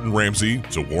from Burton Ramsey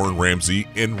to Warren Ramsey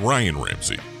and Ryan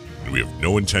Ramsey, and we have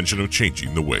no intention of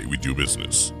changing the way we do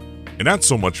business. And not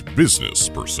so much business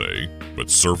per se, but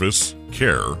service,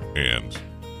 care, and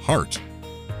heart.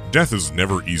 Death is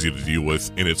never easy to deal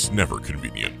with, and it's never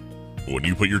convenient. When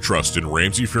you put your trust in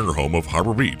Ramsey Funeral Home of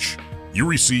Harbor Beach, you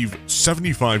receive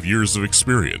 75 years of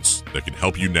experience that can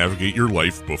help you navigate your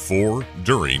life before,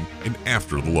 during, and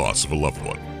after the loss of a loved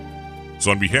one.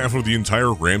 So on behalf of the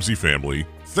entire Ramsey family,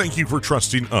 thank you for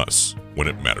trusting us when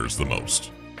it matters the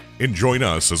most. And join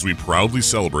us as we proudly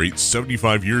celebrate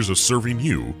 75 years of serving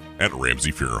you at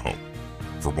Ramsey Funeral Home.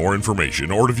 For more information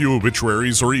or to view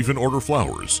obituaries or even order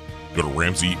flowers, go to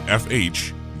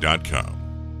RamseyFH.com.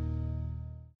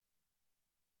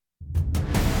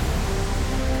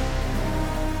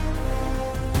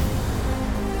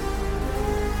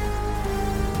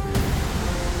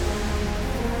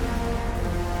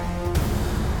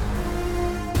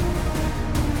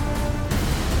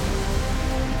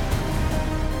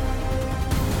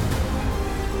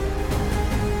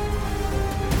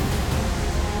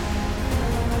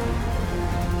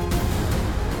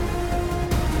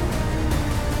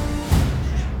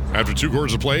 After 2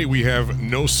 quarters of play, we have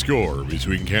no score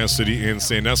between Cass City and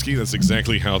Sandusky. That's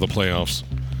exactly how the playoffs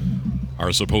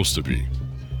are supposed to be.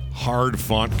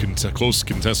 Hard-fought, close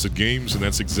contested games, and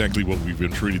that's exactly what we've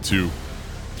been treated to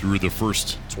through the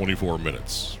first 24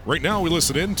 minutes. Right now, we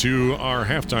listen in to our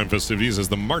halftime festivities as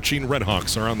the Marching Red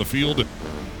Hawks are on the field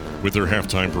with their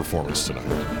halftime performance tonight.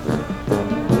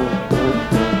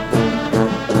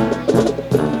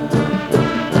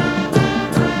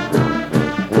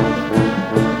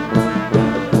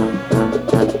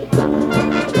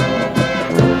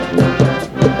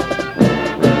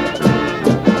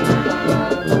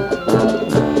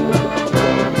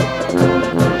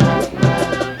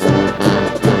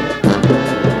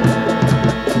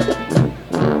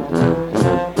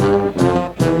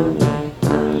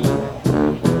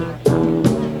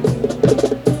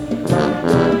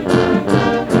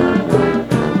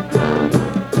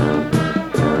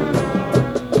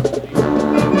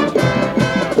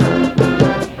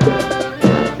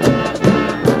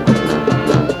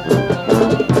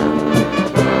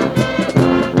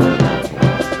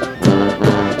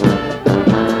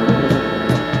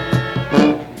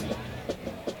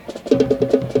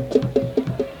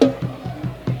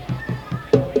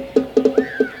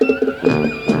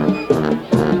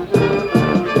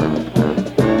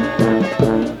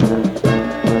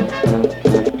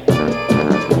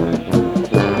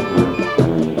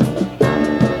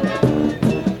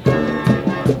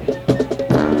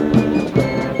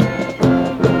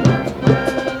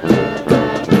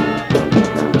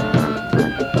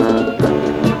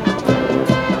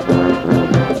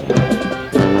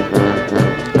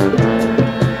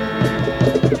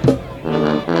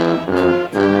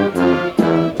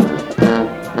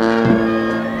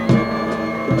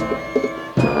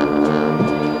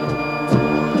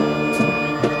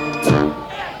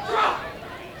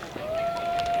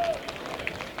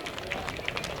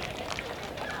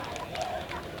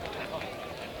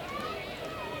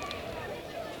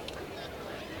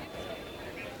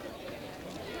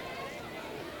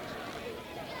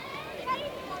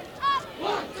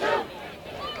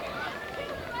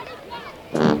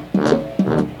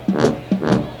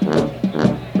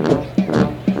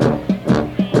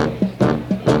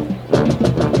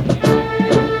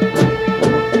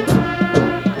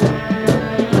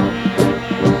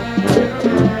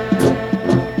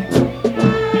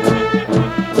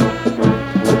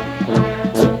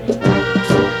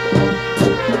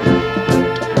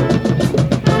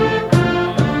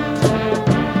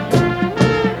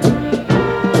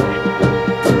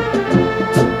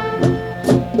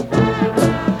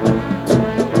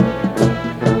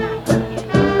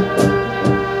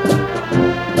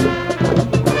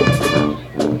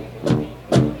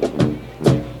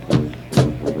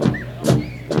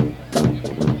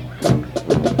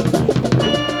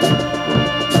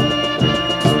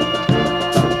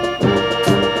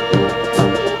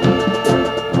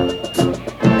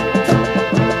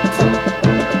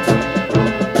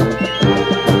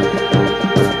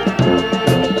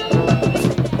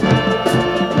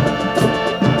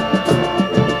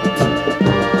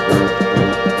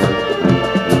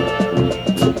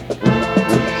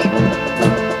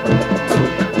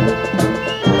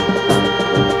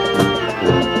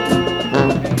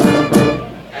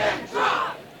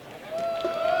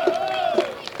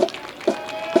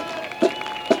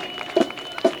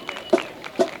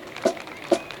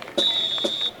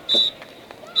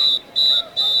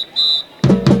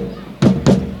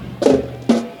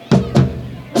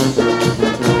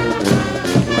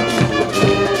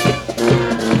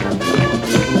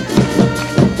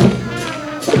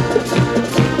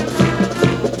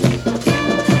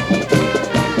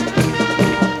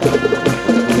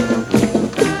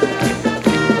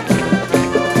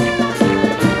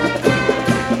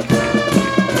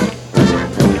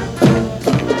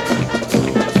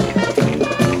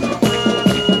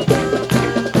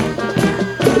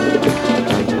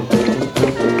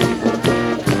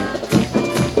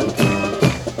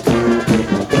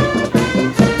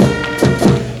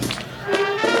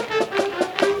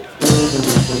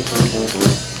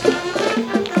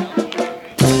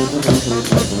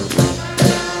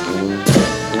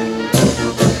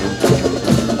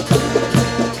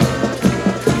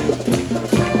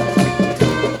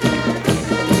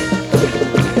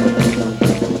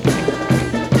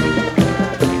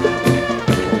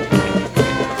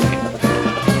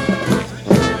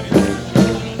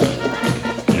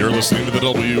 listening to the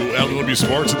WLW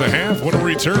Sports at the Half. When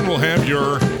we return, we'll have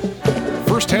your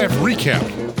first half recap.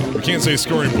 We can't say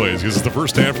scoring plays because it's the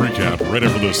first half recap right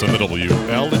after this on the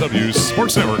WLW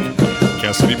Sports Network.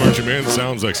 Cassidy Marching Band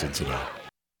sounds excellent today.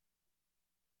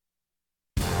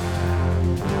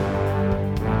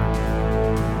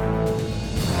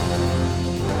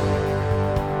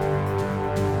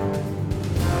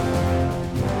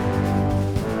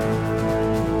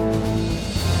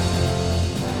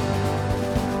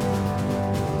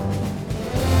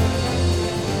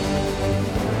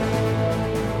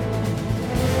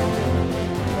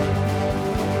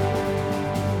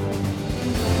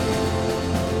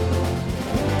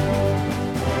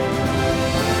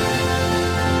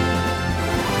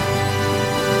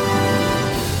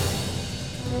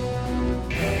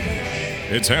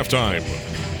 It's halftime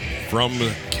from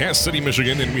Cass City,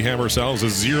 Michigan, and we have ourselves a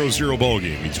 0-0 ball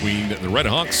game between the Red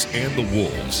Hawks and the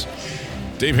Wolves.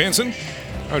 Dave Hansen,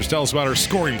 why don't you tell us about our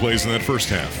scoring plays in that first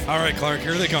half? All right, Clark,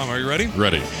 here they come. Are you ready?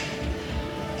 Ready.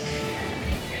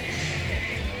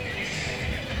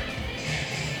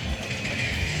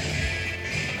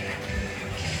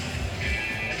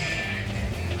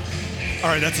 All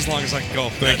right, that's as long as I can go.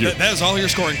 Thank you. That is all your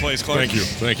scoring plays, Clark.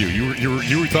 Thank you.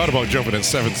 You thought about jumping at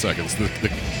 7 seconds. The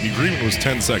agreement was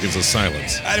 10 seconds of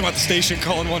silence. I didn't want the station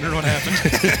calling, wondering what happened.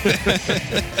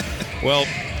 Well,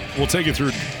 we'll take you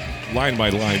through line by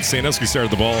line. Sandusky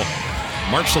started the ball,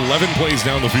 marched 11 plays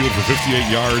down the field for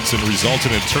 58 yards, and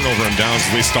resulted in a turnover on downs.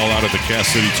 They stall out at the Cass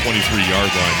City 23-yard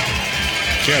line.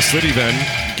 Cass City then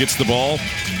gets the ball,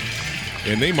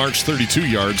 and they march 32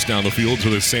 yards down the field to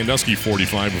the Sandusky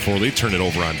 45 before they turn it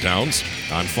over on downs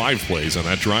on 5 plays on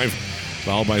that drive.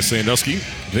 Fouled by Sandusky.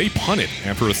 They punt it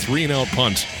after a 3-and-out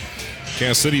punt.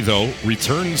 Cass City, though,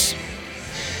 returns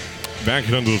back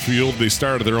onto the field. They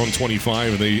start at their own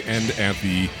 25, and they end at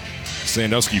the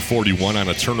Sandusky 41 on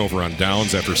a turnover on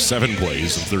downs after 7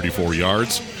 plays and 34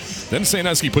 yards. Then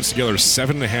Sandusky puts together a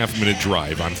 7.5-minute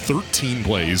drive on 13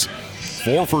 plays,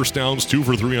 4 first downs, 2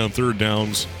 for 3 on third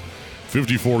downs,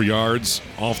 54 yards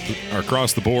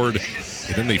across the board,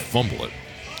 and then they fumble it.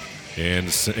 And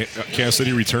Cass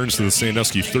City returns to the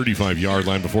Sandusky 35-yard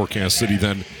line before Cass City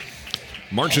then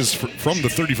marches from the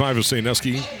 35 of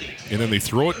Sandusky, and then they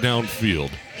throw it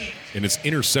downfield, and it's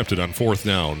intercepted on 4th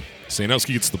down.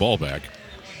 Sandusky gets the ball back,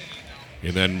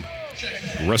 and then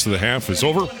the rest of the half is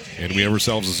over, and we have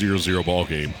ourselves a 0-0 ball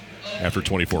game after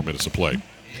 24 minutes of play.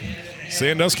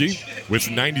 Sandusky with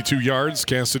 92 yards.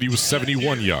 Cass City with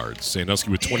 71 yards. Sandusky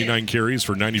with 29 carries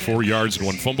for 94 yards and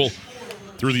 1 fumble.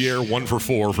 Through the air, 1 for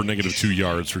 4 for -2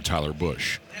 yards for Tyler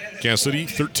Bush. Cass City,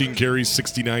 13 carries,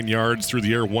 69 yards. Through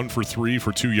the air, 1 for 3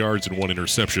 for 2 yards and 1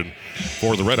 interception.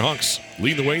 For the Red Hawks,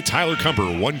 leading the way, Tyler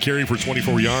Kumper, 1 carry for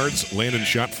 24 yards. Landyn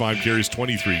Schott, 5 carries,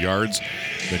 23 yards.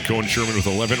 Then Cohen Sherman with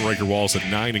 11, Ryker Wallace at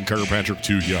 9, and Carter Patrick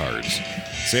 2 yards.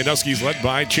 Sandusky's led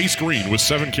by Chase Green with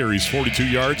 7 carries, 42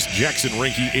 yards. Jackson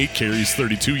Reinke, 8 carries,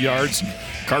 32 yards.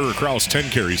 Carter Krause, 10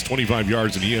 carries, 25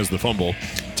 yards, and he has the fumble.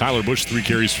 Tyler Bush, 3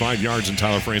 carries, 5 yards, and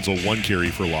Tyler Franzel, 1 carry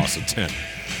for a loss of 10.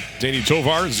 Danny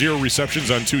Tovar, 0 receptions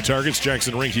on 2 targets.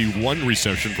 Jackson Reinke, 1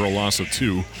 reception for a loss of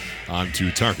 2 on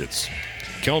 2 targets.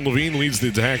 Kellen Levine leads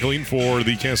the tackling for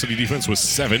the Cass City defense with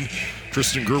 7.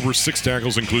 Tristan Gerber, 6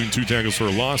 tackles, including 2 tackles for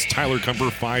a loss. Tyler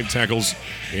Kumper, 5 tackles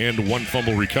and 1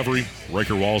 fumble recovery.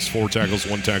 Ryker Wallace, 4 tackles,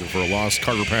 1 tackle for a loss.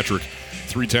 Carter Patrick,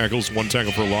 3 tackles, 1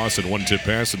 tackle for a loss, and 1 tip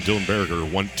pass. And Dylan Barriger,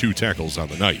 2 tackles on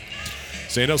the night.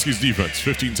 Sandusky's defense,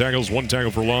 15 tackles, 1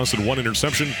 tackle for loss, and 1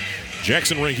 interception.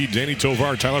 Jackson Reinke, Danny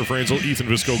Tovar, Tyler Franzel, Ethan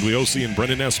Viscogliosi, and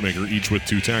Brendan Essmaker, each with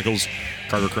 2 tackles.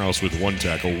 Carter Krause with 1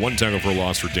 tackle for a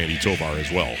loss for Danny Tovar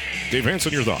as well. Dave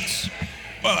Hansen, your thoughts?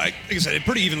 Well, like I said, a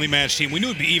pretty evenly matched team. We knew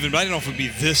it'd be even, but I didn't know if it'd be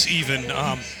this even.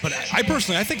 But I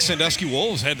think Sandusky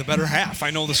Wolves had the better half. I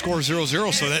know the score is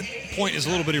 0-0, so that point is a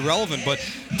little bit irrelevant. But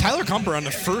Tyler Kumper on the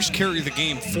first carry of the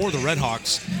game for the Red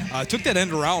Hawks took that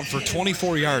end around for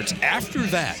 24 yards. After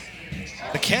that,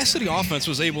 the Cass City offense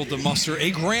was able to muster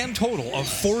a grand total of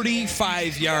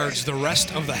 45 yards the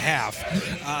rest of the half.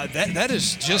 That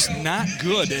is just not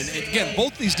good. And again,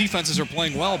 both these defenses are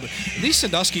playing well, but at least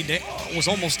Sandusky was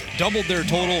almost doubled their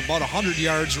total, about 100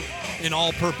 yards in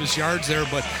all-purpose yards there.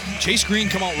 But Chase Green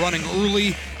come out running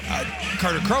early.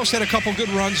 Carter Krause had a couple good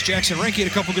runs. Jackson Reinke had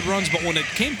a couple good runs. But when it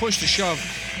came push to shove,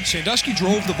 Sandusky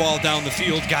drove the ball down the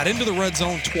field, got into the red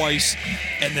zone twice,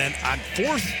 and then on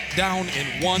 4th down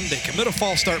and 1, they commit a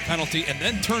false start penalty and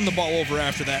then turn the ball over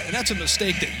after that. And that's a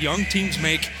mistake that young teams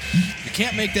make. You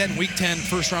can't make that in Week 10,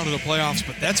 first round of the playoffs,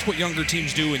 but that's what younger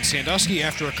teams do. And Sandusky,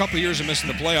 after a couple of years of missing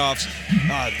the playoffs,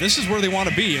 this is where they want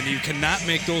to be, and you cannot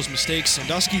make those mistakes.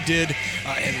 Sandusky did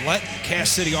and let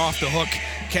Cass City off the hook.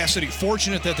 Cass City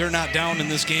fortunate that they're not down in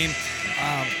this game.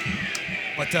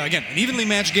 But again, an evenly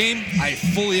matched game. I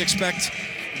fully expect.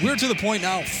 We're to the point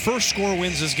now, first score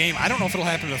wins this game. I don't know if it'll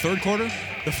happen in the third quarter,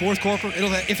 the fourth quarter,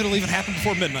 if it'll even happen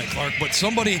before midnight, Clark. But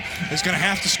somebody is going to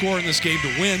have to score in this game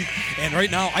to win. And right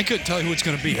now, I couldn't tell you who it's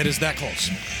going to be. It is that close.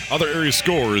 Other area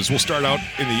scores. We'll start out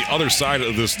in the other side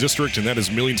of this district, and that is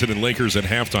Millington and Lakers at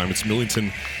halftime. It's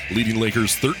Millington leading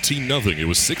Lakers 13-0. It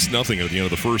was 6-0 at the end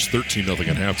of the first, 13-0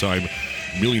 at halftime.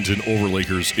 Millington over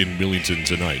Lakers in Millington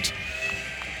tonight.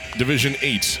 Division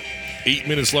 8. 8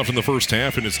 minutes left in the first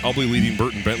half, and it's Ubley leading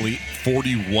Burton Bentley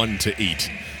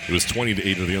 41-8. It was 20-8 at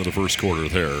the end of the first quarter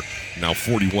there. Now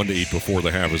 41-8 before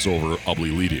the half is over,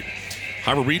 Ubley leading.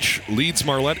 Harbor Beach leads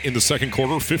Marlette in the second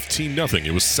quarter 15-0.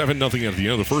 It was 7-0 at the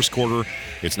end of the first quarter.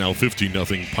 It's now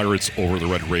 15-0 Pirates over the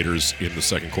Red Raiders in the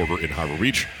second quarter in Harbor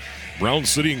Beach. Brown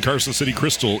City and Carson City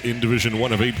Crystal in Division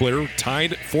 1 of 8-player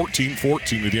tied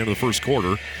 14-14 at the end of the first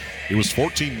quarter. It was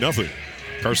 14-0.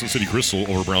 Carson City Crystal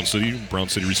over Brown City. Brown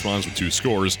City responds with 2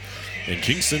 scores. And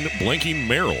Kingston blanking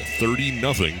Merrill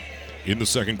 30-0 in the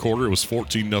second quarter. It was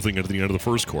 14-0 at the end of the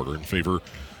first quarter in favor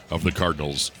of the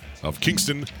Cardinals of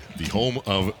Kingston, the home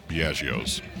of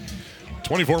Biaggios.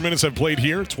 24 minutes have played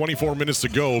here. 24 minutes to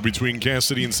go between Cass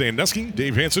City and Sandusky.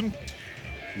 Dave Hansen,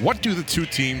 what do the two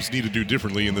teams need to do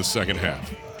differently in this second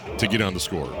half to get on the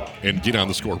score and get on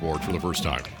the scoreboard for the first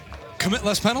time? Commit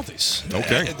less penalties.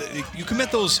 Okay. You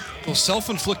commit those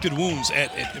self-inflicted wounds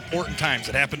at important times.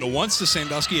 It happened once to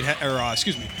Sandusky,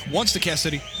 once to Cass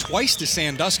City, twice to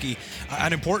Sandusky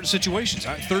on important situations.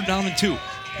 3rd down and 2.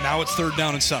 Now it's 3rd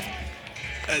down and 7.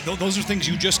 Those are things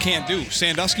you just can't do.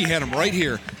 Sandusky had them right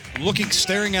here,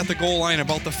 staring at the goal line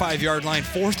about the 5-yard line.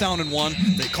 4th down and 1.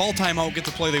 They call timeout, get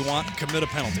the play they want, commit a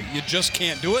penalty. You just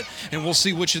can't do it, and we'll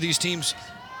see which of these teams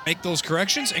make those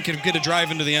corrections and can get a drive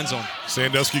into the end zone.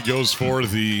 Sandusky goes for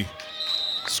the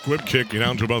squib kick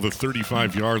down to about the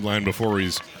 35-yard line before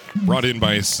he's brought in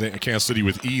by Cass City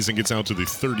with ease and gets out to the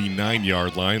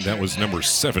 39-yard line. That was number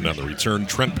 7 on the return,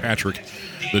 Trent Patrick,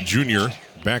 the junior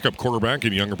backup quarterback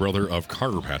and younger brother of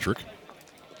Carter Patrick.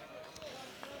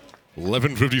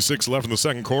 11:56 left in the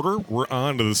second quarter. We're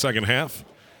on to the second half,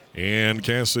 and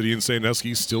Cass City and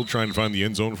Sandusky still trying to find the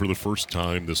end zone for the first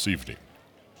time this evening.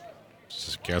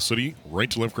 Cass City,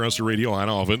 right to left across the radio on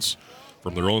offense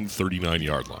from their own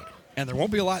 39-yard line. And there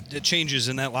won't be a lot that changes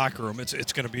in that locker room.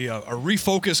 It's going to be a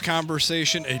refocused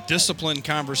conversation, a disciplined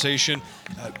conversation.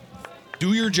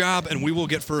 Do your job, and we will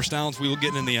get first downs. We will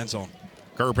get in the end zone.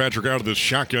 Carter Patrick out of the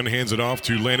shotgun, hands it off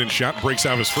to Landyn Schott, breaks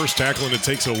out his first tackle, and it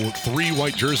takes 3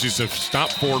 white jerseys to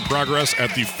stop forward progress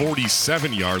at the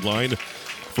 47-yard line.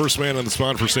 First man on the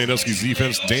spot for Sandusky's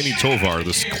defense, Danny Tovar,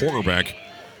 this cornerback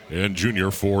and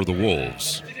junior for the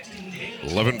Wolves.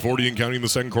 11:40 and counting the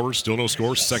second quarter. Still no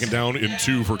score. 2nd down and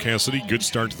 2 for Cass City. Good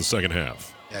start to the second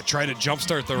half. Yeah, trying to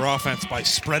jumpstart their offense by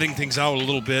spreading things out a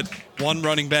little bit. One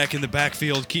running back in the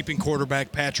backfield, keeping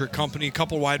quarterback Patrick company. A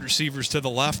couple wide receivers to the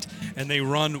left, and they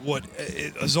run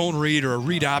a zone read or a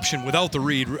read option without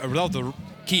the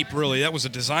keep, really. That was a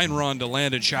design run to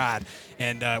Landyn Schott.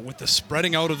 And with the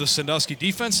spreading out of the Sandusky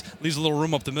defense, leaves a little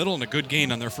room up the middle and a good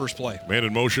gain on their first play. Man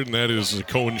in motion, that is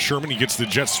Cohen Sherman. He gets the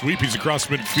jet sweep. He's across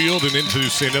midfield and into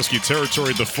Sandusky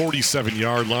territory at the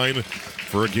 47-yard line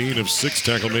for a gain of 6.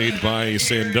 Tackle made by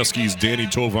Sandusky's Danny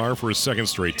Tovar for his 2nd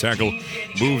straight tackle.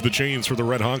 Move the chains for the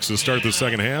Red Hawks to start the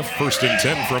second half. 1st and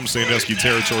 10 from Sandusky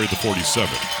territory at the 47.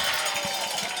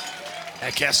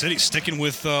 At Cass City sticking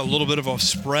with a little bit of a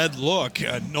spread look.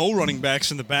 No running backs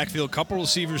in the backfield, couple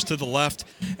receivers to the left,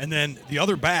 and then the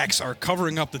other backs are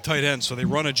covering up the tight end, so they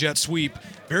run a jet sweep.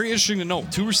 Very interesting to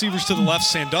note, 2 receivers to the left.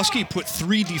 Sandusky put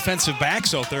 3 defensive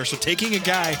backs out there, so taking a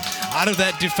guy out of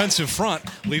that defensive front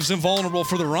leaves them vulnerable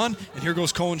for the run, and here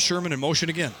goes Cohen Sherman in motion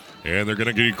again. And they're going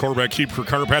to get a quarterback keep for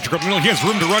Carter Patrick up the middle. He has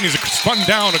room to run. He's spun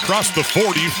down across the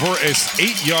 40 for an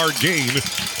 8-yard gain.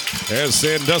 As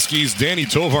Sandusky's Danny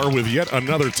Tovar with yet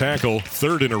another tackle,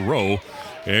 3rd in a row.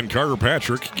 And Carter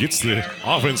Patrick gets the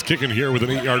offense kicking here with an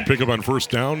 8-yard pickup on 1st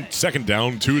down. 2nd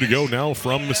down, 2 to go now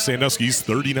from Sandusky's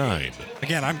 39.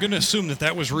 Again, I'm going to assume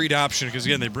that was read option because,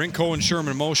 again, they bring Cohen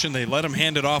Sherman in motion. They let him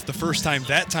hand it off the first time.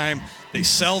 That time, they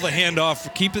sell the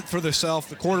handoff, keep it for themselves.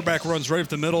 The quarterback runs right up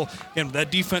the middle. Again,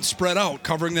 that defense spread out,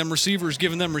 covering them receivers,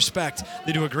 giving them respect.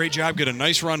 They do a great job. Get a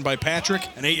nice run by Patrick,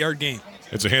 an 8-yard gain.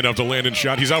 It's a handoff to Landyn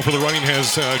Schott. He's out for the running,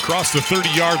 has crossed the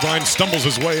 30-yard line, stumbles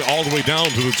his way all the way down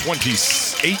to the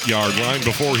 28-yard line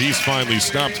before he's finally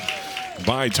stopped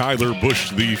by Tyler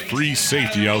Bush, the free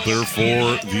safety out there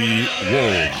for the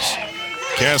Wolves.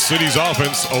 Cass City's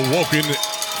offense awoken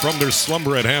from their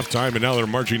slumber at halftime, and now they're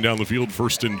marching down the field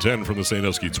 1st and 10 from the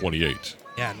Sandusky 28.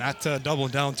 Yeah, not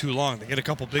doubling down too long. They get a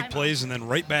couple big plays and then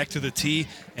right back to the tee,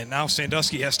 and now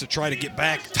Sandusky has to try to get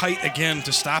back tight again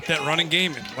to stop that running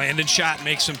game. And Landyn Schott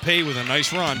makes him pay with a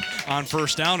nice run on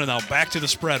 1st down, and now back to the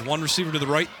spread. 1 receiver to the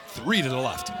right, 3 to the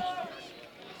left.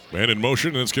 Man in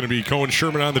motion, and it's going to be Cohen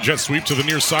Sherman on the jet sweep to the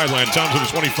near sideline, down to the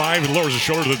 25, and lowers his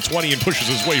shoulder to the 20 and pushes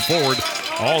his way forward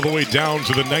all the way down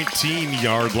to the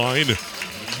 19-yard line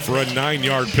for a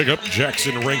 9-yard pickup.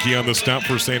 Jackson Reinke on the stop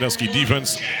for Sandusky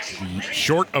defense.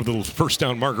 Short of the 1st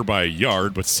down marker by a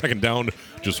yard, but 2nd down,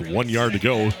 just 1 yard to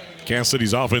go. Cass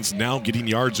City's offense now getting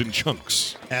yards in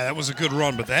chunks. Yeah, that was a good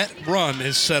run, but that run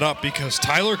is set up because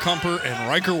Tyler Kumper and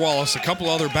Ryker Wallace, a couple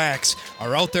other backs,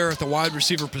 are out there at the wide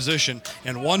receiver position,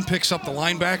 and one picks up the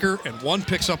linebacker and one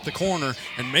picks up the corner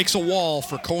and makes a wall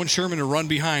for Cohen Sherman to run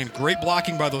behind. Great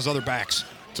blocking by those other backs.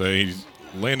 It's a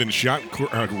Landyn Schott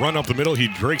run up the middle. He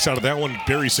breaks out of that one.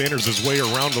 Barry Sanders his way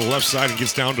around to the left side and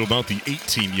gets down to about the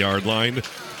 18-yard line,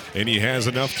 and he has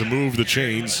enough to move the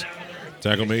chains.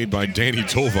 Tackle made by Danny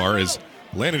Tovar as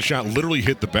Landyn Schott literally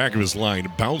hit the back of his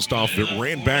line, bounced off it,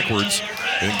 ran backwards,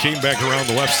 and came back around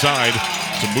the left side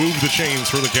to move the chains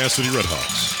for the Cass City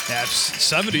Redhawks. That's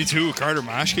 72. Carter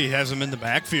Moschke has him in the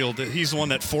backfield. He's the one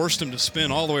that forced him to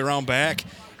spin all the way around back.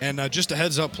 And just a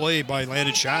heads-up play by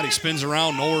Landyn Schott. He spins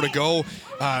around, nowhere to go,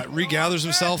 regathers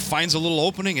himself, finds a little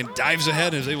opening, and dives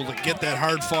ahead and is able to get that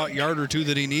hard-fought yard or two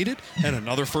that he needed. And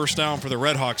another 1st down for the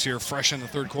Redhawks here, fresh in the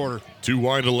 3rd quarter. 2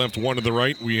 wide to the left, 1 to the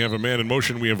right. We have a man in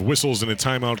motion. We have whistles and a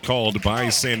timeout called by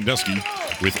Sandusky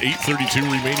with 8:32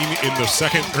 remaining in the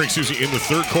in the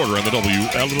 3rd quarter on the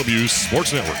WLW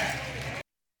Sports Network.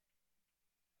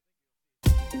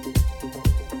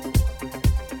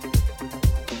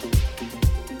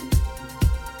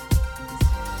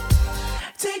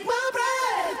 Take my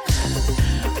breath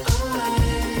away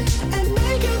and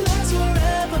make it last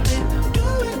forever, babe. Do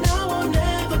it now or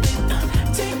never, babe.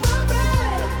 Take my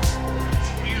breath.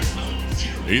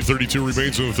 8:32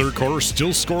 remains in the 3rd quarter. Still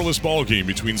scoreless ball game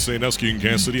between Sandusky and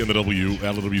Cass City on the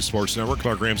WLW Sports Network.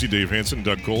 Clark Ramsey, Dave Hansen,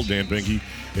 Doug Cole, Dan Benke,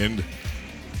 and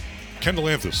Kendall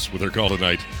Anthus with their call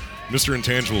tonight. Mr.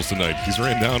 Intangibles tonight. He's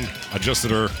ran down,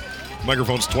 adjusted our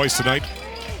microphones twice tonight.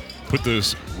 Put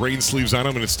the rain sleeves on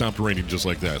him, and it stopped raining just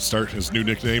like that. Start his new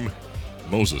nickname,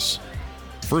 Moses.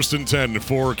 1st and 10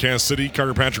 for Cass City.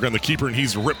 Carter Patrick on the keeper, and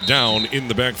he's ripped down in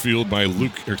the backfield by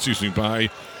by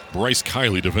Bryce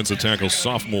Kiley, defensive tackle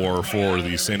sophomore for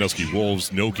the Sandusky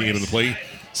Wolves. No gain in the play.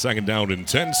 2nd down and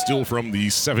 10, still from the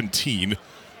 17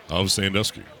 of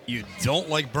Sandusky. You don't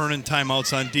like burning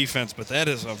timeouts on defense, but that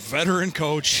is a veteran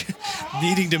coach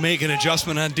needing to make an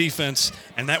adjustment on defense,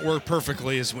 and that worked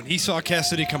perfectly. Is when he saw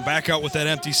Cass City come back out with that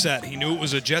empty set. He knew it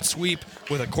was a jet sweep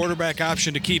with a quarterback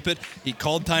option to keep it. He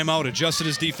called timeout, adjusted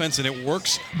his defense, and it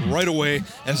works right away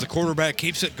as the quarterback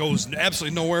keeps it, goes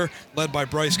absolutely nowhere, led by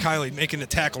Bryce Kiley, making the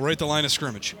tackle right at the line of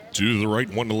scrimmage. 2 to the right,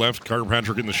 1 to the left. Carter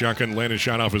Patrick in the shotgun, Landyn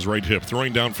Schott off his right hip.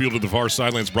 Throwing downfield to the far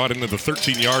sidelines, brought into the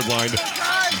 13-yard line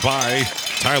by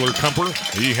Tyler Kumper.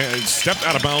 He has stepped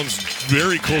out of bounds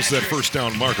very close to that 1st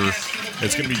down marker.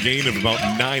 It's going to be gain of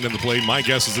about 9 on the play. My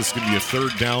guess is this is going to be a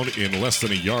 3rd down in less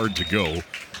than a yard to go.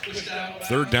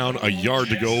 3rd down, a yard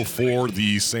to go for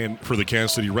the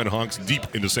Cass City Redhawks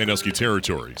deep into Sandusky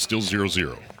territory. Still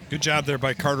 0-0. Good job there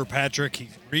by Carter Patrick. He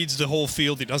reads the whole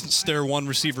field. He doesn't stare one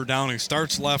receiver down. He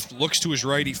starts left, looks to his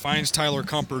right. He finds Tyler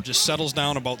Kumper, just settles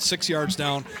down about 6 yards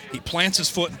down. He plants his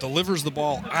foot and delivers the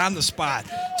ball on the spot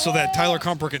so that Tyler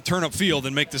Kumper can turn upfield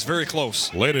and make this very close.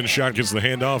 Landyn Schott gets the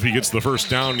handoff. He gets the 1st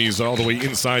down. He's all the way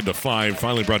inside the 5.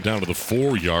 Finally brought down to the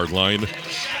 4-yard line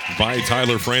by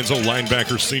Tyler Franzel,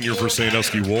 linebacker senior for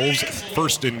Sandusky Wolves.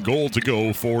 1st and goal to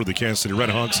go for the Cass City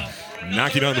Redhawks.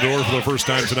 Knocking on the door for the first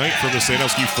time tonight from the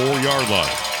Sandusky 4-yard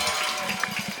line.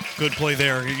 Good play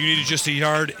there. You needed just a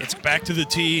yard. It's back to the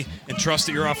tee, and trust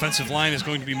that your offensive line is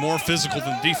going to be more physical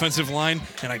than the defensive line.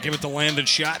 And I give it to Landyn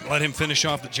Schott and let him finish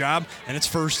off the job. And it's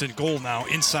 1st and goal now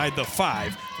inside the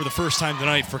 5 for the first time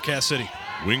tonight for Cass City.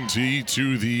 Wing tee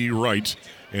to the right.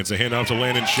 And it's a handoff to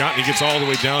Landyn Schott, and he gets all the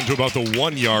way down to about the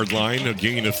 1-yard line. A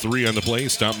gain of 3 on the play.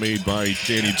 Stop made by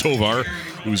Danny Tovar,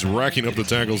 who's racking up the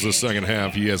tackles this 2nd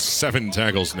half. He has 7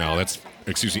 tackles now.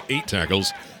 8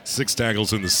 tackles. 6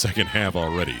 tackles in the 2nd half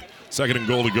already. 2nd and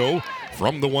goal to go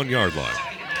from the 1-yard line.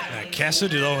 Cass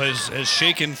City, though, has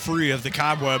shaken free of the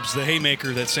cobwebs, the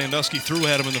haymaker that Sandusky threw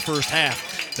at him in the 1st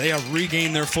half. They have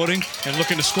regained their footing and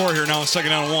looking to score here now in 2nd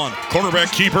down and 1.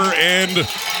 Quarterback keeper and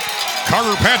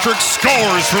Carter Patrick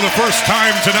scores for the first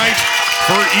time tonight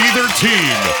for either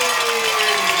team.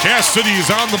 Cass City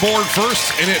is on the board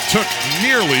first, and it took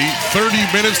nearly 30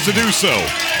 minutes to do so.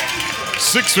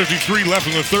 6:53 left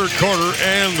in the third quarter,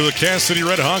 and the Cass City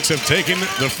Redhawks have taken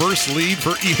the first lead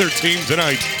for either team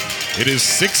tonight. It is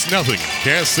 6-0.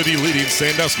 Cass City leading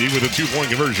Sandusky with a 2-point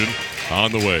conversion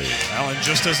on the way. Well, and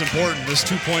just as important, this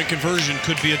 2-point conversion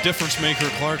could be a difference maker,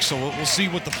 Clark, so we'll see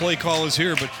what the play call is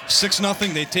here. But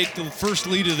 6-0, they take the first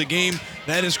lead of the game.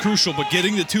 That is crucial, but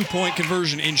getting the 2-point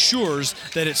conversion ensures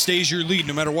that it stays your lead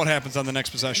no matter what happens on the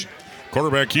next possession.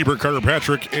 Quarterback keeper Carter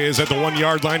Patrick is at the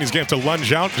 1-yard line. He's going to have to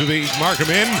lunge out. Do they mark him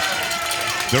in?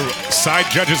 The side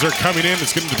judges are coming in.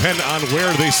 It's going to depend on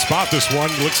where they spot this one.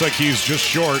 Looks like he's just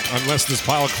short unless this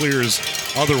pile clears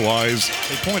otherwise.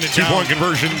 They pointed 2-point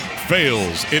conversion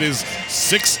fails. It is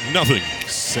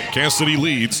 6-0. Cass City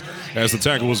leads as the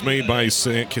tackle was made by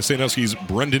Sandusky's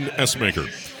Brendan Essmaker.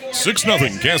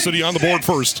 6-0. Cass City on the board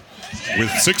first with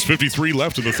 6:53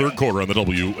 left in the third quarter on the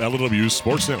WLW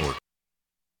Sports Network.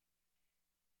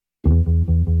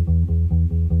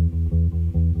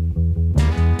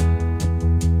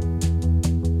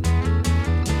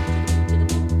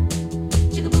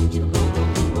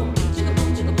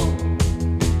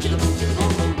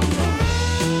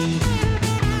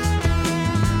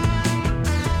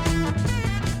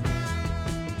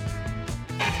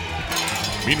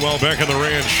 Meanwhile, back on the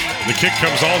ranch, the kick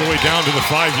comes all the way down to the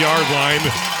 5-yard line.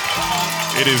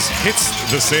 It hits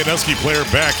the Sandusky player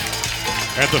back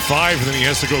at the 5, and then he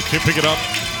has to go pick it up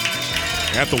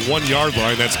at the 1-yard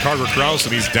line. That's Carter Krause,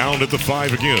 and he's down at the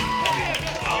 5 again.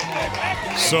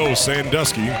 So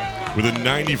Sandusky with a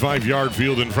 95-yard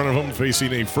field in front of them,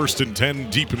 facing a 1st and 10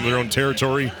 deep in their own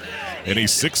territory, and a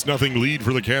 6-0 lead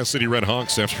for the Cass City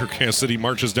Redhawks after Cass City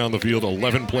marches down the field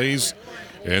 11 plays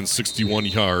and 61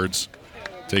 yards.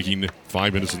 Taking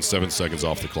 5 minutes and 7 seconds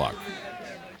off the clock.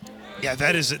 Yeah,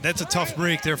 that's a tough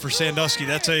break there for Sandusky.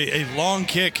 That's a long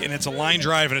kick, and it's a line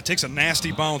drive, and it takes a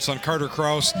nasty bounce on Carter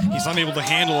Krause. He's unable to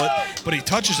handle it, but he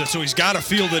touches it, so he's got to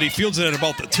field it. He fields it at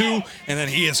about the 2, and then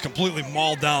he is completely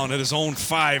mauled down at his own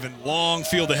 5, and long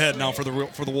field ahead now for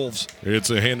the Wolves.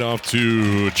 It's a handoff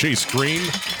to Chase Green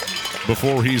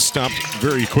before he's stopped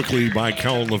very quickly by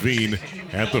Colin Levine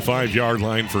at the 5-yard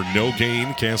line for no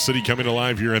gain. Cass City coming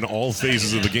alive here in all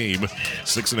phases of the game.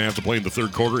 6.5 to play in the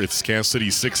third quarter. It's Cass City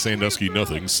 6, Sandusky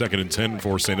nothing. 2nd and 10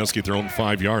 for Sandusky at their own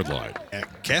 5-yard line.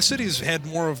 Cass City's had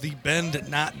more of the bend,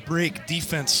 not break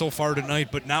defense so far tonight,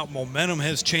 but now momentum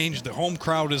has changed. The home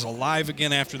crowd is alive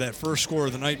again after that first score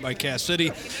of the night by Cass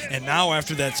City, and now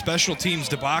after that special teams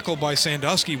debacle by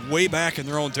Sandusky way back in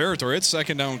their own territory, it's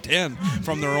 2nd down 10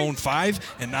 from their own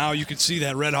 5, and now you can see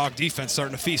that Red Hawk defense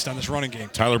starting to feast on this running game.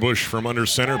 Tyler Bush from under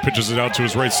center pitches it out to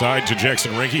his right side to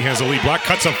Jackson Reinke. Has a lead block,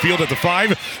 cuts up field at the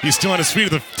 5. He's still on his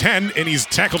feet at the 10, and he's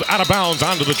tackled out of bounds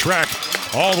onto the track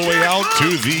all the way out to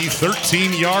the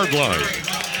 13-yard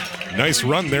line. Nice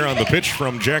run there on the pitch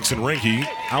from Jackson Reinke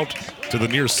out to the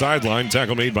near sideline.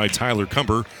 Tackle made by Tyler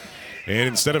Kumper. And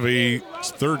instead of a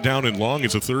 3rd down and long,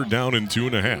 it's a 3rd down and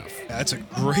 2.5. That's a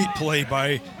great play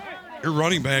by your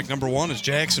running back, number 1, is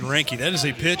Jackson Reinke. That is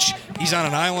a pitch. He's on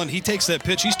an island. He takes that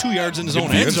pitch. He's 2 yards in his own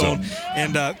end zone.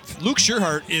 And Luke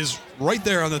Scherhart is right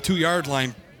there on the 2-yard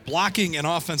line, blocking an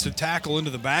offensive tackle into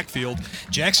the backfield.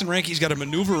 Jackson Reinke's got to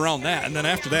maneuver around that, and then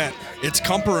after that, it's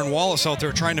Kumper and Wallace out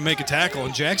there trying to make a tackle,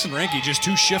 and Jackson Reinke just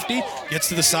too shifty, gets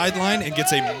to the sideline, and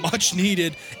gets a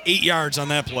much-needed 8 yards on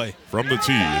that play. From the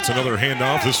tee, it's another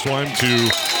handoff, this time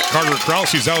to Carter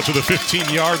Krause. He's out to the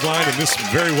 15-yard line, and this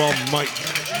very well might,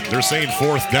 they're saying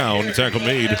 4th down. Tackle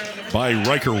made by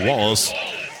Ryker Wallace.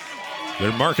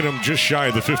 They're marking him just shy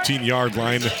of the 15-yard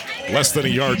line. Less than a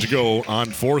yard to go on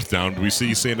 4th down. We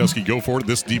see Sandusky go for it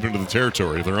this deep into the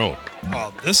territory of their own.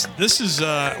 This is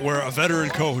where a veteran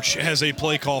coach has a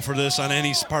play call for this on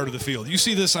any part of the field. You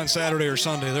see this on Saturday or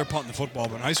Sunday, they're punting the football,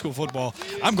 but in high school football,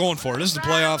 I'm going for it. This is the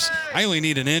playoffs. I only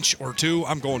need an inch or 2.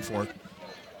 I'm going for it.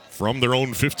 From their own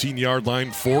 15-yard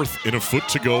line, 4th and a foot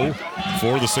to go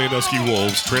for the Sandusky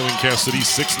Wolves, trailing Cass City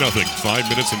 6-0. 5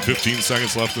 minutes and 15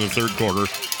 seconds left in the third quarter.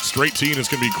 Straight tee, and it's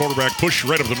going to be quarterback push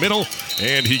right up the middle,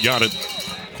 and he got it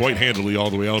quite handily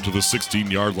all the way out to the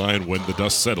 16-yard line when the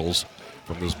dust settles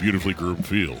from this beautifully groomed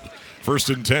field.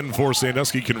 1st and 10 for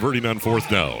Sandusky, converting on 4th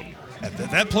down.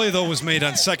 That play, though, was made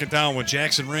on 2nd down when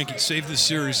Jackson Reinke saved this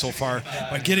series so far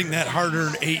by getting that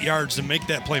hard-earned 8 yards to make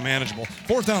that play manageable.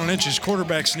 4th down and inches,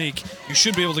 quarterback sneak. You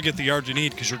should be able to get the yards you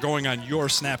need because you're going on your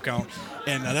snap count.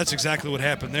 And that's exactly what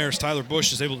happened there as Tyler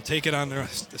Bush is able to take it on the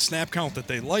snap count that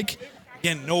they like.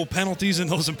 Again, no penalties in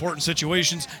those important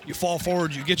situations. You fall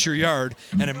forward, you get your yard,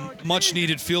 and a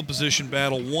much-needed field position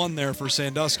battle won there for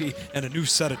Sandusky and a new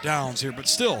set of downs here, but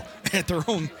still at their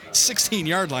own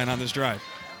 16-yard line on this drive.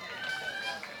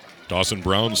 Dawson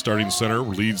Brown, starting center,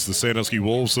 leads the Sandusky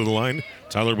Wolves to the line.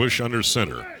 Tyler Bush under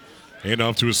center. Hand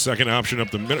off to his second option up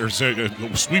the middle.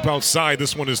 Sweep outside.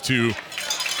 This one is to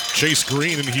Chase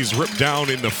Green, and he's ripped down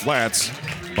in the flats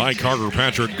by Carter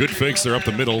Patrick. Good fakes there up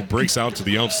the middle. Breaks out to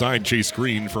the outside. Chase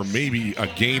Green for maybe a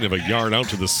gain of a yard out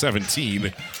to the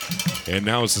 17. And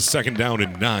now it's the second down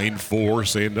and 9 for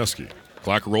Sandusky.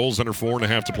 Clock rolls under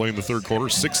 4.5 to play in the third quarter.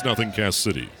 6-0 Cass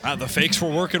City. The fakes were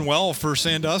working well for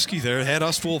Sandusky there. It had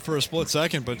us fooled for a split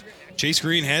second, but Chase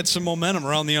Green had some momentum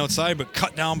around the outside, but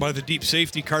cut down by the deep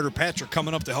safety. Carter Patrick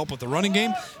coming up to help with the running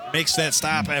game. Makes that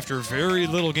stop after very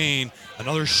little gain.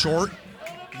 Another short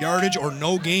yardage or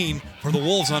no gain for the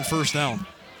Wolves on first down.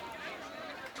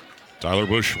 Tyler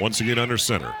Bush once again under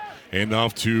center. Hand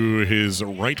off to his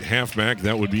right halfback.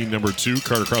 That would be number 2.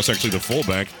 Carter Krause, actually the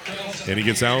fullback. And he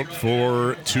gets out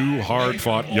for 2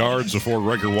 hard-fought yards before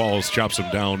Ryker Wallace chops him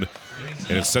down.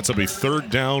 And it sets up a third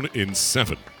down and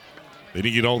 7. They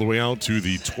didn't get all the way out to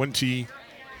the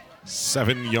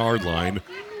 27-yard line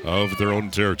of their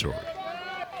own territory.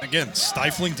 Again,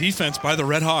 stifling defense by the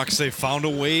Red Hawks. They found a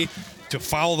way to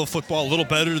foul the football a little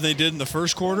better than they did in the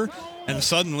first quarter. And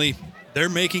suddenly they're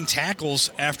making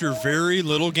tackles after very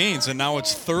little gains. And now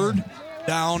it's third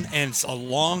down and it's a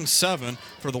long 7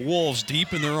 for the Wolves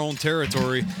deep in their own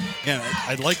territory. And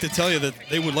I'd like to tell you that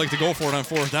they would like to go for it on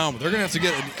fourth down, but they're going to have to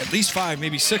get at least 5,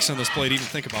 maybe 6 on this play to even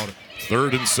think about it.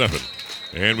 3rd and 7.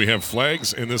 And we have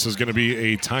flags, and this is going to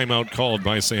be a timeout called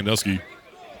by Sandusky,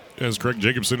 as Craig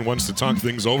Jacobson wants to talk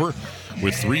things over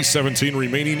with 3:17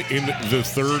 remaining in the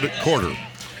third quarter.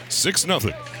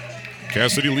 6-0.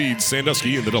 Cass City leads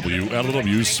Sandusky in the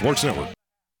WLW Sports Network.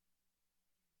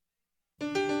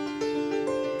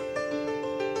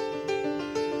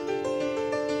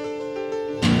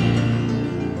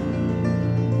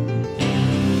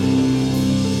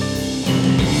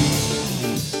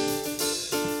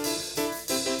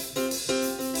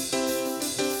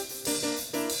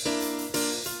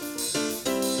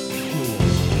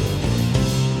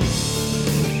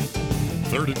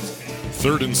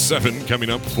 Third and 7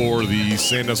 coming up for the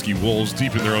Sandusky Wolves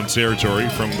deep in their own territory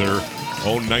from their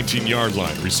own 19-yard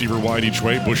line. Receiver wide each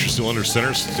way. Bush is still under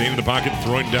center, staying in the pocket,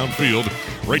 throwing downfield,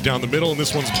 right down the middle, and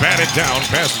this one's batted down.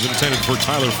 Pass is intended for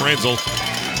Tyler Franzel,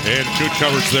 and good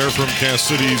coverage there from Cass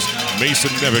City's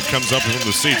Mason Nevick comes up from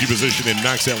the safety position and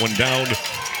knocks that one down.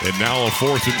 And now a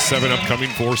 4th and 7 upcoming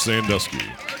for Sandusky.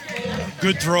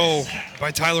 Good throw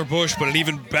by Tyler Bush, but an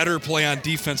even better play on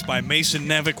defense by Mason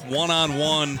Nevick,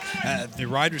 one-on-one. The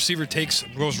wide receiver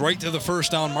goes right to the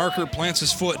first down marker, plants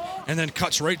his foot, and then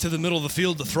cuts right to the middle of the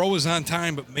field. The throw is on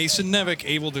time, but Mason Nevick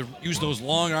able to use those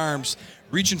long arms,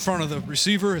 reach in front of the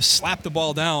receiver, slap the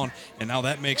ball down, and now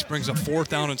that brings up 4th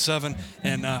down and 7.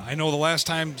 And I know the last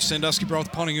time Sandusky brought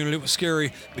the punting unit, it was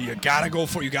scary, but you got to go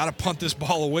for it. You got to punt this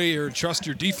ball away here and trust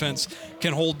your defense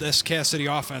can hold this Cass City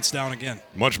offense down again.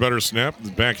 Much better snap.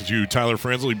 Back to Tyler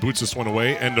Franzel. He boots this one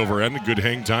away, end over end. Good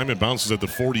hang time. It bounces at the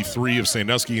 43 of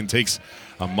Sandusky and takes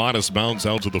a modest bounce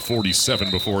out to the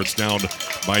 47 before it's down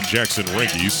by Jackson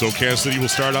Reinke. So Cass City will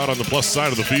start out on the plus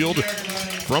side of the field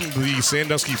from the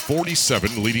Sandusky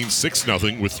 47, leading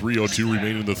 6-0 with 3:02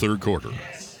 remaining in the third quarter.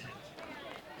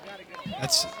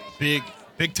 That's big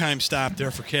time stop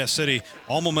there for Cass City.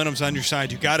 All momentum's on your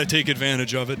side. You got to take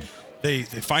advantage of it. They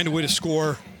find a way to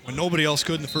score when nobody else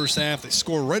could in the first half. They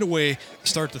score right away to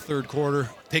start the third quarter,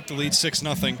 take the lead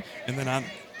 6-0, and then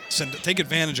take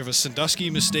advantage of a Sandusky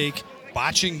mistake,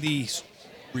 botching the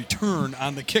return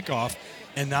on the kickoff,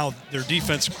 and now their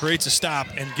defense creates a stop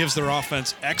and gives their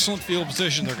offense excellent field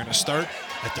position. They're going to start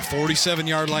at the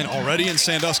 47-yard line already in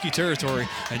Sandusky territory,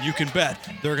 and you can bet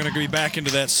they're going to be back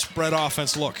into that spread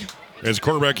offense look. As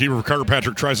quarterback keeper Carter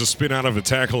Patrick tries to spin out of a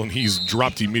tackle, and he's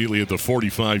dropped immediately at the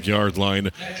 45-yard line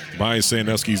by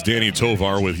Sandusky's Danny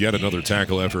Tovar with yet another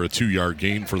tackle after a 2-yard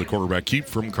gain for the quarterback keep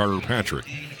from Carter Patrick.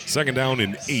 2nd down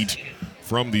and 8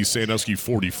 from the Sandusky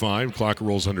 45. Clock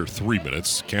rolls under 3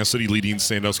 minutes. Cass City leading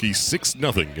Sandusky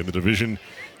 6-0 in the Division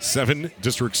 7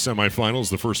 District Semifinals,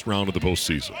 the first round of the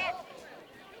postseason.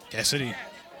 Cass City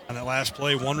on that last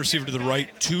play, 1 receiver to the right,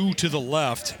 2 to the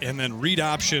left, and then read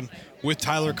option with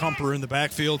Tyler Kumper in the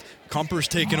backfield. Kumper's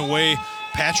taken away.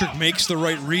 Patrick makes the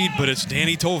right read, but it's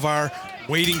Danny Tovar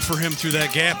waiting for him through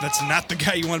that gap. That's not the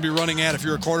guy you want to be running at if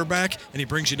you're a quarterback, and he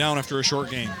brings you down after a short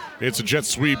gain. It's a jet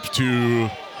sweep to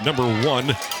number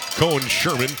 1, Cohen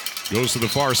Sherman. Goes to the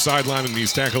far sideline, and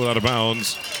he's tackled out of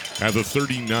bounds at the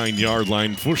 39-yard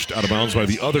line, pushed out of bounds by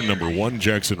the other number 1,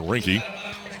 Jackson Reinke,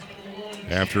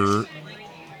 after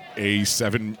a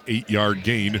 7-8-yard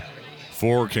gain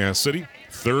for Cass City.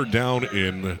 3rd down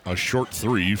in a short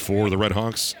 3 for the Red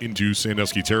Hawks into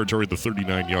Sandusky territory at the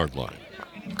 39-yard line.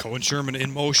 Cohen Sherman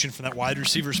in motion from that wide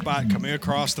receiver spot, coming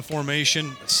across the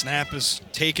formation. The snap is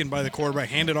taken by the quarterback,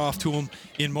 handed off to him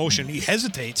in motion. He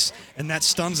hesitates, and that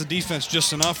stuns the defense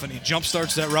just enough, and he jump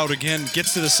starts that route again,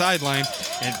 gets to the sideline,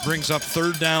 and brings up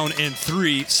 3rd down and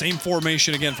 3. Same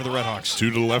formation again for the Redhawks.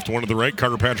 2 to the left, 1 to the right.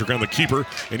 Carter Patrick on the keeper,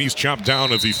 and he's chopped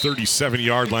down at the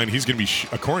 37-yard line. He's going to be,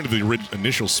 according to the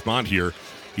initial spot here,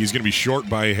 he's going to be short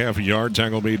by half a yard.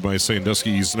 Tackle made by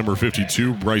Sandusky's number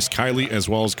 52, Bryce Kiley, as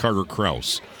well as Carter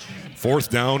Krause. 4th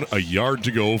down, a yard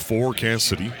to go for Cass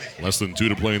City. Less than 2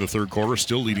 to play in the third quarter.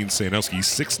 Still leading Sandusky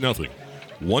 6-0.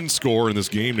 One score in this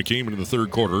game that came into the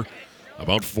third quarter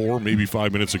about 4, maybe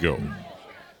 5 minutes ago.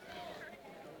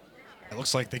 It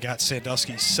looks like they got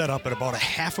Sandusky set up at about a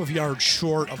half of yard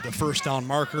short of the first down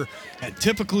marker. And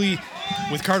typically,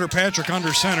 with Carter Patrick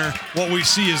under center, what we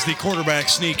see is the quarterback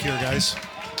sneak here, guys.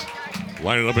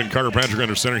 Lining up in Carter Patrick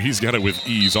under center. He's got it with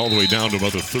ease all the way down to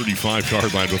about the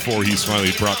 35-yard line before he's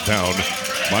finally brought down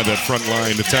by that front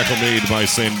line. The tackle made by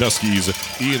Sandusky's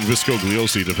Ian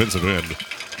Viscogliosi, defensive end.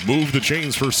 Move the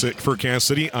chains for Cass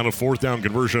City on a 4th down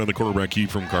conversion on the quarterback keep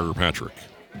from Carter Patrick.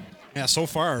 Yeah, so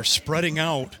far, spreading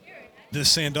out this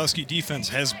Sandusky defense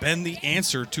has been the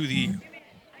answer to the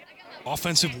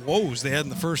offensive woes they had in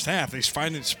the first half. They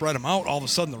finally spread them out. All of a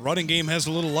sudden, the running game has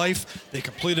a little life. They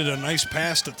completed a nice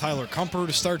pass to Tyler Kumper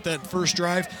to start that first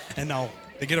drive, and now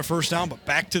they get a first down, but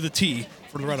back to the tee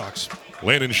for the Redhawks.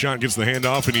 Landyn Schott gets the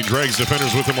handoff, and he drags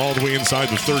defenders with him all the way inside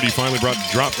the 30. Finally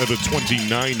dropped at the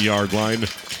 29-yard line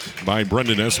by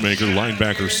Brendan Essmaker,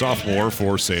 linebacker sophomore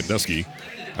for Sandusky.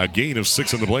 A gain of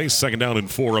 6 in the play, 2nd down and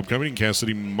 4 upcoming. Cass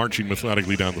City marching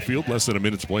methodically down the field. Less than a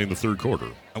minute to play in the third quarter.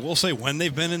 I will say, when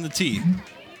they've been in the tee,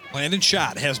 Landyn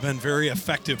Schott has been very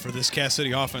effective for this Cass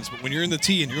City offense. But when you're in the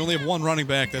tee and you only have one running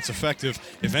back that's effective,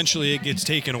 eventually it gets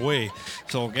taken away.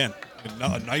 So, again,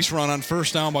 a nice run on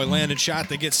first down by Landyn Schott.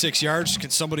 They get 6 yards.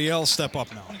 Can somebody else step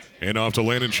up now? And off to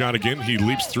Landyn Schott again. He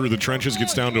leaps through the trenches,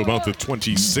 gets down to about the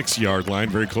 26-yard line,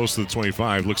 very close to the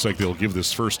 25. Looks like they'll give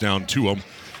this first down to him.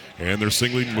 And they're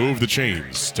singling move the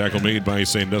chains. Tackle made by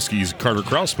Sandusky's Carter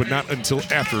Krause, but not until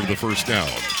after the first down.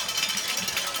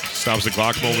 Stops the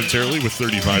clock momentarily with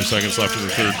 35 seconds left in the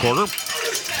third quarter.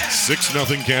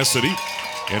 6-0 Cass City.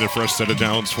 And a fresh set of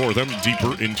downs for them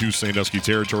deeper into Sandusky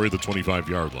territory at the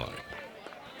 25-yard line.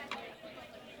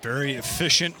 Very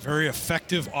efficient, very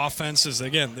effective offenses.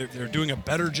 Again, they're doing a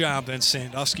better job than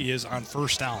Sandusky is on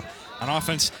first down. On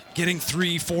offense, getting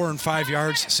 3, 4, and 5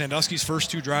 yards. Sandusky's first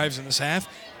 2 drives in this half,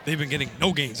 they've been getting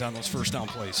no gains on those first down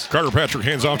plays. Carter Patrick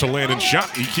hands off to Landyn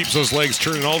Schott. He keeps those legs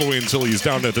turning all the way until he's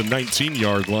down at the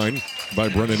 19-yard line by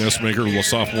Brendan Essmaker, the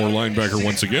sophomore linebacker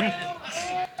once again.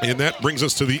 And that brings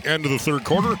us to the end of the third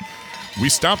quarter. We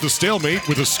stopped the stalemate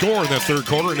with a score in that third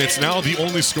quarter, and it's now the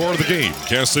only score of the game.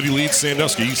 Cass City leads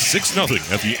Sandusky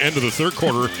 6-0 at the end of the third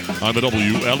quarter on the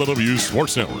WLW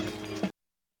Sports Network.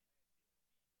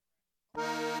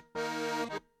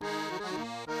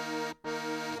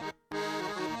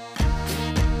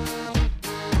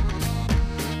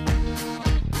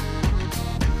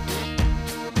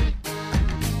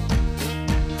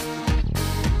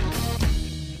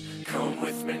 Come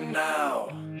with me now.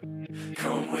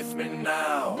 Come with me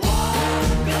now.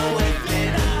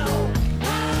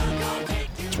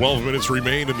 12 minutes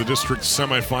remain in the district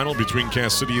semifinal between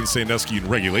Cass City and Sandusky in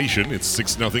regulation. It's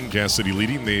 6-0, Cass City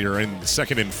leading. They are in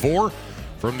 2nd and 4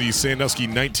 from the Sandusky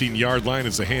 19-yard line.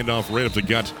 It's a handoff right up the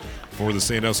gut for the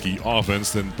Sandusky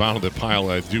offense. Then bottom of the pile,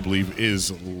 I do believe,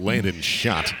 is Landyn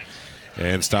Schott.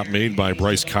 And stop made by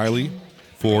Bryce Kiley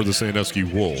for the Sandusky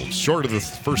Wolves. Short of the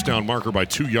first down marker by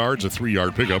 2 yards, a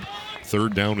 3-yard pickup.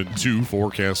 3rd down and 2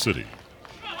 for Cass City.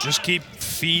 Just keep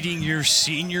feeding your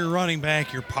senior running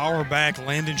back, your power back,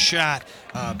 Landyn Schott.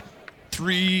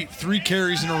 Three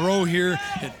carries in a row here.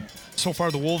 And so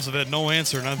far, the Wolves have had no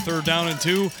answer. And on 3rd down and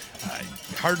 2,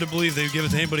 hard to believe they give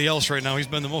it to anybody else right now. He's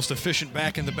been the most efficient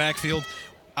back in the backfield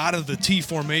out of the T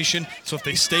formation. So if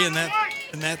they stay in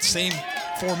that same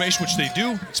formation, which they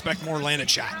do, expect more Landyn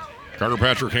Schott. Carter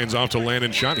Patrick hands off to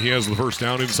Landyn Schott. He has the first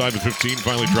down inside the 15,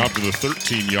 finally dropped to the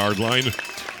 13-yard line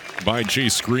by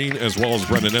Chase Green, as well as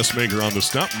Brendan Essmaker on the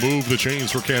stop. Move the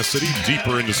chains for Cass City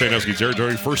deeper into Sandusky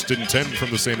territory. 1st and 10 from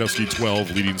the Sandusky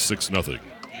 12, leading 6-0.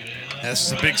 This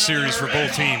is a big series for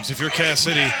both teams. If you're Cass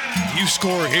City, you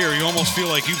score here, you almost feel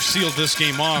like you've sealed this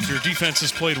game off. Your defense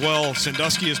has played well.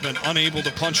 Sandusky has been unable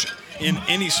to punch in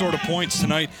any sort of points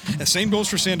tonight. And same goes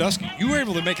for Sandusky. You were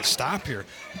able to make a stop here.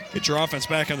 Get your offense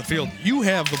back on the field. You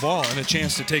have the ball and a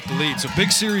chance to take the lead. So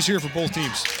big series here for both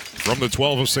teams. From the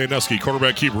 12 of Sandusky,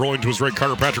 quarterback keep rolling to his right.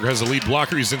 Carter Patrick has the lead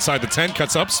blocker. He's inside the 10,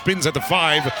 cuts up, spins at the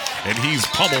 5, and he's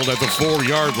pummeled at the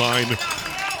 4-yard line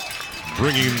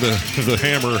Bringing the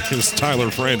hammer is Tyler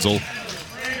Franzel,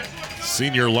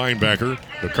 senior linebacker.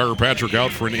 The Carter Patrick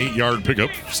out for an 8-yard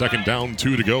pickup. Second down,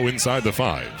 2 to go inside the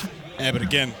 5. Yeah, but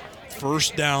again,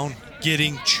 first down,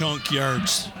 getting chunk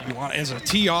yards. You want, as a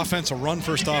T offense, a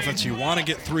run-first offense, you want to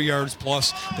get 3 yards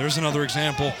plus. There's another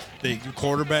example. The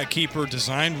quarterback keeper,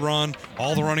 designed run.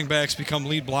 All the running backs become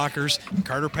lead blockers.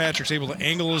 Carter Patrick's able to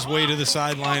angle his way to the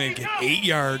sideline and get 8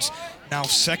 yards. Now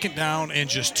second down and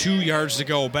just 2 yards to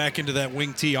go. Back into that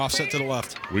wing T, offset to the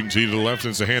left. Wing T to the left,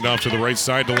 and it's a handoff to the right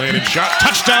side to Landyn Schott.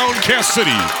 Touchdown, Cass City.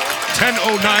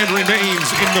 10:09 remains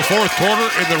in the fourth quarter,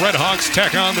 and the Red Hawks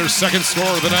tack on their second score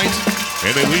of the night,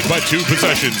 and they lead by 2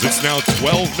 possessions. It's now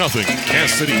 12-0.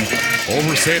 Cass City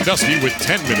over Sandusky with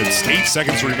 10 minutes, 8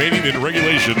 seconds remaining in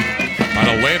regulation on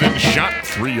a Landyn Schott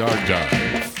 3-yard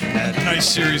dive. Nice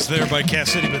series there by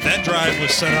Cass City, but that drive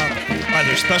was set up by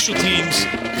their special teams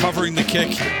covering the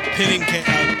kick, pinning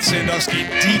Sandusky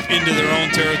deep into their own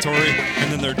territory,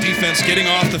 and then their defense getting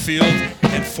off the field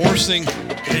and forcing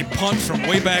a punt from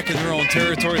way back in their own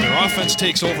territory. Their offense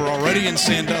takes over already in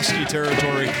Sandusky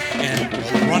territory, and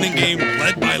the running game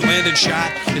led by Landyn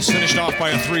Schott is finished off by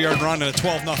a 3-yard run in a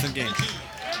 12-0 game.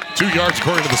 2 yards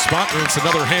according to the spot, and it's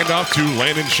another handoff to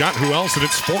Landyn Schott, who else, and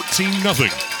it's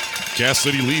 14-0. Cass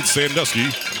City leads Sandusky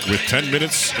with 10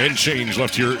 minutes and change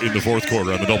left here in the fourth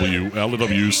quarter on the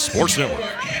WLW Sports Network.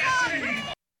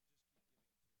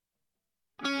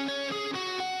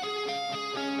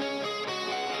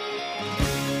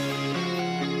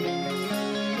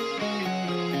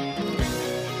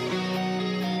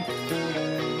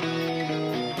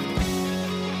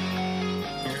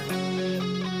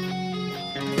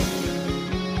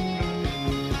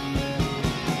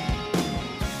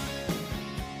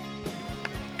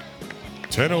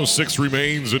 .06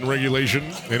 remains in regulation,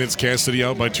 and it's Cass City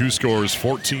out by 2 scores,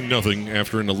 14-0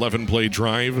 after an 11-play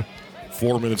drive.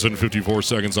 4 minutes and 54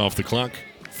 seconds off the clock,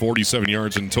 47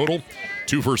 yards in total.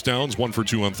 2 first downs, 1 for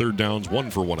 2 on third downs, 1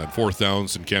 for 1 on fourth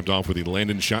downs, and capped off with a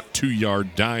Landyn Schott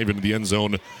 2-yard dive into the end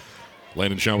zone.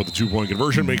 Landyn Schott with the 2-point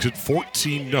conversion makes it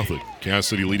 14-0. Cass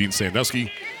City leading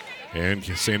Sandusky, and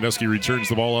Sandusky returns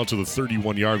the ball out to the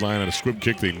 31-yard line on a squib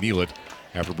kick. They kneel it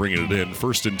after bringing it in.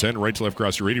 First and 10, right to left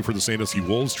cross your radio for the Sandusky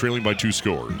Wolves, trailing by 2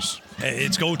 scores.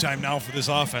 It's go time now for this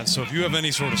offense. So if you have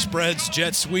any sort of spreads,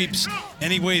 jet sweeps,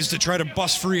 any ways to try to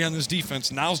bust free on this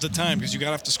defense, now's the time, because you got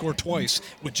to have to score twice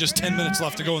with just 10 minutes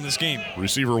left to go in this game.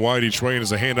 Receiver wide each way, and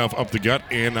as a handoff up the gut,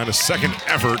 and on a second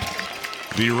effort,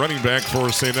 the running back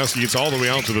for Sandusky gets all the way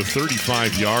out to the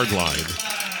 35-yard line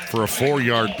for a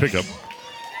 4-yard pickup.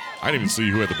 I didn't even see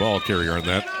who had the ball carrier on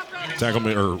that.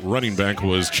 Running back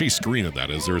was Chase Green at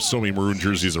that, as there are so many maroon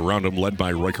jerseys around him, led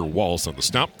by Ryker Wallace on the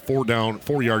stop.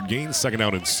 4-yard gain, second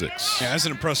down and 6. Yeah, that's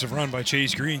an impressive run by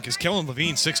Chase Green, because Kellen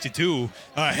Levine, 62,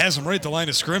 has him right at the line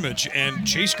of scrimmage, and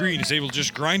Chase Green is able to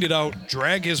just grind it out,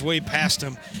 drag his way past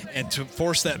him, and to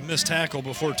force that missed tackle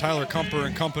before Tyler Kumper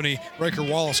and company, Ryker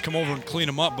Wallace, come over and clean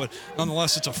him up. But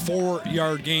nonetheless, it's a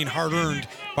 4-yard gain, hard-earned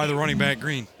by the running back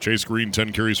Green. Chase Green,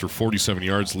 10 carries for 47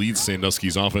 yards, leads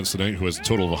Sandusky's offense tonight, who has a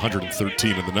total of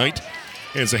 113 in the night.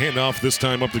 And it's a handoff this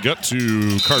time up the gut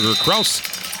to Carter Krause,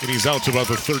 and he's out to about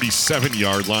the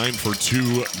 37-yard line for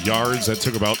 2 yards. That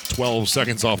took about 12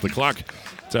 seconds off the clock.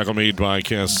 Tackle made by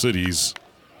Cass City's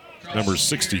number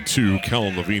 62,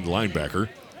 Kellen Levine, linebacker.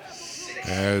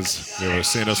 As there was a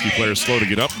Sandusky player slow to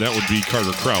get up, that would be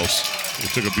Carter Krause. He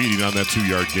took a beating on that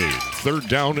 2-yard gain. Third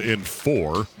down and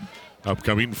 4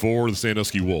 upcoming for the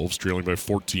Sandusky Wolves, trailing by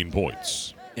 14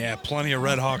 points. Yeah, plenty of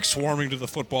Red Hawks swarming to the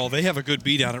football. They have a good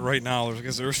beat on it right now,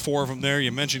 because there's 4 of them there.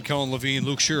 You mentioned Kellen Levine,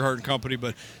 Luke Shearhart and company,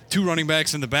 but 2 running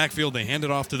backs in the backfield. They hand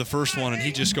it off to the first one, and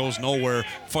he just goes nowhere,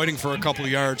 fighting for a couple of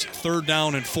yards. Third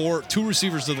down and 4, 2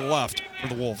 receivers to the left for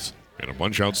the Wolves. And a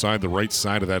bunch outside the right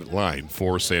side of that line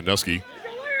for Sandusky.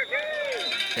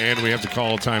 And we have to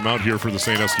call a timeout here for the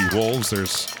Sandusky Wolves.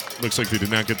 Looks like they did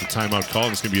not get the timeout call.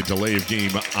 It's going to be a delay of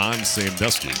game on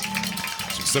Sandusky.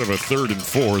 So instead of a 3rd and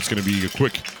 4, it's going to be a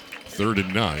quick 3rd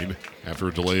and 9 after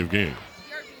a delay of game.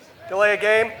 Delay of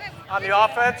game on the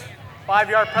offense,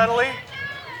 5-yard penalty,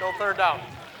 still 3rd down.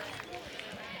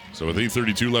 So with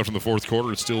 8:32 left in the fourth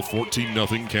quarter, it's still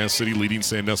 14-0. Cass City leading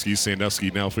Sandusky. Sandusky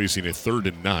now facing a 3rd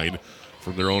and 9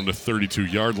 from their own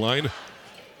 32-yard line.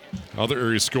 Other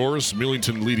area scores,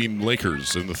 Millington leading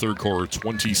Lakers in the third quarter,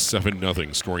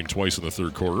 27-0, scoring twice in the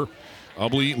third quarter.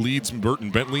 Ubley leads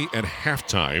Burton Bentley at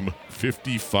halftime,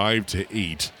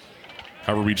 55-8.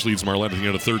 Howard Beach leads Marlette at the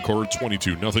end of the third quarter,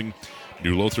 22-0.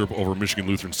 New Lothrop over Michigan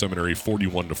Lutheran Seminary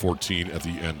 41-14 at the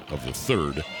end of the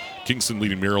third. Kingston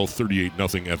leading Merrill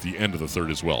 38-0 at the end of the third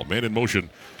as well. Man in motion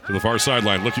to the far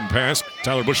sideline. Looking pass.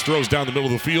 Tyler Bush throws down the middle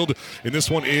of the field. And this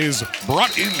one is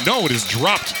brought in. No, it is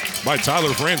dropped by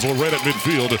Tyler Franzel right at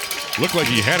midfield. Looked like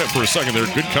he had it for a second there.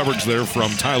 Good coverage there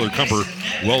from Tyler Kumper.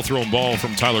 Well thrown ball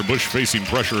from Tyler Bush facing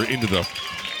pressure into the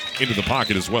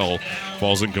pocket as well.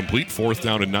 Falls incomplete. 4th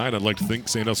down and 9. I'd like to think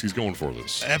Sandusky's going for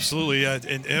this. Absolutely.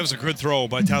 And it was a good throw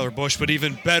by Tyler Bush, but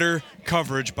even better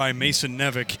coverage by Mason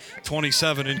Nevick.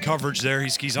 27 in coverage there.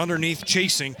 He's underneath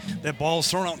chasing. That ball is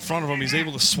thrown out in front of him. He's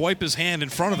able to swipe his hand in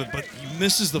front of it, but he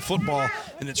misses the football,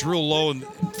 and it's real low, and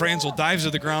Franzel dives to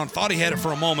the ground. Thought he had it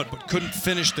for a moment, but couldn't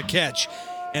finish the catch.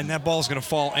 And that ball is going to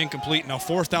fall incomplete. Now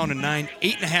 4th down and 9,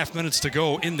 8.5 minutes to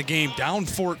go in the game, down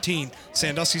 14.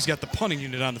 Sandusky's got the punting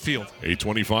unit on the field.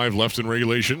 8:25 left in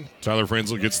regulation. Tyler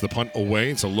Franzel gets the punt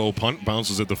away. It's a low punt,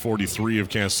 bounces at the 43 of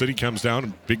Cass City, comes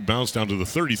down, big bounce down to the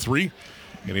 33,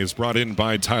 and he is brought in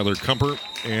by Tyler Kumper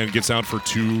and gets out for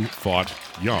 2 fought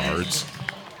yards.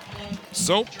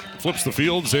 So, flips the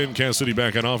fields, and Cass City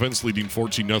back on offense, leading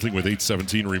 14-0 with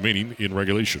 8:17 remaining in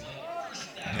regulation.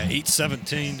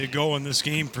 8:17 to go in this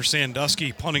game for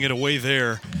Sandusky, punting it away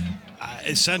there.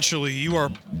 Essentially, you are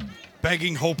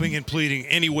begging, hoping, and pleading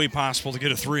any way possible to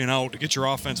get a 3 and out, to get your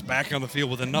offense back on the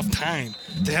field with enough time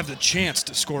to have the chance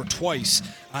to score twice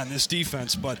on this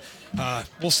defense. But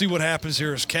we'll see what happens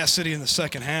here as Cass City in the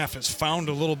second half has found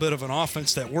a little bit of an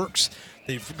offense that works.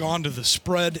 They've gone to the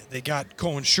spread. They got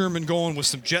Cohen Sherman going with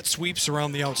some jet sweeps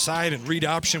around the outside and read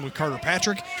option with Carter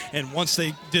Patrick. And once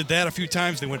they did that a few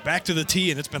times, they went back to the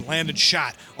tee, and it's been Landyn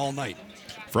Schott all night.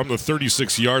 From the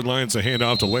 36-yard line, it's a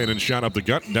handoff to Landyn Schott up the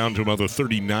gut, down to about the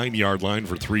 39-yard line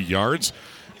for 3 yards.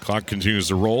 Clock continues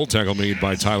to roll. Tackle made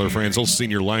by Tyler Franzel,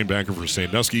 senior linebacker for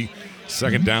Sandusky.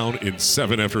 2nd down and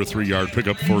 7 after a 3-yard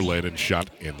pickup for Landyn Schott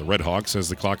and the Red Hawks as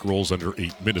the clock rolls under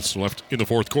 8 minutes left in the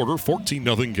fourth quarter.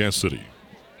 14-0 Cass City.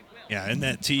 Yeah, and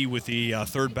that tee with the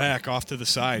third back off to the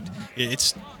side.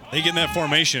 They get in that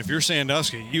formation. If you're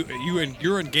Sandusky,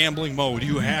 you're in gambling mode.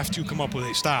 You have to come up with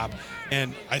a stop.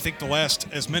 And I think the last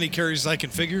as many carries as I can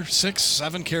figure, 6,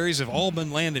 7 carries have all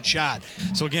been Landyn Schott.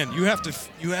 So again, you have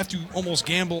to almost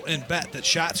gamble and bet that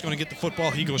Schott's going to get the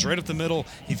football. He goes right up the middle.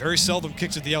 He very seldom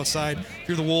kicks at the outside. If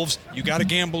you're the Wolves, you got to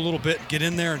gamble a little bit, get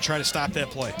in there and try to stop that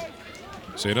play.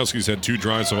 Sandusky's had 2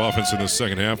 drives of offense in the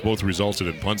second half. Both resulted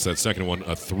in punts. That second one,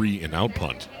 a 3-and-out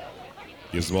punt.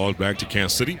 Gives the ball back to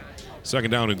Cass City.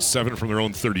 2nd down and 7 from their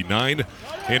own 39.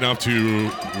 Handoff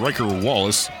to Ryker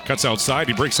Wallace. Cuts outside.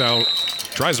 He breaks out,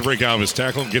 tries to break out of his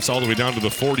tackle, and gets all the way down to the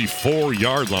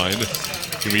 44-yard line.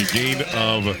 Give me a gain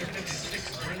of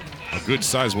a good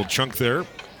sizable chunk there.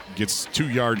 Gets 2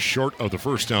 yards short of the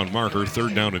first down marker.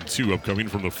 3rd down and 2 upcoming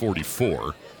from the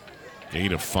 44.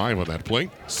 Gain of 5 on that play.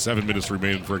 7 minutes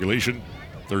remaining for regulation.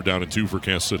 3rd down and 2 for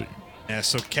Cass City. Yeah,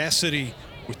 so Cass City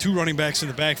with 2 running backs in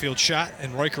the backfield, Schott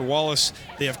and Ryker Wallace.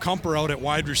 They have Kumper out at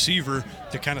wide receiver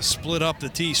to kind of split up the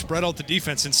tee, spread out the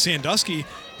defense. And Sandusky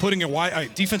putting a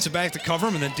defensive back to cover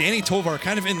him, and then Danny Tovar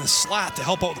kind of in the slot to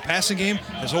help out the passing game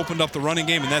has opened up the running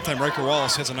game, and that time Ryker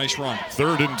Wallace has a nice run.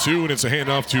 3rd and 2, and it's a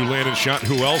handoff to Landyn Schott.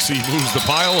 Who else? He moves the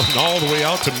pile and all the way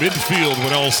out to midfield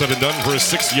when all said and done for a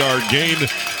 6-yard gain.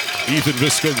 Ethan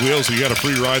Viscogliosi got a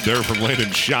free ride there from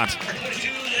Landyn Schott.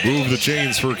 Move the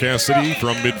chains for Cass City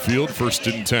from midfield.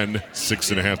 1st and 10.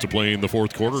 6.5 to play in the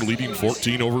fourth quarter, leading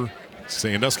 14 over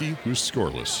Sandusky, who's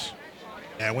scoreless.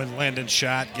 Yeah, when Landyn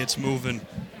Schott gets moving,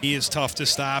 he is tough to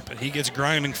stop, and he gets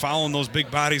grinding, following those big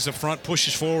bodies up front,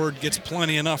 pushes forward, gets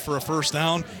plenty enough for a 1st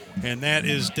down, and that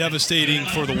is devastating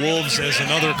for the Wolves as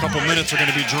another couple minutes are going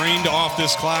to be drained off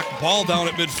this clock. Ball down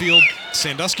at midfield.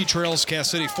 Sandusky trails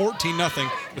Cass City 14-0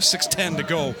 with 6:10 to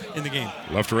go in the game.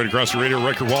 Left to right across the radio.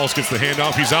 Ryker Wallace gets the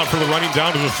handoff. He's out for the running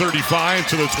down to the 35,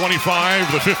 to the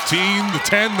 25, the 15, the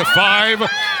 10, the 5.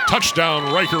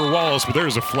 Touchdown, Ryker Wallace, but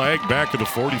there's a flag back to the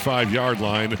 45-yard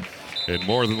line. And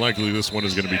more than likely, this one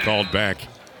is going to be called back.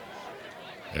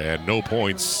 And no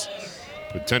points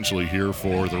potentially here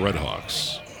for the Red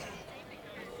Hawks.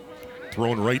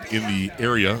 Thrown right in the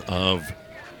area of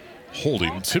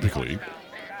holding, typically.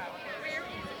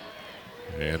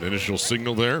 And initial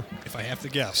signal there. If I have to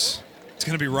guess, it's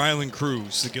going to be Ryland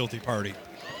Cruz, the guilty party.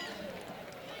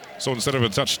 So instead of a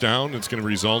touchdown, it's going to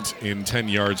result in 10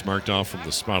 yards marked off from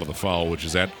the spot of the foul, which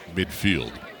is at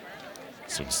midfield.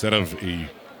 So instead of a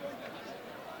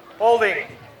Holding,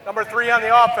 number 3 on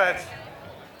the offense.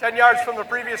 10 yards from the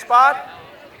previous spot.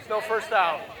 Still 1st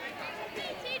down.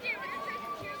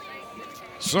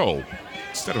 So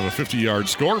instead of a 50-yard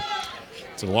score,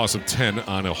 it's a loss of 10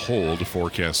 on a hold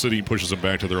for Cass City. Pushes them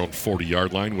back to their own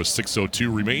 40-yard line with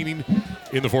 6:02 remaining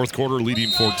in the fourth quarter, leading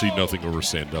 14-0 over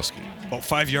Sandusky. About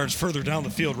 5 yards further down the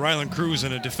field, Ryker Krause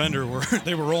and a defender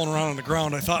they were rolling around on the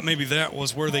ground. I thought maybe that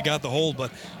was where they got the hold,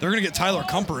 but they're going to get Tyler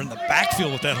Kumper in the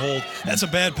backfield with that hold. That's a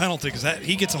bad penalty because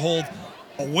he gets a hold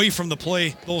away from the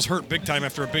play. Those hurt big time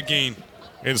after a big gain.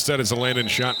 Instead, it's a Landyn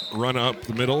Schott run up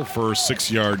the middle for a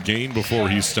 6-yard gain before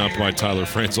he's stopped by Tyler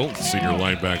Franzel, senior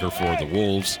linebacker for the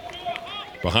Wolves.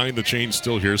 Behind the chain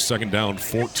still here, second down,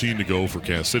 14 to go for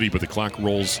Cass City, but the clock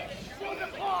rolls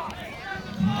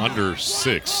under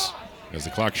 6 as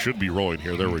the clock should be rolling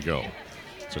here. There we go.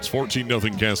 So it's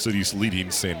 14-0 Cass City's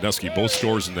leading Sandusky. Both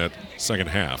scores in that second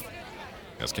half.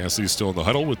 As Cass City's still in the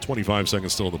huddle with 25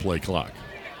 seconds still in the play clock.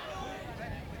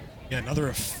 Yeah, another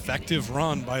effective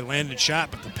run by Landyn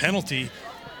Schott, but the penalty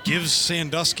gives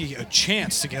Sandusky a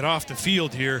chance to get off the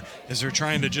field here as they're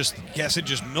trying to just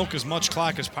milk as much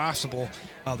clock as possible.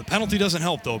 The penalty doesn't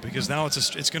help, though, because now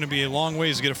it's going to be a long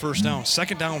ways to get a first down.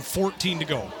 Second down, 14 to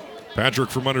go. Patrick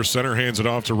from under center hands it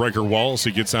off to Ryker Wallace.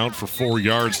 He gets out for 4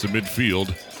 yards to midfield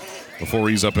before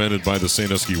he's upended by the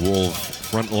Sandusky Wolves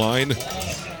front line.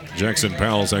 Jackson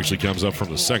Powell actually comes up from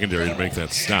the secondary to make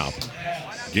that stop.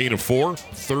 Gain of 4,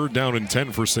 third down and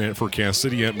 10 for Cass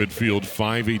City at midfield.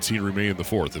 5:18 remain in the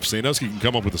fourth. If Sandusky can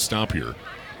come up with a stop here,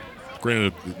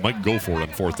 granted it might go for it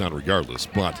on fourth down regardless,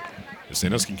 but if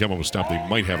Sandusky can come up with a stop, they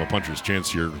might have a puncher's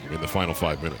chance here in the final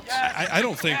 5 minutes. I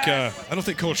don't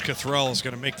think Coach Cathrell is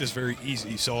going to make this very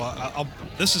easy. So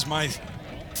this is my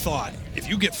thought. If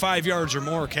you get 5 yards or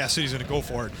more, Cass City's going to go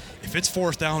for it. If it's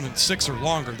fourth down and 6 or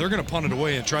longer, they're going to punt it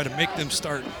away and try to make them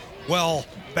start well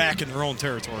back in their own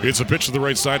territory. It's a pitch to the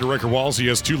right side to Ryker Wallace. He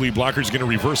has 2 lead blockers. He's going to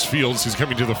reverse fields. He's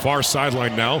coming to the far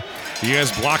sideline now. He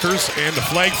has blockers, and the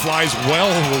flag flies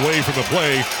well away from the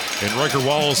play. And Ryker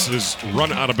Wallace is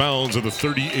run out of bounds at the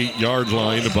 38-yard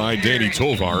line by Danny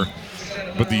Tovar.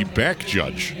 But the back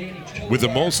judge, with the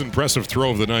most impressive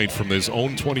throw of the night from his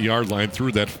own 20-yard line,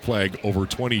 threw that flag over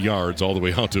 20 yards all the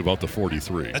way out to about the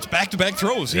 43. That's back-to-back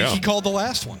throws. Yeah. He called the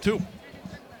last one, too.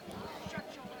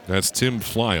 That's Tim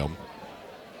Flyam.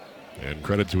 And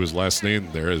credit to his last name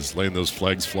there as letting those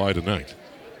flags fly tonight.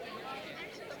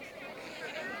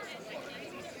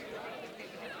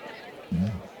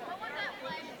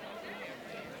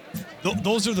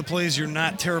 Those are the plays you're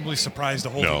not terribly surprised the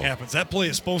holding happens. That play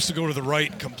is supposed to go to the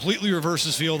right, completely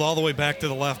reverses field all the way back to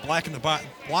the left. Blocking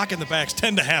the backs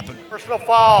tend to happen. Personal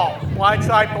foul,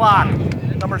 blindside block.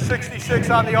 Number 66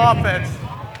 on the offense.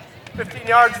 15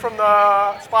 yards from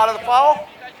the spot of the foul.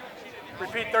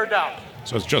 Repeat, third down.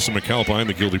 So it's Justin McAlpine,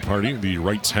 the guilty party, the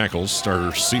right tackle,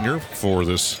 starter senior for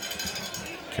this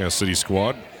Cass City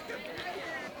squad.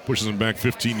 Pushes him back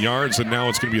 15 yards, and now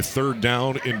it's going to be a third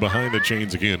down in behind the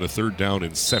chains again, a third down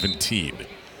and 17.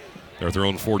 They're at their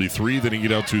own 43, then you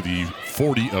get out to the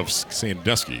 40 of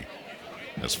Sandusky.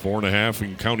 That's 4.5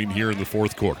 and counting here in the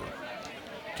fourth quarter.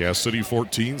 Cass City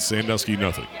 14, Sandusky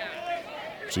nothing.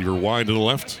 Receiver wide to the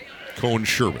left, Cohen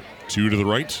Sherman. 2 to the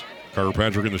right. Carter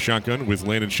Patrick in the shotgun with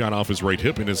Landyn Schott off his right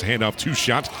hip and his handoff 2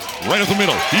 shot right up the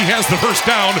middle. He has the first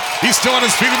down. He's still on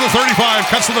his feet at the 35,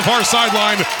 cuts to the far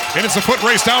sideline, and it's a foot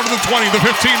race down to the 20, the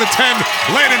 15, the 10.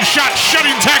 Landyn Schott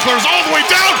shutting tacklers all the way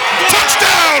down.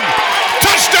 Touchdown!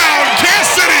 Touchdown,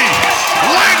 Cass City!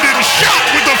 Landyn Schott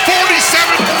with the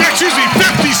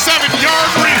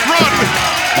 57-yard race run.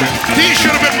 He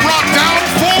should have been brought down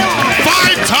 4 or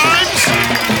 5 times,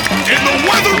 and the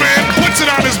weatherman puts it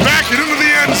on his back and into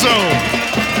the end zone.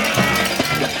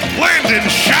 Landyn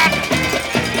Schott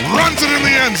runs it in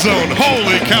the end zone.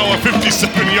 Holy cow, a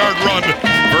 57-yard run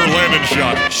for Landyn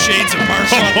Schott. Shades of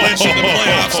Marshawn Lynch in the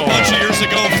playoffs a bunch of years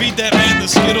ago. Feed that man the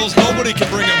Skittles. Nobody can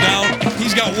bring him down.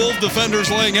 He's got Wolf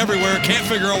defenders laying everywhere. Can't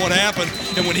figure out what happened.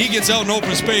 And when he gets out in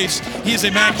open space, he is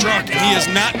a Mack truck, and he is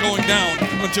not going down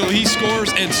until he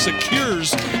scores and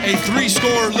secures a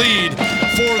 3-score lead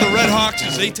for the Red Hawks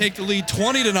as they take the lead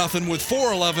 20-0 with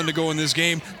 4:11 to go in this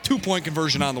game. 2-point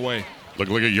conversion on the way. Look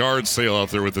like a yard sale out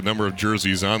there with the number of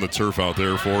jerseys on the turf out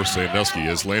there for Sandusky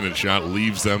as Landyn Schott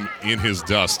leaves them in his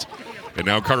dust. And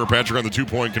now Carter Patrick on the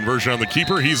 2-point conversion on the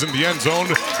keeper. He's in the end zone.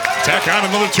 Tack on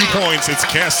another 2 points. It's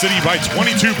Cass City by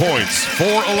 22 points.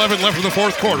 4:11 left in the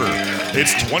fourth quarter.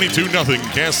 It's 22-0.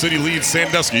 Cass City leads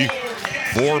Sandusky.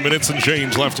 4 minutes and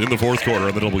change left in the fourth quarter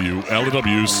on the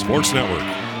WLW Sports Network.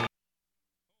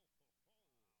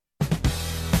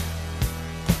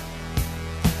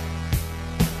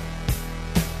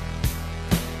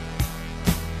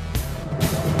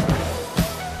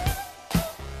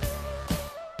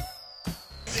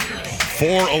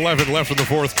 .4:11 left in the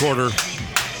fourth quarter.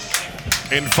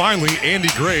 And finally, Andy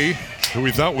Gray, who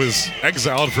we thought was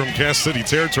exiled from Cass City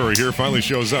territory here, finally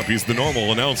shows up. He's the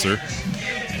normal announcer.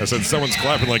 I said someone's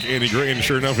clapping like Andy Gray, and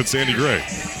sure enough, it's Andy Gray.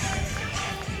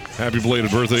 Happy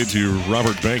belated birthday to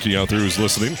Robert Banky out there who's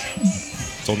listening.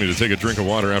 Told me to take a drink of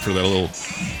water after that little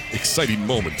exciting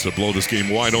moment to blow this game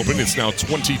wide open. It's now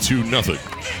 22-0.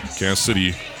 Cass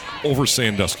City over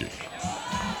Sandusky.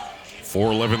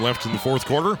 4:11 left in the fourth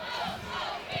quarter.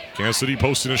 Cass City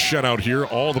posting a shutout here.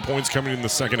 All the points coming in the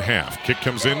second half. Kick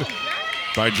comes in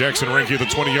by Jackson Reinke at the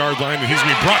 20-yard line, and he's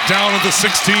going to be brought down at the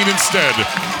 16 instead.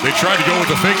 They tried to go with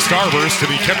the fake starburst,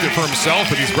 and he kept it for himself,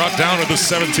 and he's brought down at the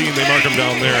 17. They mark him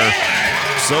down there.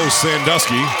 So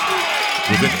Sandusky,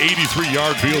 with an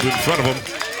 83-yard field in front of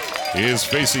him, is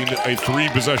facing a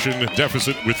 3-possession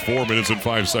deficit with 4 minutes and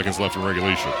 5 seconds left in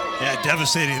regulation. Yeah,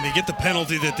 devastating. They get the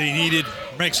penalty that they needed,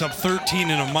 makes up 13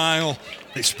 in a mile.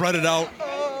 They spread it out,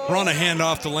 run a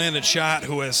handoff to Landyn Schott,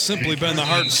 who has simply been the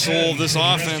heart and soul of this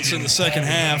offense in the second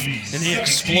half, and he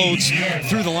explodes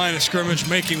through the line of scrimmage,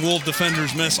 making Wolf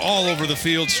defenders miss all over the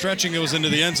field, stretching those into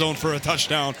the end zone for a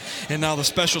touchdown. And now the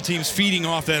special teams feeding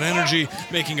off that energy,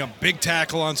 making a big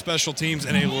tackle on special teams,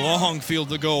 and a long field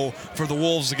to go for the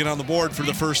Wolves to get on the board for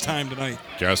the first time tonight.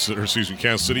 Cass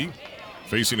City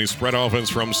facing a spread offense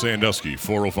from Sandusky.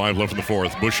 4:05 left in the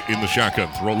fourth. Bush in the shotgun.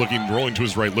 Rolling to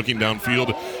his right, looking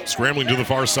downfield, scrambling to the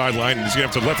far sideline. He's going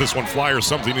to have to let this one fly or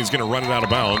something. He's going to run it out of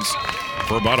bounds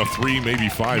for about a 3, maybe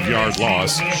 5-yard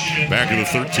loss. Back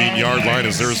at the 13-yard line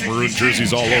as there's maroon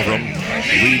jerseys all over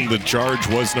him. Leading the charge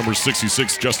was number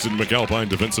 66, Justin McAlpine,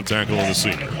 defensive tackle and a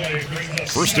senior.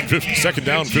 Second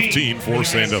down, 15 for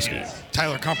Sandusky.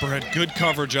 Tyler Kumper had good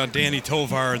coverage on Danny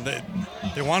Tovar, and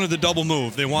they wanted the double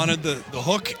move. They wanted the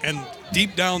hook, and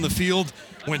deep down the field,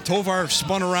 when Tovar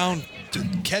spun around to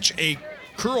catch a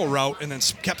curl route and then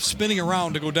kept spinning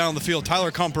around to go down the field,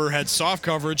 Tyler Kumper had soft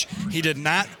coverage. He did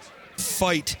not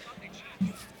fight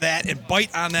that and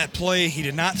bite on that play. He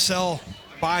did not sell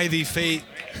by the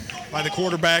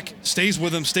quarterback, stays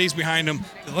with him, stays behind him,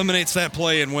 eliminates that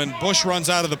play, and when Bush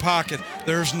runs out of the pocket,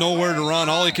 there's nowhere to run.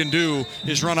 All he can do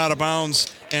is run out of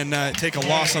bounds and take a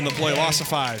loss on the play, loss of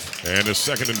 5. And a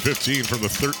 2nd and 15 from the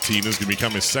 13 is going to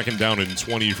become a 2nd down and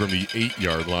 20 from the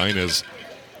 8-yard line, as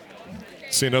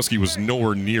Sandusky was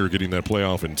nowhere near getting that play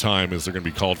off in time, as they're going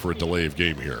to be called for a delay of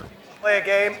game here. Play a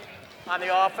game on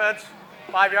the offense,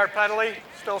 5-yard penalty,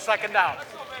 still 2nd down.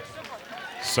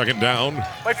 2nd down.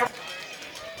 Wait for.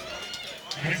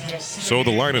 So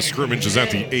the line of scrimmage is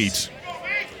at the 8.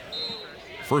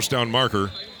 First down marker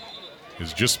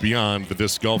is just beyond the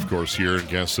disc golf course here in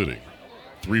Cass City.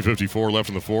 3:54 left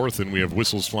in the fourth, and we have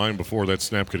whistles flying before that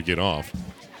snap could get off.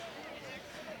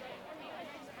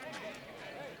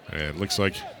 And it looks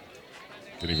like it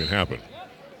didn't even happen.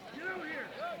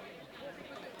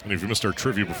 And if you missed our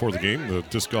trivia before the game, the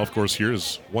disc golf course here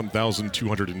is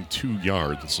 1,202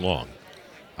 yards long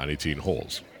on 18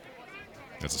 holes.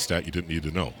 That's a stat you didn't need to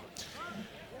know.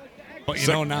 But you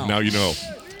know now. Now you know.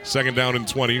 2nd down and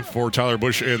 20 for Tyler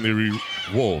Bush and the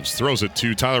Wolves. Throws it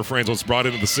to Tyler Franzel. It's brought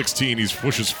into the 16. He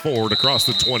pushes forward across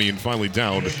the 20 and finally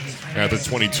down at the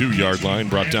 22-yard line.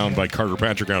 Brought down by Carter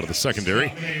Patrick out of the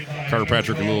secondary. Carter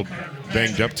Patrick a little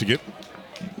banged up to get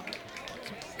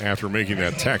after making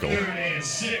that tackle.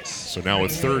 So now a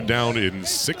 3rd down and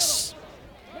 6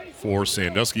 for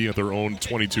Sandusky at their own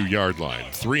 22-yard line.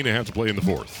 3.5 to play in the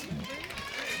fourth.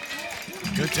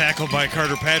 Good tackle by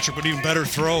Carter Patrick, but even better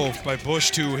throw by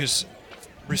Bush to his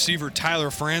receiver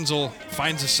Tyler Franzel.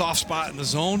 Finds a soft spot in the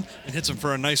zone and hits him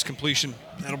for a nice completion.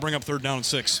 That'll bring up 3rd down and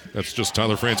 6. That's just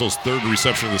Tyler Franzel's 3rd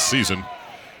reception of the season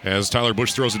as Tyler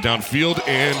Bush throws it downfield,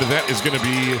 and that is going to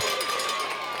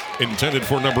be intended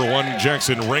for number 1,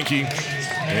 Jackson Reinke,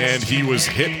 and he was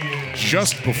hit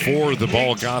just before the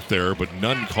ball got there, but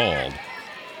none called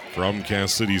from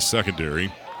Cass City's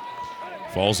secondary.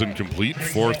 Falls incomplete.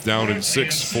 4th down and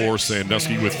 6 for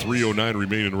Sandusky with 3:09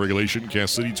 remaining in regulation.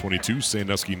 Cass City 22,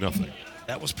 Sandusky nothing.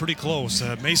 That was pretty close.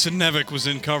 Mason Nevick was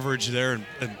in coverage there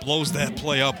and blows that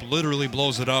play up, literally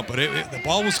blows it up. But the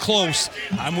ball was close.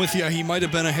 I'm with you. He might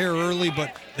have been a hair early,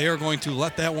 but they are going to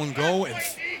let that one go. And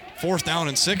 4th down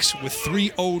and 6 with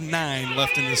 3:09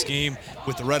 left in this game,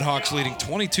 with the Red Hawks leading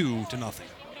 22-0.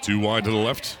 2 wide to the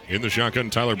left in the shotgun.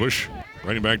 Tyler Bush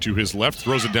running back to his left,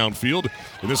 throws it downfield,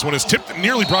 and this one is tipped and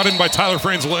nearly brought in by Tyler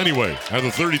Franzel anyway. At the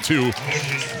 32,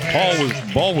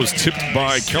 ball was tipped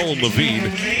by Kellen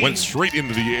Levine, went straight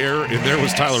into the air, and there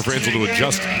was Tyler Franzel to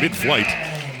adjust mid-flight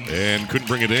and couldn't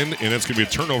bring it in, and that's going to be a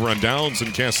turnover on downs,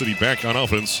 and Cass City back on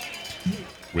offense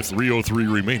with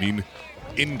 3:03 remaining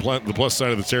in the plus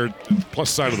side of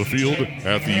the field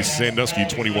at the Sandusky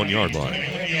 21-yard line.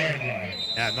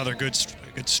 Yeah, another good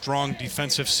strong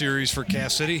defensive series for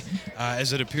Cass City.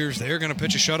 As it appears, they're going to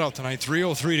pitch a shutout tonight.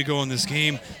 3:03 to go in this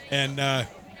game. And,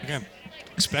 again,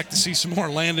 Expect to see some more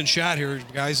Landyn Schott here,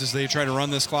 guys, as they try to run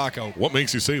this clock out. What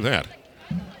makes you say that?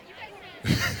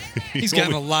 He's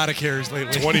gotten a lot of carries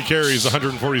lately. 20 carries,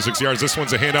 146 yards. This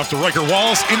one's a handoff to Ryker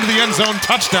Wallace into the end zone,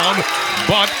 touchdown,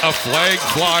 but a flag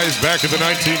flies back at the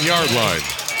 19-yard line.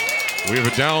 We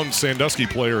have a down Sandusky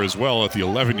player as well at the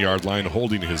 11-yard line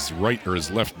holding his right or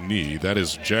his left knee. That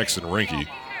is Jackson Reinke.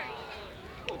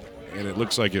 And it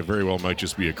looks like it very well might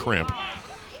just be a cramp.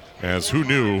 As who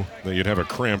knew that you'd have a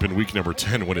cramp in week number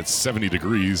 10 when it's 70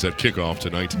 degrees at kickoff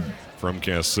tonight from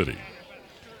Cass City.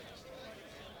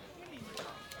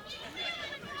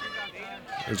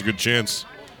 There's a good chance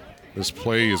this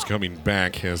play is coming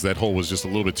back, as that hole was just a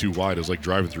little bit too wide. It was like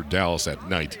driving through Dallas at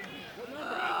night.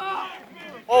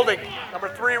 Holding,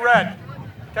 number 3, red.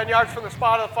 10 yards from the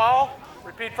spot of the foul.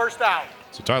 Repeat first down.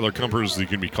 So Tyler Kumpers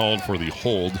can be called for the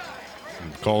hold.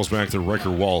 And calls back the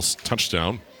Ryker Wallace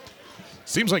touchdown.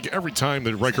 Seems like every time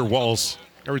Ryker Wallace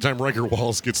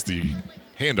gets the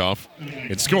handoff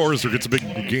and scores or gets a big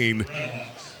gain,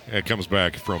 it comes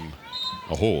back from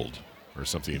a hold or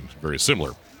something very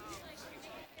similar.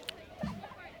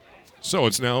 So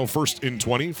it's now 1st and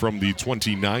 20 from the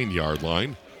 29-yard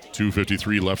line.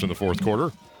 2:53 left in the fourth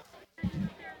quarter.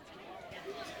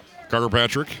 Carter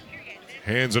Patrick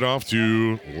hands it off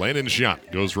to Landyn Schott.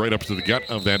 Goes right up to the gut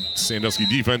of that Sandusky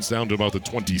defense down to about the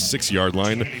 26-yard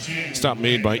line. Stop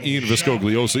made by Ian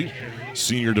Viscogliosi,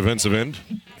 senior defensive end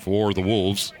for the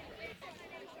Wolves.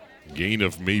 Gain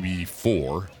of maybe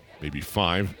 4, maybe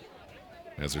 5,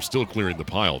 as they're still clearing the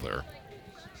pile there.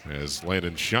 As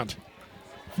Landyn Schott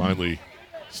finally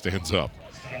stands up.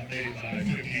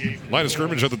 Line of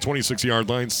scrimmage at the 26-yard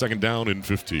line, 2nd down and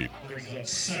 15.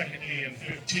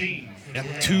 At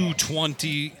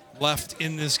 2:20 left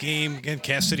in this game. Again,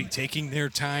 Cass City taking their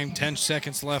time. 10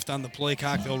 seconds left on the play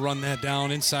clock. They'll run that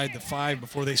down inside the 5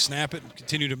 before they snap it and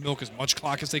continue to milk as much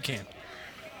clock as they can.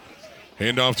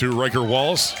 Handoff to Ryker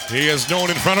Wallace. He has no one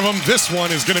in front of him. This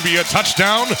one is going to be a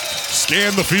touchdown.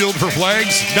 Scan the field for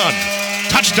flags. None.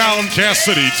 Touchdown, Cass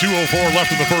City. 2:04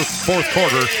 left in the fourth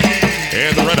quarter.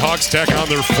 And the Red Hawks tack on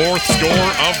their 4th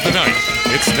score of the night.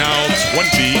 It's now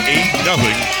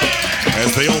 28-0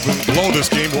 as they blow this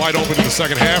game wide open in the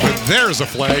second half. And there's a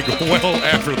flag well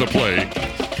after the play.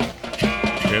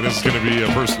 And this is going to be a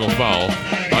personal foul.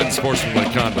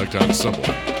 Unsportsmanlike conduct on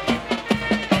someone.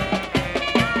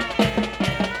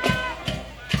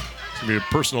 It's going to be a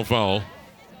personal foul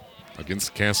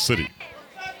against Cass City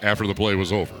after the play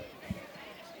was over.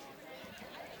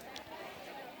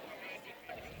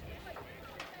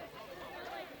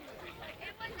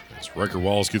 As Ryker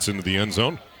Wallace gets into the end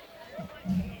zone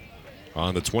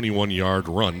on the 21-yard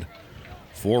run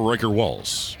for Ryker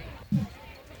Wallace.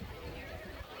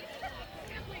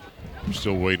 We're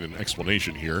still waiting an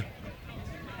explanation here.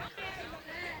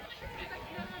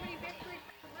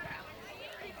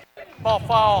 Ball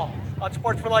foul,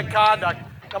 unsportsmanlike conduct.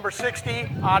 Number 60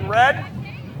 on red.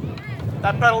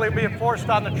 That penalty will be enforced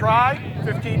on the try,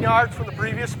 15 yards from the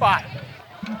previous spot.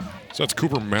 So that's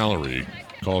Cooper Mallory,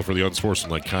 called for the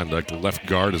unsportsmanlike conduct, left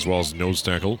guard as well as nose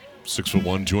tackle,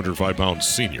 6'1", 205-pound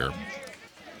senior.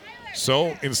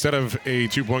 So instead of a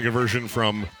 2-point conversion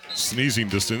from sneezing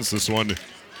distance, this one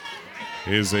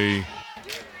is a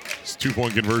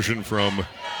 2-point conversion from,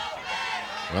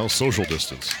 well, social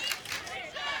distance.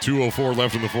 2:04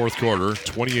 left in the fourth quarter,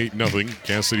 28-0.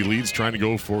 Cass City leads, trying to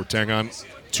go for tag on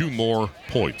 2 more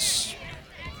points.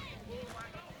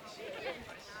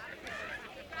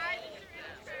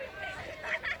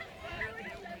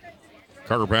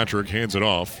 Carter Patrick hands it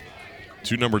off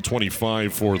to number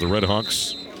 25 for the Red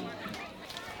Hawks.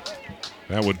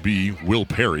 That would be Will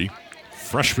Perry,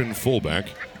 freshman fullback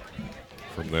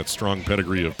from that strong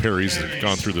pedigree of Perry's that have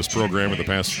gone through this program in the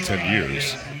past 10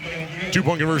 years.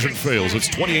 2-point conversion fails. It's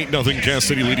 28-0. Cass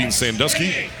City leading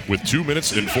Sandusky with 2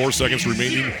 minutes and 4 seconds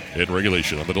remaining in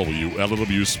regulation on the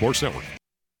WLW Sports Network.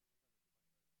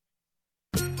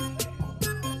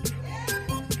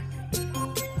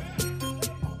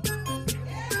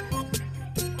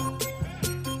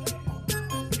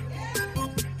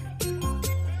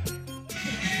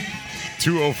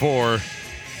 .204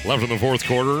 left in the fourth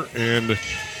quarter, and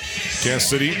Cass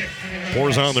City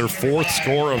pours on their 4th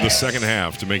score of the second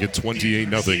half to make it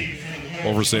 28-0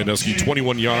 over Sandusky.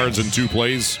 21 yards in 2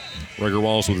 plays. Ryker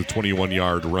Wallace with a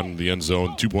 21-yard run in the end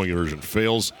zone. 2-point conversion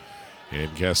fails,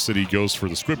 and Cass City goes for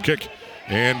the squib kick,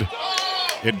 and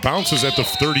it bounces at the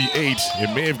 38.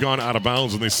 It may have gone out of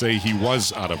bounds, and they say he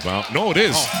was out of bounds. No, it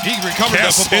is. Oh, he recovered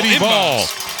Cass that football City ball.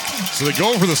 inbounds. So they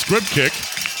go for the squib kick.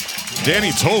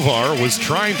 Danny Tovar was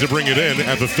trying to bring it in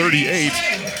at the 38,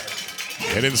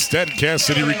 and instead Cass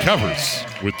City recovers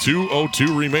with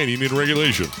 2:02 remaining in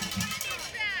regulation.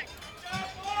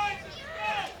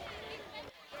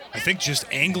 think just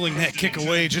angling that kick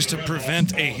away just to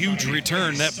prevent a huge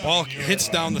return. That ball hits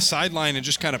down the sideline and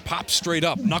just kind of pops straight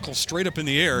up, knuckles straight up in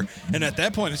the air. And at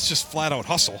that point, it's just flat-out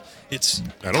hustle. It's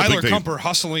Tyler Kumper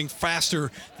hustling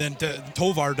faster than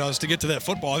Tovar does to get to that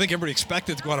football. I think everybody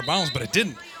expected it to go out of bounds, but it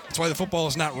didn't. That's why the football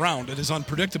is not round. It is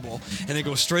unpredictable, and it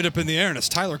goes straight up in the air, and it's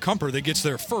Tyler Kumper that gets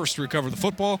there first to recover the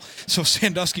football, so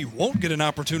Sandusky won't get an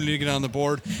opportunity to get on the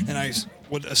board, and I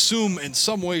would assume in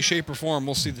some way, shape, or form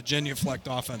we'll see the genuflect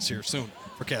offense here soon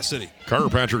for Cass City. Carter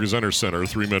Patrick is under center,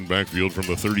 3-man backfield from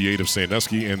the 38 of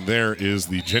Sandusky, and there is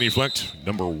the genuflect,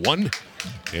 number 1,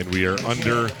 and we are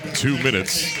under 2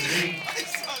 minutes.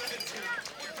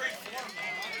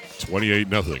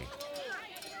 28-0.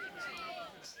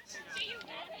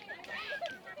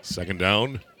 Second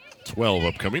down, 12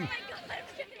 upcoming.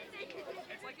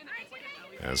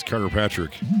 As Carter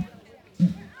Patrick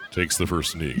takes the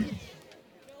first knee.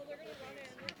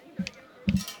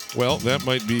 Well, that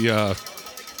might be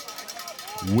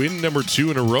win number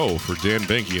 2 in a row for Dan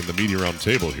Benke in the media round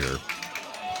table here,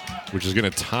 which is going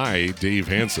to tie Dave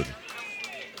Hansen,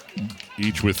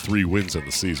 each with 3 wins on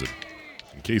the season,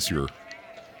 in case you're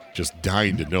just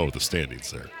dying to know the standings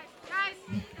there.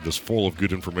 Just full of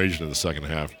good information in the second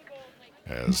half.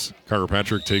 As Carter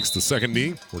Patrick takes the second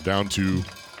knee, we're down to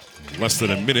less than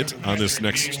a minute on this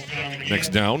next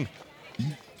down.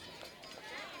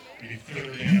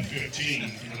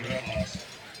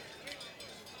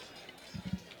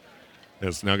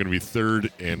 It's now going to be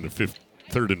third and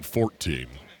 14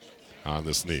 on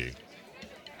this knee.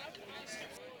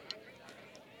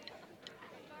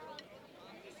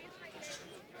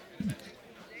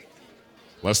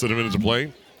 Less than a minute to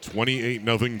play.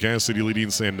 28-0 Cass City leading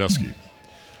Sandusky.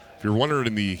 If you're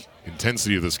wondering the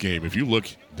intensity of this game, if you look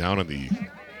down on the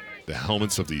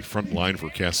helmets of the front line for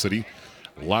Cass City,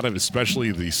 a lot of,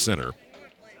 especially the center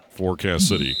for Cass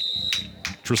City,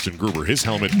 Tristan Gruber, his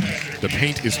helmet, the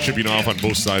paint is chipping off on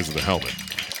both sides of the helmet.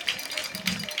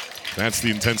 That's the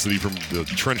intensity from the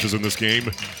trenches in this game.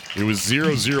 It was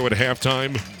 0-0 at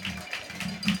halftime.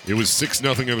 It was 6-0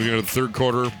 at the end of the third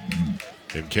quarter.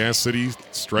 And Cass City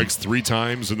strikes 3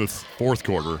 times in the fourth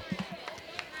quarter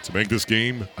to make this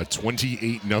game a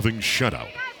 28-0 shutout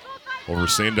over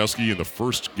Sandusky in the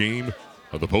first game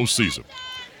of the postseason.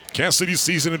 Cass City's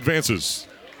season advances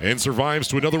and survives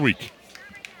to another week.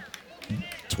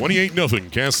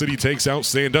 28-0, Cass City takes out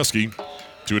Sandusky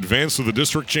to advance to the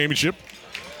district championship,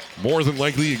 more than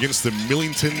likely against the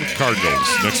Millington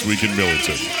Cardinals next week in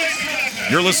Millington.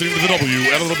 You're listening to the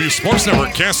WLW Sports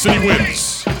Network. Cass City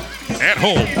wins at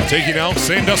home, taking out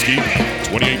Sandusky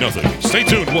 28-0. Stay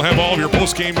tuned. We'll have all of your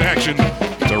post-game action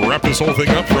to wrap this whole thing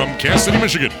up from Cass City,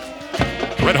 Michigan.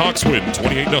 Redhawks win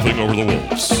 28-0 over the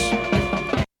Wolves.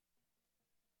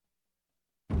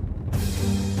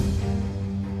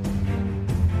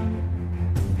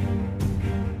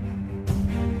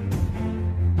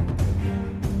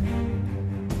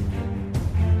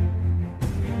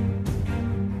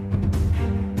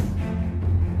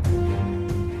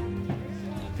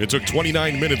 It took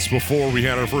 29 minutes before we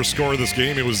had our first score of this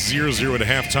game. It was 0-0 at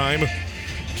halftime.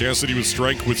 Cass City would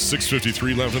strike with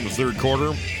 6:53 left in the third quarter,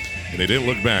 and they didn't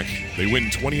look back. They win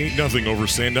 28-0 over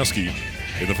Sandusky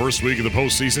in the first week of the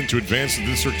postseason to advance to the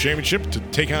district championship to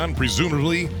take on,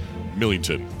 presumably,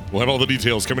 Millington. We'll have all the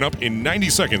details coming up in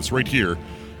 90 seconds right here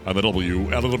on the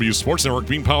WLW Sports Network,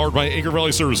 being powered by Acre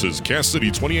Valley Services. Cass City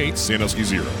 28, Sandusky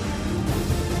 0.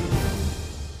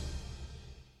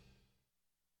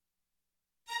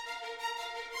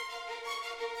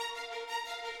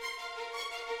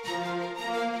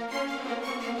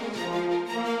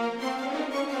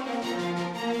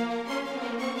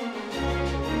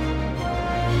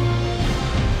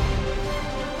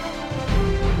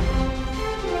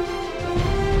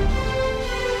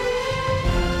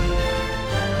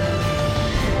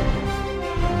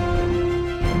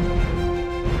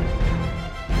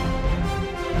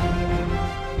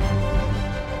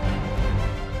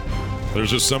 There's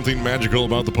just something magical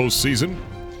about the postseason.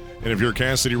 And if you're a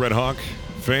Cass City Redhawk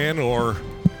fan or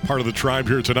part of the tribe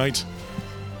here tonight,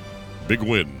 big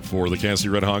win for the Cass City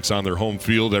Redhawks on their home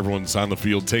field. Everyone's on the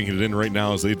field taking it in right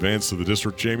now as they advance to the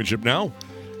district championship now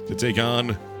to take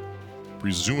on,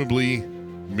 presumably,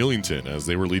 Millington, as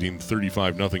they were leading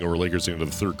 35-0 over Lakers into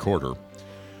the third quarter.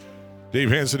 Dave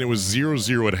Hansen, it was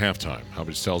 0-0 at halftime.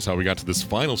 Which tells how we got to this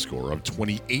final score of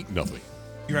 28-0.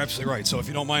 You're absolutely right. So if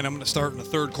you don't mind, I'm going to start in the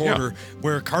third quarter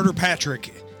where Carter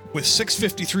Patrick, with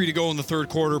 6:53 to go in the third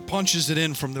quarter, punches it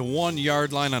in from the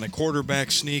 1-yard line on a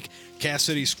quarterback sneak. Cass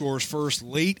City scores first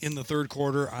late in the third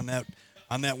quarter on that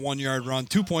on that 1-yard run.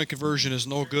 2-point conversion is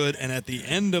no good, and at the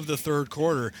end of the third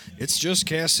quarter, it's just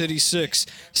Cass City 6,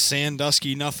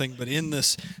 Sandusky nothing. But in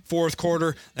this fourth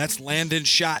quarter, that's Landyn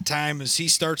Schott time as he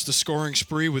starts the scoring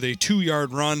spree with a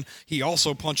 2-yard run. He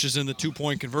also punches in the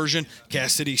 2-point conversion.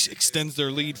 Cass City extends their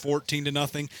lead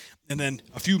 14-0. And then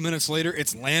a few minutes later,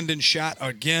 it's Landyn Schott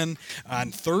again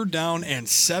on 3rd down and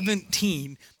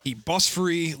 17. He busts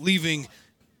free, leaving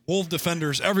Wolf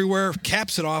defenders everywhere,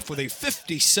 caps it off with a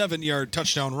 57-yard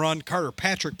touchdown run. Carter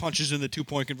Patrick punches in the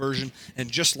 2-point conversion, and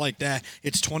just like that,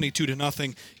 it's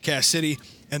 22-0 Cass City.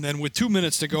 And then with 2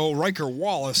 minutes to go, Ryker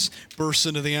Wallace bursts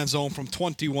into the end zone from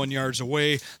 21 yards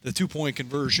away. The 2-point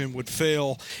conversion would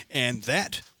fail, and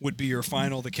that would be your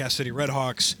final. The Cass City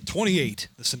Redhawks 28,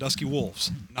 the Sandusky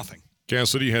Wolves nothing.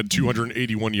 Cass City had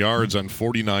 281 yards on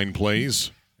 49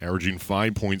 plays, averaging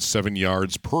 5.7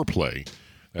 yards per play.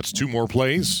 That's 2 more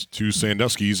plays to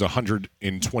Sandusky's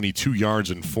 122 yards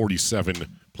and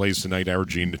 47 plays tonight,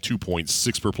 averaging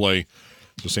 2.6 per play.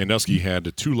 So Sandusky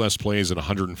had 2 less plays and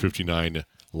 159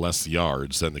 less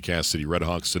yards than the Cass City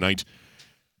Redhawks tonight.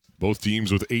 Both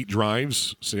teams with 8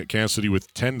 drives. Cass City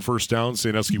with 10 first downs,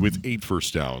 Sandusky with 8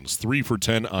 first downs. 3 for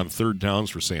 10 on 3rd downs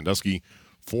for Sandusky.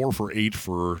 4 for 8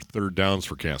 for 3rd downs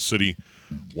for Cass City.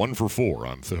 1 for 4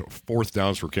 on 4th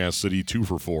downs for Cass City. 2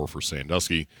 for 4 for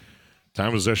Sandusky. Time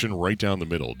of possession right down the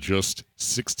middle. Just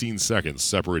 16 seconds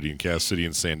separating Cass City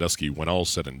and Sandusky when all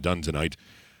said and done tonight.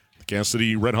 The Cass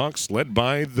City Redhawks led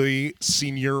by the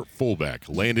senior fullback,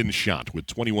 Landyn Schott, with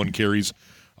 21 carries,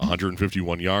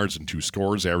 151 yards, and 2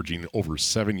 scores, averaging over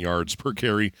 7 yards per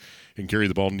carry, and carried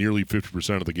the ball nearly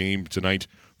 50% of the game tonight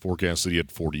for Cass City at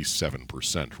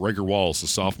 47%. Ryker Wallace, a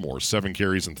sophomore, 7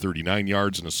 carries and 39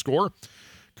 yards and a score.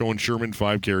 Cohen Sherman,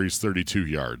 5 carries, 32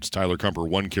 yards. Tyler Kumper,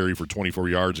 1 carry for 24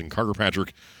 yards. And Carter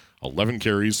Patrick, 11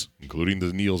 carries, including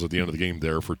the kneels at the end of the game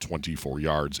there for 24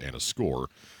 yards and a score.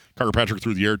 Carter Patrick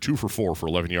threw the air 2 for 4 for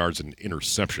 11 yards and an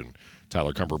interception.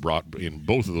 Tyler Kumper brought in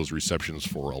both of those receptions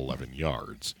for 11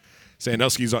 yards.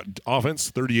 Sandusky's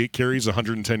offense, 38 carries,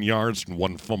 110 yards, and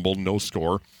 1 fumble, no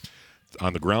score.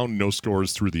 On the ground, no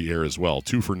scores through the air as well.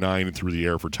 2 for 9 through the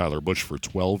air for Tyler Bush for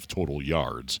 12 total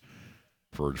yards.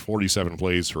 For 47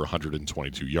 plays for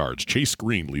 122 yards. Chase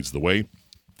Green leads the way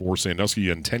for Sandusky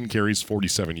on 10 carries,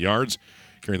 47 yards,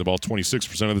 carrying the ball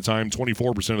 26% of the time,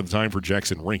 24% of the time for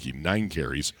Jackson Reinke, 9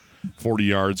 carries, 40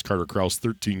 yards. Carter Krause,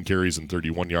 13 carries and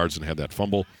 31 yards and had that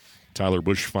fumble. Tyler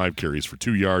Bush, 5 carries for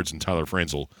 2 yards, and Tyler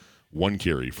Franzel, 1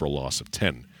 carry for a loss of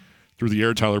 10. Through the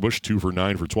air, Tyler Bush, 2 for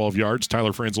 9 for 12 yards.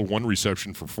 Tyler Franzel, 1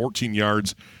 reception for 14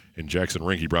 yards, and Jackson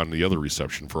Reinke brought in the other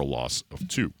reception for a loss of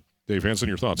 2. Dave Hansen,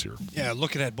 your thoughts here? Yeah,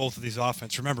 looking at both of these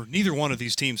offense, remember, neither one of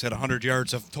these teams had 100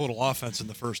 yards of total offense in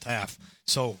the first half.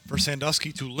 So for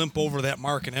Sandusky to limp over that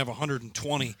mark and have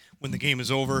 120 when the game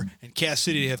is over, and Cass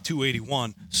City to have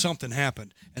 281, something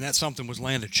happened, and that something was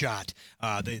Landyn Schott.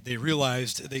 They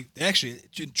realized, they actually,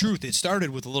 in truth, it started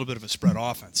with a little bit of a spread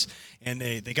offense, and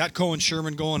they got Cohen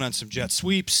Sherman going on some jet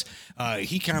sweeps.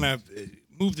 He kind of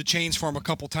moved the chains for him a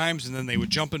couple times, and then they would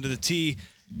jump into the tee.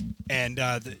 And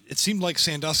it seemed like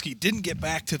Sandusky didn't get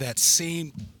back to that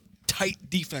same tight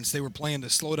defense they were playing to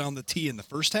slow down the tee in the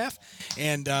first half.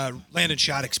 And Landyn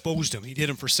Schott exposed him. He hit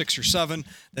him for 6 or 7,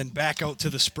 then back out to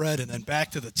the spread, and then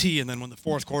back to the tee. And then when the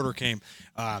fourth quarter came,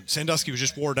 Sandusky was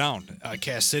just wore down.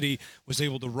 Cass City was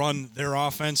able to run their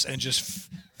offense and just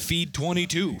feed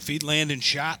Landyn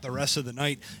Schott the rest of the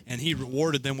night, and he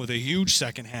rewarded them with a huge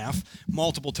second half,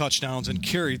 multiple touchdowns, and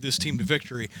carried this team to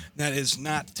victory. That is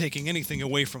not taking anything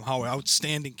away from how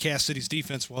outstanding Cass City's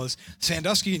defense was.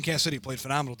 Sandusky and Cass City played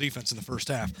phenomenal defense in the first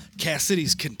half. Cass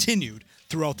City's continued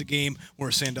throughout the game, where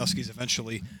Sandusky's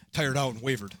eventually tired out and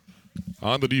wavered.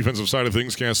 On the defensive side of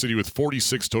things, Cass City with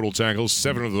 46 total tackles,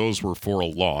 7 of those were for a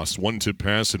loss, 1 tip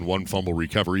pass and 1 fumble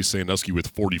recovery. Sandusky with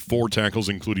 44 tackles,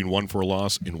 including 1 for a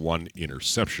loss and 1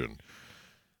 interception.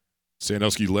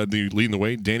 Sandusky leading the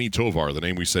way. Danny Tovar, the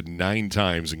name we said 9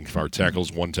 times in our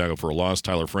tackles, 1 tackle for a loss.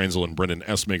 Tyler Franzel and Brendan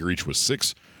Esmaker each with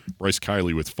 6. Bryce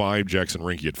Kiley with 5, Jackson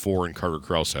Reinke at 4, and Carter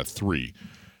Krause at 3.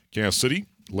 Cass City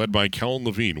led by Kellen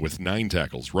Levine with 9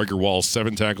 tackles. Ryker Wallace,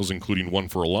 7 tackles, including 1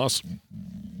 for a loss.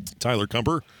 Tyler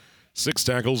Kumper, 6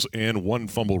 tackles and 1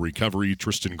 fumble recovery.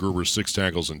 Tristan Gruber, 6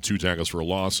 tackles and 2 tackles for a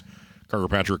loss. Carter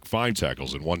Patrick, 5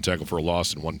 tackles and 1 tackle for a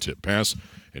loss and 1 tip pass.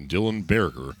 And Dylan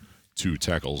Berger, 2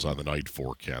 tackles on the night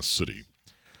for Cass City.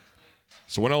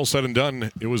 So when all said and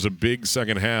done, it was a big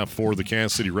second half for the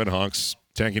Cass City Redhawks,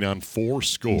 tacking on 4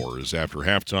 scores after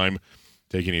halftime,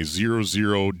 taking a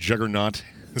 0-0 juggernaut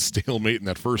stalemate in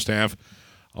that first half.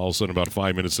 All of a sudden, about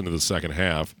 5 minutes into the second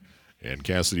half, and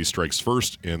Cass City strikes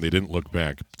first, and they didn't look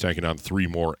back, tacking on 3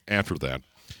 more after that.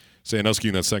 Sandusky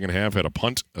in that second half had a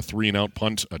punt, a 3-and-out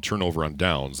punt, a turnover on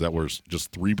downs. That was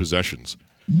just 3 possessions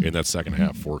in that second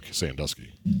half for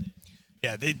Sandusky.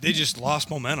 Yeah, they just lost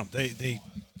momentum. They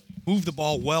moved the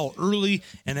ball well early,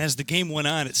 and as the game went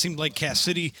on, it seemed like Cass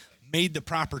City made the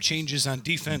proper changes on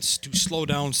defense to slow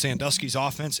down Sandusky's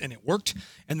offense, and it worked.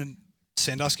 And then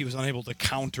Sandusky was unable to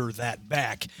counter that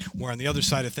back, where on the other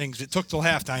side of things, it took till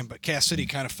halftime, but Cass City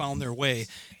kind of found their way,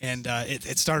 and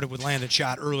it started with Landyn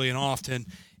Schott early and often.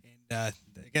 And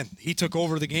again, he took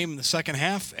over the game in the second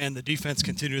half, and the defense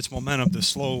continued its momentum to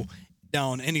slow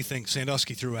down anything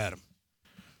Sandusky threw at him.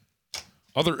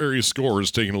 Other area scores,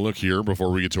 taking a look here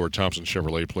before we get to our Thompson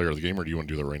Chevrolet player of the game, or do you want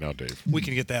to do that right now, Dave? We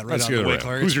can get that right Let's out get of the it way, right.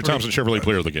 Clark. Who's your Thompson Chevrolet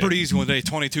player of the game? Pretty easy one today.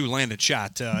 22 Landyn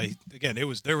Schott. Again,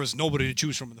 there was nobody to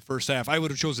choose from in the first half. I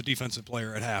would have chose a defensive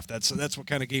player at half. That's what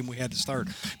kind of game we had to start.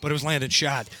 But it was Landyn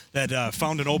Schott that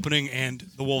found an opening, and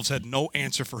the Wolves had no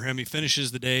answer for him. He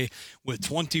finishes the day with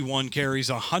 21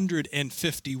 carries,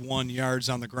 151 yards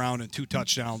on the ground, and 2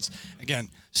 touchdowns. Again,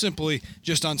 simply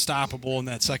just unstoppable in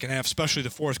that second half, especially the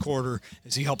fourth quarter,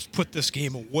 as he helps put this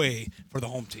game away for the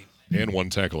home team. And 1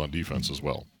 tackle on defense as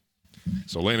well.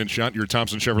 So Landyn Schott, your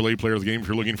Thompson Chevrolet player of the game. If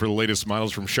you're looking for the latest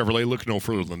models from Chevrolet, look no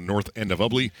further than the north end of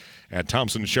Ubley at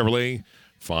Thompson Chevrolet.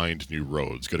 Find new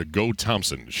roads. Go to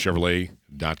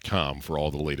GoThompsonChevrolet.com for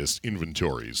all the latest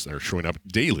inventories that are showing up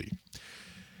daily.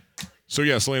 So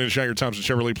yes, Landyn Schott, your Thompson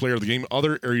Chevrolet player of the game.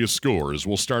 Other area scores.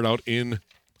 We'll start out in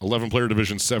 11-player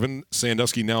Division 7.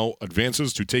 Sandusky now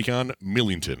advances to take on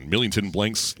Millington. Millington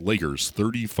blanks Lakers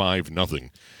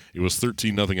 35-0. It was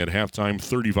 13-0 at halftime,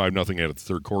 35-0 at the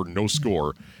third quarter. No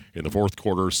score in the fourth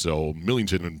quarter, so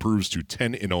Millington improves to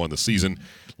 10-0 on the season.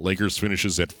 Lakers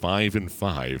finishes at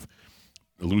 5-5,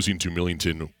 losing to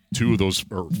Millington. Two of those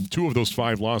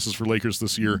 5 losses for Lakers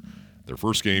this year. Their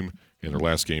first game and their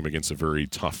last game against a very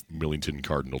tough Millington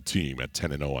Cardinal team at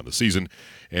 10-0 on the season.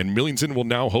 And Millington will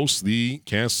now host the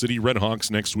Cass City Redhawks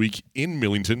next week in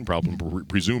Millington,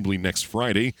 presumably next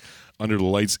Friday, under the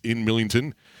lights in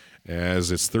Millington,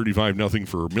 as it's 35-0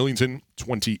 for Millington,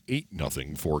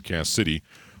 28-0 for Cass City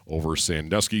over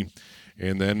Sandusky.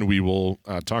 And then we will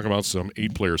talk about some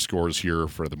 8-player scores here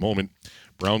for the moment.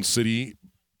 Brown City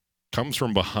comes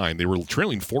from behind. They were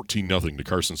trailing 14-0 to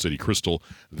Carson City Crystal.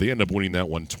 They end up winning that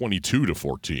one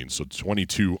 22-14. So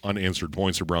 22 unanswered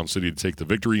points for Brown City to take the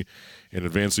victory and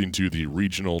advancing to the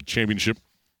regional championship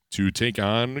to take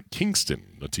on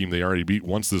Kingston, a team they already beat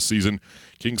once this season.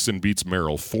 Kingston beats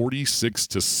Merrill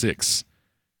 46-6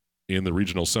 in the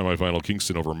regional semifinal.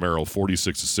 Kingston over Merrill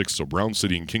 46-6. So Brown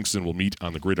City and Kingston will meet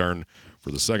on the gridiron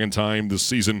for the second time this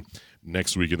season.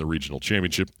 Next week in the regional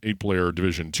championship. 8-player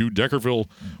Division 2. Deckerville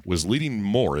was leading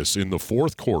Morris in the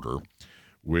fourth quarter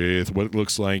with what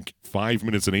looks like 5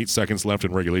 minutes and 8 seconds left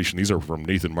in regulation. These are from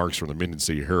Nathan Marks from the Minden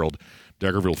City Herald.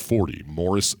 Deckerville 40,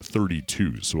 Morris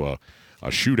 32. So a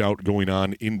shootout going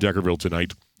on in Deckerville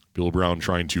tonight. Bill Brown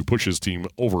trying to push his team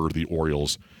over the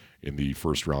Orioles in the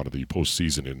first round of the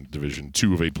postseason in Division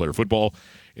 2 of 8-player football.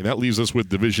 And that leaves us with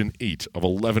Division 8 of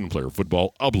 11-player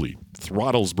football. Ubley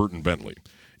throttles Burton Bentley.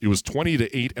 It was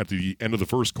 20-8 at the end of the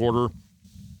first quarter,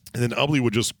 and then Ubley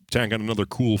would just tack on another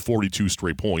cool 42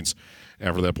 straight points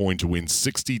after that point to win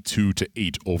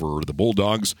 62-8 over the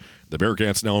Bulldogs. The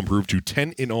Bearcats now improve to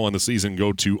 10-0 on the season,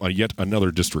 go to yet another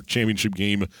district championship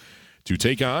game to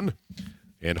take on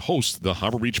and host the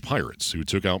Harbor Beach Pirates, who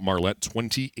took out Marlette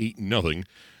 28-0.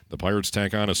 The Pirates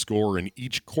tack on a score in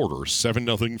each quarter,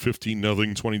 7-0,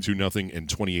 15-0, 22-0, and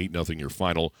 28-0 your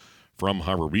final from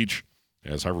Harbor Beach.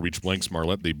 As Harbor Beach blanks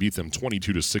Marlette, they beat them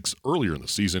 22-6 earlier in the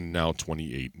season, now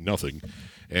 28-0.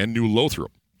 And New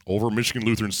Lothrop over Michigan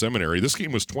Lutheran Seminary. This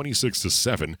game was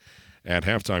 26-7 at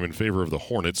halftime in favor of the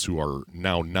Hornets, who are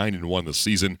now 9-1 this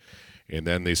season. And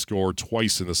then they scored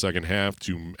twice in the second half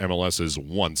to MLS's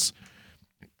once.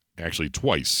 Actually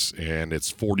twice, and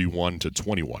it's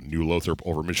 41-21. New Lothrop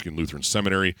over Michigan Lutheran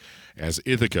Seminary, as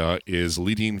Ithaca is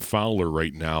leading Fowler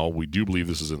right now. We do believe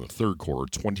this is in the third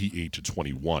quarter,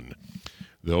 28-21.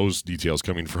 Those details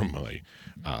coming from my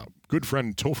good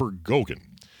friend Topher Gogan,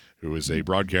 who is a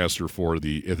broadcaster for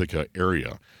the Ithaca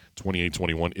area.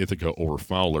 28-21 Ithaca over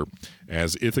Fowler.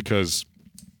 As Ithaca's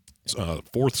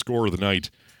fourth score of the night,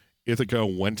 Ithaca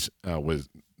went with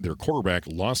their quarterback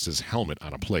lost his helmet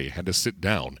on a play, had to sit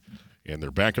down, and their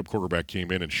backup quarterback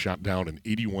came in and shot down an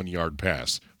 81-yard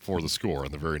pass for the score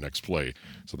on the very next play.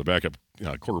 So the backup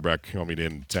quarterback coming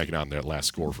in, tacking on that last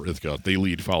score for Ithaca. They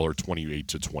lead Fowler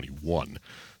 28-21.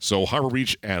 So Harbor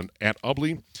Beach and at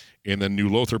Ubley, and then New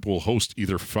Lothrop will host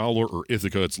either Fowler or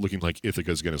Ithaca. It's looking like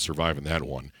Ithaca is going to survive in that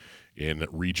one in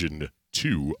Region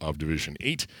 2 of Division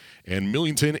 8. And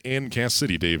Millington and Cass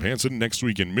City, Dave Hansen, next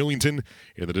week in Millington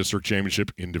in the district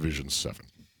championship in Division 7.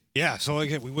 Yeah, so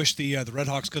again, we wish the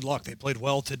Redhawks good luck. They played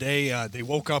well today. They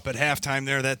woke up at halftime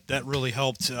there. That really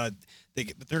helped.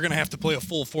 They're going to have to play a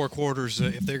full 4 quarters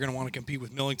if they're going to want to compete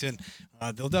with Millington.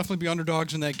 They'll definitely be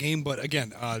underdogs in that game, but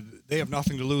again, they have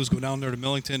nothing to lose. Go down there to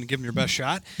Millington and give them your best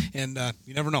shot, and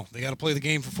you never know. They got to play the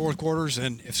game for 4 quarters,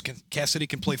 and if Cass City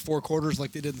can play 4 quarters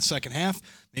like they did in the second half,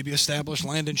 maybe establish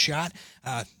Landyn Schott,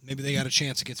 maybe they got a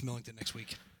chance against Millington next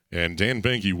week. And Dan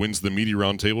Banky wins the media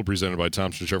roundtable presented by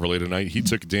Thompson Chevrolet tonight. He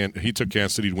took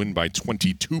Cass City to win by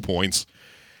 22 points.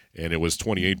 And it was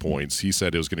 28 points. He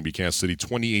said it was going to be Cass City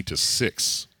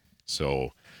 28-6.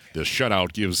 So the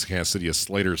shutout gives Cass City a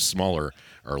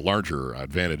larger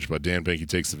advantage. But Dan Banky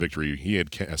takes the victory. He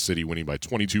had Cass City winning by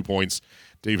 22 points.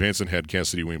 Dave Hansen had Cass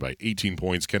City winning by 18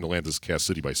 points. Kendall Lantis Cass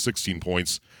City by 16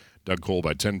 points. Doug Cole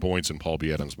by 10 points. And Paul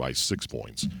B. Adams by 6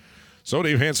 points. So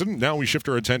Dave Hansen, now we shift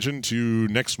our attention to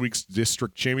next week's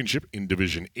district championship in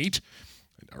Division 8.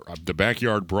 The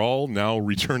Backyard Brawl now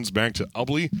returns back to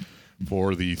Ubley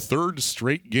for the 3rd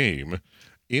straight game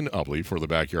in Ubley for the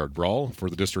Backyard Brawl for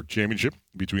the district championship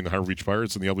between the Harbor Beach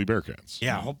Pirates and the Ubley Bearcats.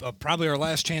 Yeah, probably our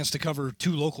last chance to cover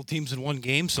 2 local teams in one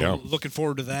game, so looking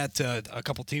forward to that. A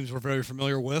couple teams we're very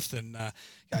familiar with, and I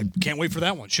can't wait for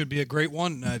that one. Should be a great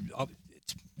one.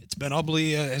 It's been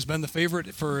Ubley has been the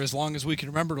favorite for as long as we can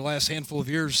remember, the last handful of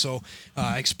years. So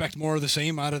I expect more of the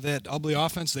same out of that Ubley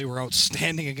offense. They were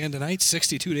outstanding again tonight,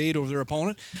 62-8 over their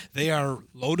opponent. They are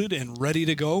loaded and ready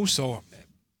to go. So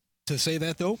to say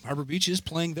that, though, Harbor Beach is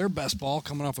playing their best ball,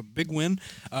 coming off a big win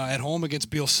at home against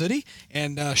Beale City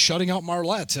and shutting out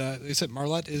Marlette. They said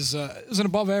Marlette is an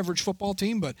above-average football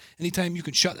team, but anytime you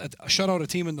can shut out a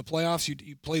team in the playoffs,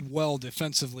 you played well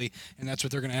defensively, and that's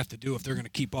what they're going to have to do if they're going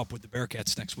to keep up with the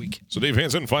Bearcats next week. So, Dave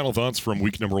Hansen, final thoughts from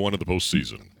week number 1 of the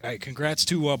postseason. All right, congrats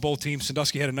to both teams.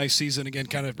 Sandusky had a nice season again.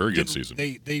 Very good season.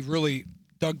 They really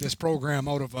dug this program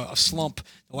out of a slump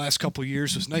the last couple of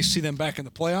years. It was nice to see them back in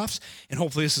the playoffs, and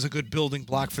hopefully this is a good building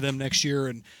block for them next year.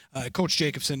 And Coach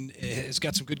Jacobson has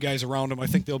got some good guys around him. I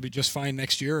think they'll be just fine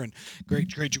next year. And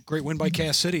great win by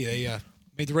Cass City. They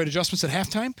made the right adjustments at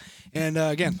halftime. And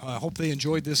again, I hope they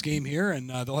enjoyed this game here,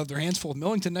 and they'll have their hands full with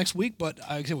Millington next week. But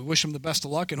we wish them the best of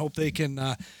luck and hope they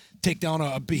can take down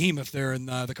a behemoth there in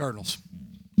the Cardinals.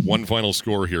 One final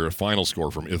score here, a final score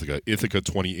from Ithaca. Ithaca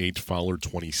 28, Fowler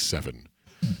 27.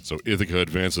 So Ithaca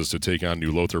advances to take on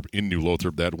New Lothrop in New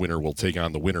Lothrop. That winner will take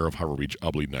on the winner of Harbor Beach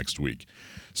Ubley next week.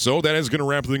 So that is going to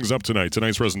wrap things up tonight.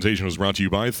 Tonight's presentation was brought to you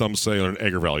by Thumb Sailor and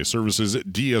Agri Valley Services,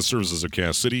 DS Services of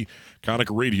Cass City, Konica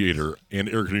Radiator and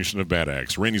Air Conditioning of Bad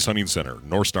Axe, Randy's Hunting Center,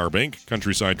 North Star Bank,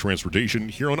 Countryside Transportation,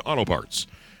 Huron Auto Parts,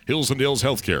 Hills and Dales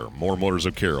Healthcare, More Motors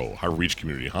of Caro, Harbor Beach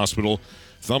Community Hospital,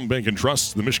 Thumb Bank and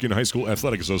Trust, the Michigan High School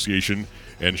Athletic Association,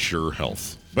 and Sure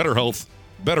Health. Better health,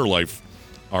 better life.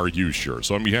 Are you sure?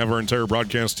 So on behalf of our entire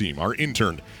broadcast team, our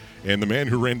intern, and the man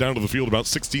who ran down to the field about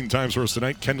 16 times for us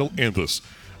tonight, Kendall Anthus,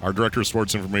 our director of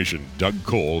sports information, Doug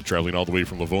Cole, traveling all the way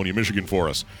from Livonia, Michigan for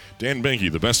us, Dan Banky,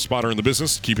 the best spotter in the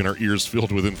business, keeping our ears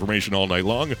filled with information all night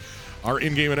long, our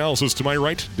in-game analysis to my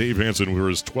right, Dave Hansen, we're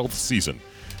his 12th season.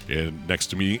 And next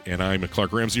to me, and I'm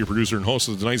Clark Ramsey, your producer and host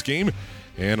of tonight's game,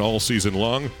 and all season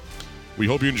long. We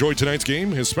hope you enjoyed tonight's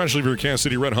game, especially if you're a Cass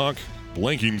City Red Hawk,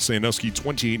 blanking Sandusky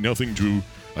 28-0 to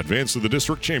advance to the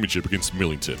district championship against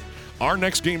Millington. Our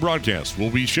next game broadcast will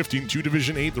be shifting to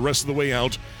Division 8 the rest of the way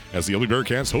out as the Ubley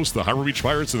Bearcats host the Harbor Beach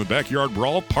Pirates in the Backyard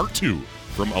Brawl Part 2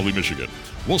 from Ubley, Michigan.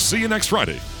 We'll see you next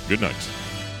Friday. Good night.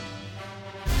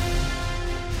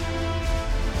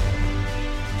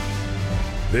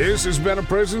 This has been a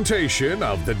presentation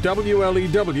of the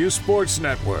WLEW Sports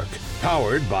Network,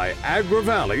 powered by Agri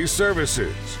Valley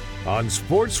Services on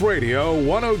Sports Radio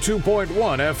 102.1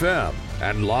 FM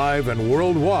and live and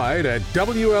worldwide at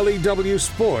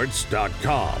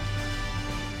WLEWsports.com.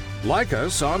 Like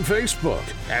us on Facebook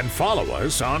and follow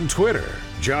us on Twitter.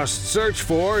 Just search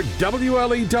for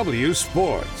WLEW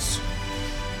Sports.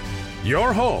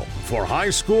 Your home for high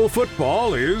school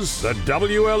football is the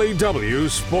WLEW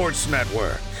Sports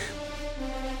Network.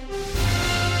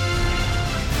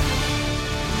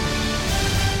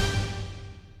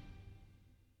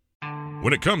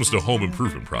 When it comes to home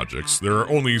improvement projects, there are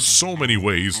only so many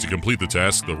ways to complete the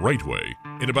task the right way,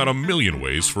 and about 1 million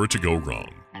ways for it to go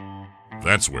wrong.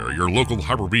 That's where your local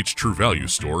Harbor Beach True Value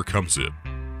store comes in.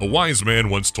 A wise man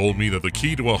once told me that the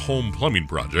key to a home plumbing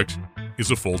project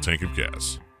is a full tank of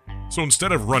gas. So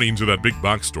instead of running to that big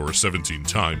box store 17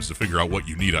 times to figure out what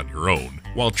you need on your own,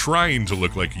 while trying to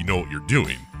look like you know what you're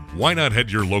doing, why not head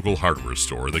to your local hardware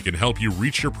store that can help you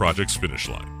reach your project's finish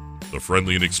line? The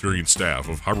friendly and experienced staff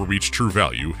of Harbor Beach True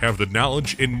Value have the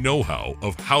knowledge and know-how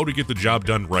of how to get the job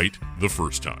done right the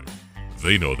first time.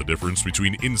 They know the difference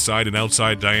between inside and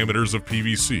outside diameters of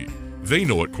PVC. They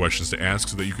know what questions to ask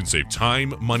so that you can save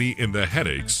time, money, and the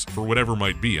headaches for whatever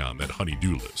might be on that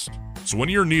honey-do list. So when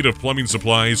you're in need of plumbing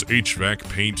supplies, HVAC,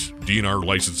 paint, DNR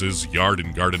licenses, yard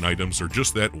and garden items, or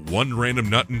just that one random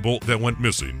nut and bolt that went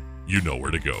missing, you know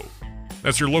where to go.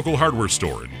 That's your local hardware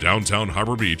store in downtown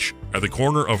Harbor Beach at the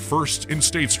corner of 1st and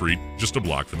State Street, just a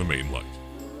block from the main light.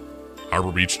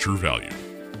 Harbor Beach True Value.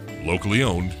 Locally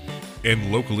owned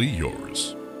and locally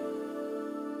yours.